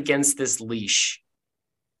pulls against this leash,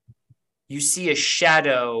 you see a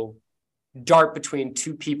shadow dart between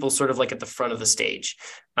two people sort of like at the front of the stage.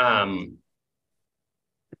 And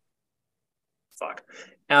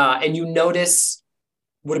you notice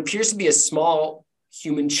what appears to be a small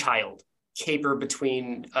human child caper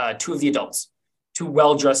between two of the adults, two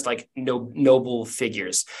well-dressed, like noble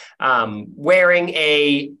figures, wearing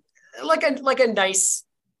a nice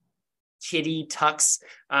kitty tux,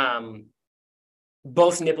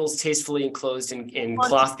 both nipples tastefully enclosed in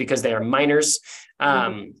cloth because they are minors,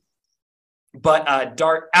 but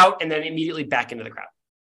dart out and then immediately back into the crowd.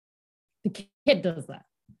 The kid does that.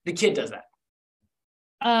 The kid does that.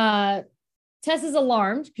 Tess is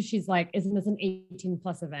alarmed because she's like, isn't this an 18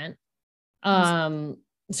 plus event?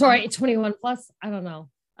 Sorry, 21 plus? I don't know.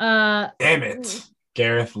 Damn it.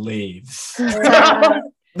 Gareth leaves.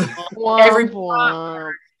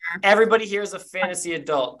 Everybody here is a fantasy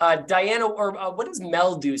adult. Diana, or what does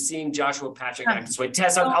Mel do seeing Joshua Patrick act this way?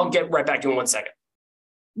 Tess, I'll get right back to you in 1 second.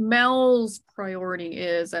 Mel's priority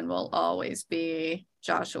is and will always be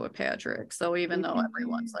Joshua Patrick. So even though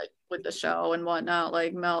everyone's like with the show and whatnot,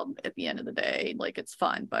 like Mel at the end of the day, like it's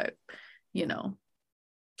fun, but you know,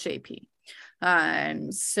 JP.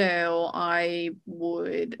 So I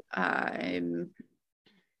would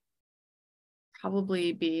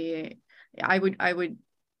probably be I would kind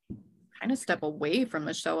of step away from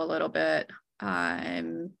the show a little bit,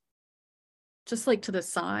 just like to the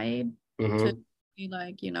side to be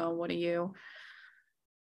like, what do you?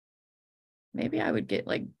 Maybe I would get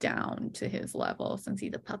like down to his level since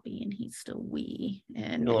he's a puppy and he's still wee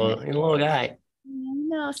and little guy.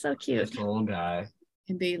 No, so cute. This little guy.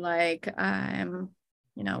 And be like,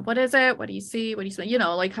 what is it? What do you see? What do you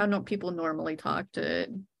smell? Like how people normally talk to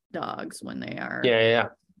dogs when they are. Yeah.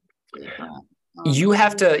 You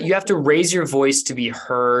have to raise your voice to be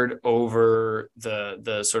heard over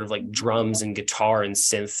the sort of like drums and guitar and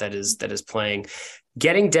synth that is playing.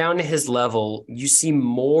 Getting down to his level, you see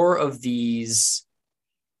more of these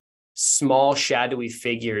small shadowy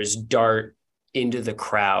figures dart into the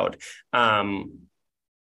crowd. And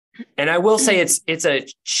I will say it's a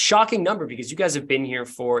shocking number because you guys have been here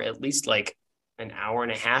for at least like an hour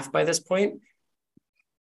and a half by this point.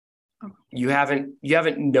 You haven't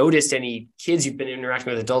noticed any kids. You've been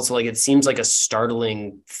interacting with adults, so like it seems like a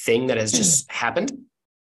startling thing that has just happened.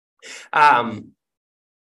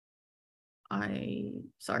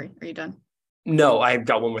 Sorry, are you done? No, I've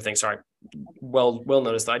got one more thing. Sorry. Well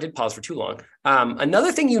noticed though. I did pause for too long.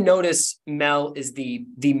 Another thing you notice, Mel, is the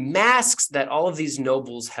masks that all of these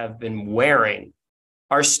nobles have been wearing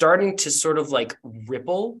are starting to sort of like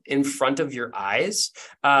ripple in front of your eyes.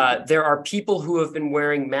 There are people who have been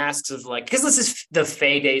wearing masks of like, because this is the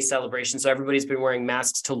Fae Day celebration, so everybody's been wearing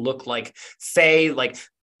masks to look like Fae, like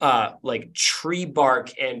tree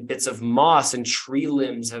bark and bits of moss and tree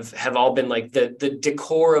limbs have all been like the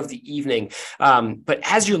decor of the evening. But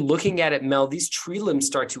as you're looking at it, Mel, these tree limbs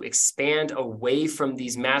start to expand away from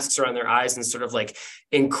these masks around their eyes and sort of like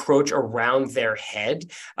encroach around their head.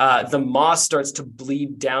 The moss starts to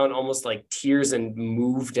bleed down almost like tears and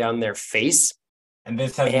move down their face. And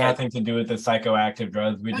this has nothing to do with the psychoactive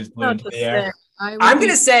drugs we just blew into the air. I'm going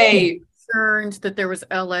to say concerned that there was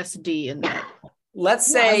LSD in there. Let's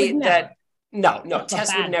say that no,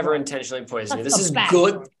 Tess would never intentionally poison you. This is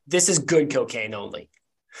good. This is good cocaine only.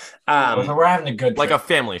 So we're having a good like trip. a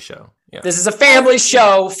family show. Yeah. This is a family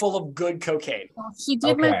show full of good cocaine. He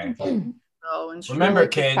did mention remember,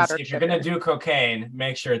 kids, if you're gonna do cocaine,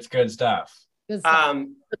 make sure it's good stuff.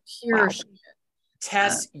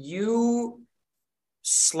 Tess, you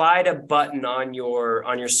slide a button on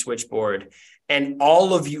your switchboard, and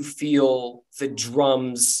all of you feel the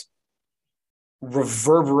drums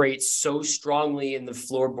reverberate so strongly in the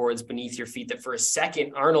floorboards beneath your feet that for a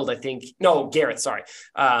second, Garrett, sorry.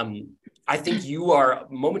 I think you are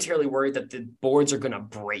momentarily worried that the boards are going to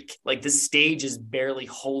break. Like the stage is barely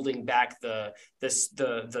holding back the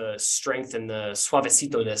strength and the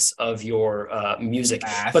suavecito-ness of your music.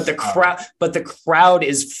 But the crowd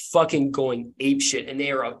is fucking going apeshit, and they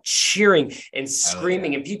are cheering and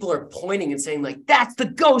screaming, and people are pointing and saying like, "That's the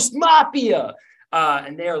Ghost Mafia."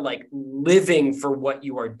 And they are like living for what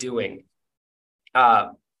you are doing.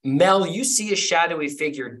 Mel, you see a shadowy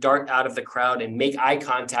figure dart out of the crowd and make eye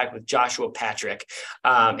contact with Joshua Patrick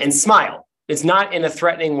and smile. It's not in a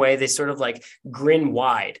threatening way. They sort of like grin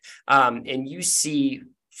wide. And you see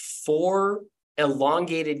 4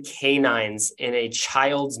 elongated canines in a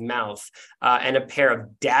child's mouth and a pair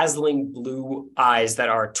of dazzling blue eyes that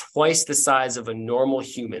are twice the size of a normal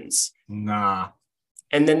human's. Nah.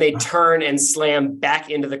 And then they turn and slam back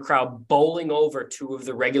into the crowd, bowling over 2 of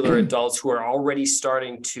the regular adults who are already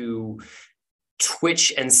starting to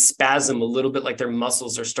twitch and spasm a little bit, like their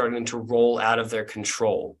muscles are starting to roll out of their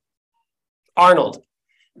control. Arnold,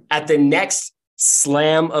 at the next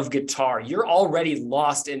slam of guitar, you're already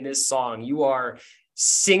lost in this song. You are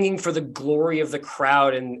singing for the glory of the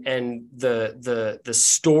crowd and the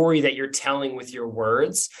story that you're telling with your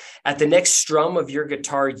words. At the next strum of your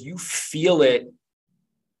guitar, you feel it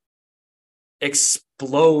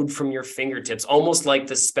explode from your fingertips, almost like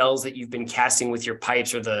the spells that you've been casting with your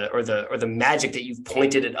pipes or the magic that you've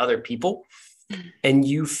pointed at other people. And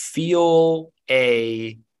you feel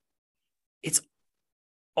it's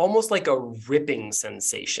almost like a ripping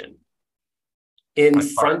sensation in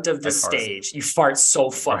front of the stage. You fart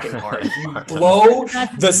so fucking hard. You blow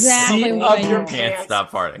the seat of your pants. Can't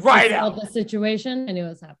stop farting. Right out. The situation, I knew it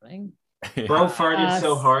was happening. Bro farted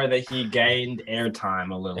so hard that he gained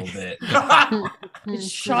airtime a little bit. It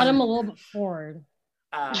shot him a little bit forward.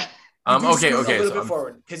 Okay. A little bit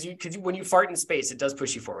forward because when you fart in space, it does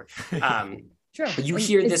push you forward. True. But you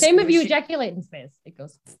hear this. Same if you ejaculate in space, it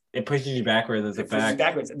goes. It pushes you backwards as a fact.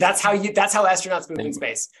 Backwards. That's how astronauts move in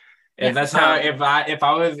space. And that's how if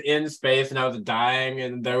I was in space and I was dying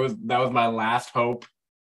and that was my last hope,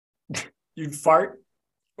 you'd fart.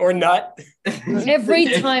 Or nut. Every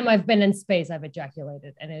time I've been in space, I've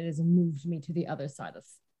ejaculated, and it has moved me to the other side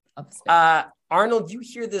of space. Arnold, you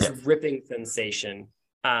hear this ripping sensation,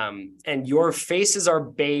 and your faces are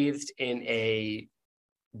bathed in a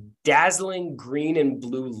dazzling green and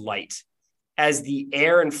blue light as the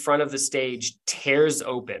air in front of the stage tears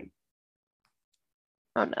open.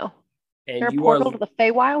 Oh no. And There a portal to the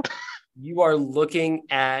Feywild? You are looking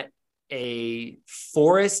at a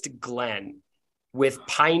forest glen with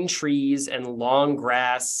pine trees and long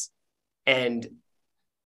grass and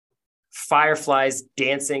fireflies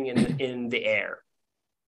dancing in the air.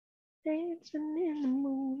 Dancing in the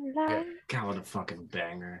moonlight. God, what a fucking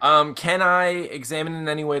banger. Can I examine in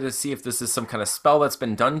any way to see if this is some kind of spell that's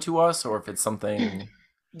been done to us, or if it's something?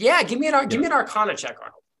 Yeah, give me an Arcana check,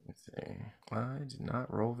 Arnold. Let's see. I did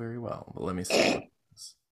not roll very well, but let me see.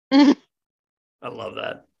 I love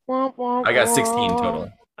that. I got 16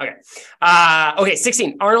 total. Okay. Okay,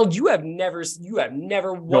 16. Arnold, you have never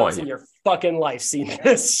once in your fucking life seen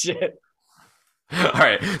this shit. All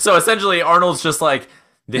right. So essentially, Arnold's just like,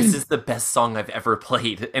 this is the best song I've ever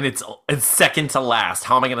played, and it's second to last.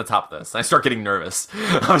 How am I going to top this? I start getting nervous.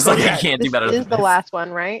 I was like, I can't do better than This is the last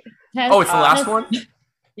one, right? Oh, it's the last one?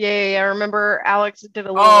 Yeah. I remember Alex did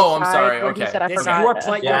a little. Oh, I'm sorry. Where he Okay. said I This- forgot. you are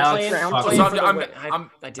playing. Yeah, You're playing. Alex, I'm fuck playing you. for the I'm- win.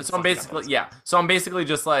 I did So I'm fuck that basically, once. yeah. So I'm basically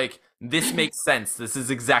just like, this makes sense. This is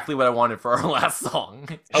exactly what I wanted for our last song.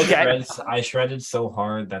 Okay. I shredded so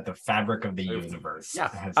hard that the fabric of the universe. Yeah.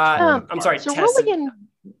 has I'm torn apart. sorry. So Tess, Cerulean.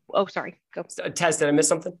 Oh, sorry. Go. Tess, did I miss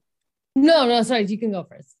something? No, sorry. You can go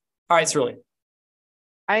first. All right, Cerulean.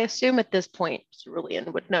 I assume at this point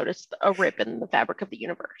Cerulean would notice a rip in the fabric of the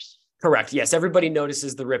universe. Correct. Yes, everybody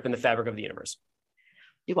notices the rip in the fabric of the universe.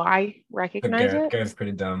 Do I But recognize it? Garrett's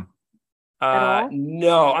pretty dumb. all?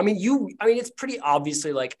 No, I mean it's pretty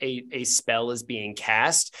obviously like a spell is being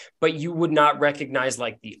cast, but you would not recognize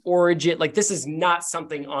like the origin. Like this is not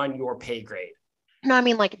something on your pay grade. No, I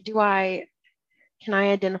mean, like, can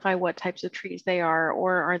I identify what types of trees they are,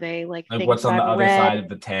 or are they like Like things what's on that the I've other read? side of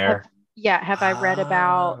the tear? Yeah, have I read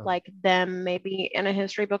about Oh. like them maybe in a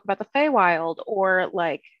history book about the Feywild, or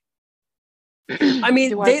like? I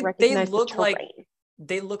mean, do they recognize the look like terrain?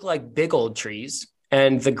 they look like big old trees,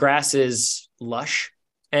 and the grass is lush.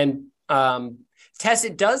 And Tess,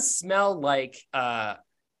 it does smell like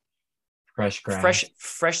Fresh grass.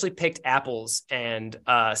 freshly picked apples and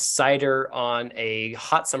cider on a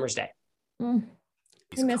hot summer's day. I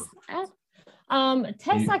missed that.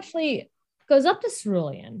 Tess actually goes up to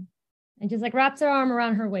Cerulean and just like wraps her arm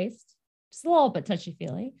around her waist, just a little bit touchy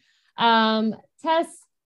feely. Tess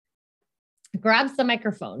grabs the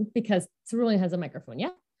microphone because Cerulean has a microphone, yeah?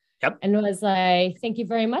 Yep. And was like, thank you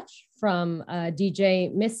very much from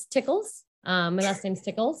DJ Miss Tickles. My last name's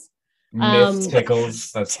Tickles. Miss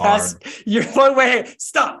Tickles. That's Tess, hard. you're wait,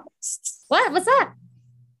 stop. What? What's that?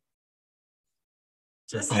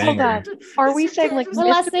 Just Hold banger. on. Are we Is your saying like character's My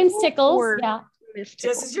last name's mystical Tickles. or Yeah. mystical?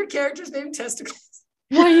 Tess, is your character's name Testicles?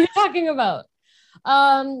 What are you talking about?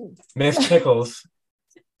 Miss Tickles.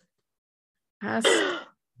 I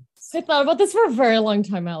thought about this for a very long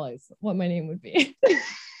time, Alex, what my name would be.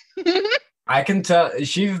 I can tell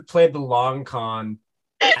she's played the long con.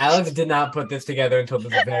 Alex did not put this together until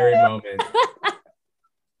this very moment.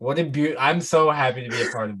 What a beauty. I'm so happy to be a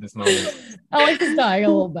part of this moment. Alex is dying a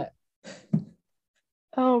little bit.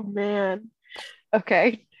 Oh man.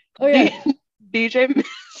 Okay. Okay. DJ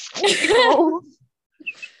Mystical.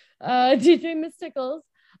 DJ Mysticals.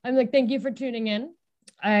 I'm like, thank you for tuning in.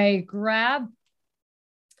 I grab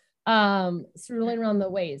Cerulean around the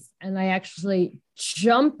waist and I actually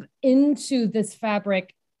jump into this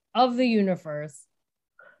fabric of the universe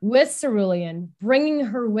with Cerulean, bringing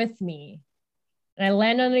her with me. And I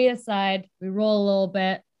land on the other side. We roll a little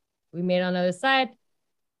bit. We made on the other side.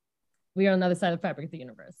 We are on the other side of the fabric of the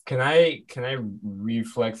universe. Can I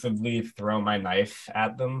reflexively throw my knife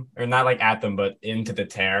at them? Or not like at them, but into the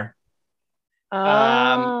tear?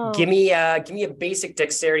 Oh. Give me a basic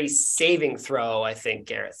dexterity saving throw. I think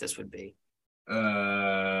Gareth, this would be.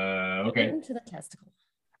 Okay. Into the testicle.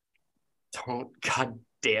 Don't, god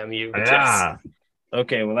damn you. Yeah.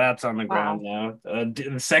 Okay, well that's on the ground now.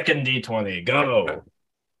 The second D20, go.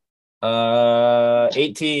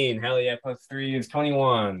 18. Hell yeah, plus 3 is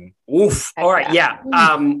 21. Oof. Heck All right, yeah.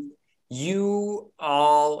 You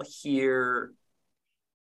all hear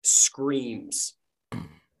screams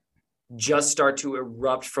just start to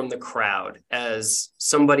erupt from the crowd as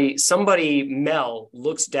somebody Mel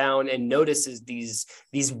looks down and notices these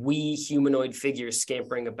wee humanoid figures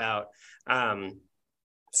scampering about.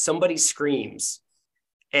 Somebody screams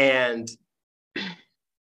and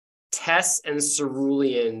Tess and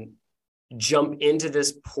Cerulean jump into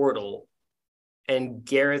this portal and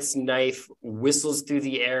Gareth's knife whistles through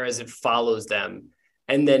the air as it follows them.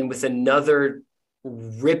 And then with another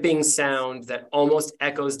ripping sound that almost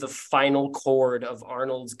echoes the final chord of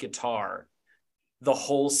Arnold's guitar, the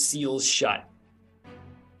hole seals shut,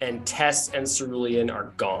 and Tess and Cerulean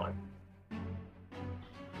are gone.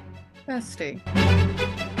 Bestie.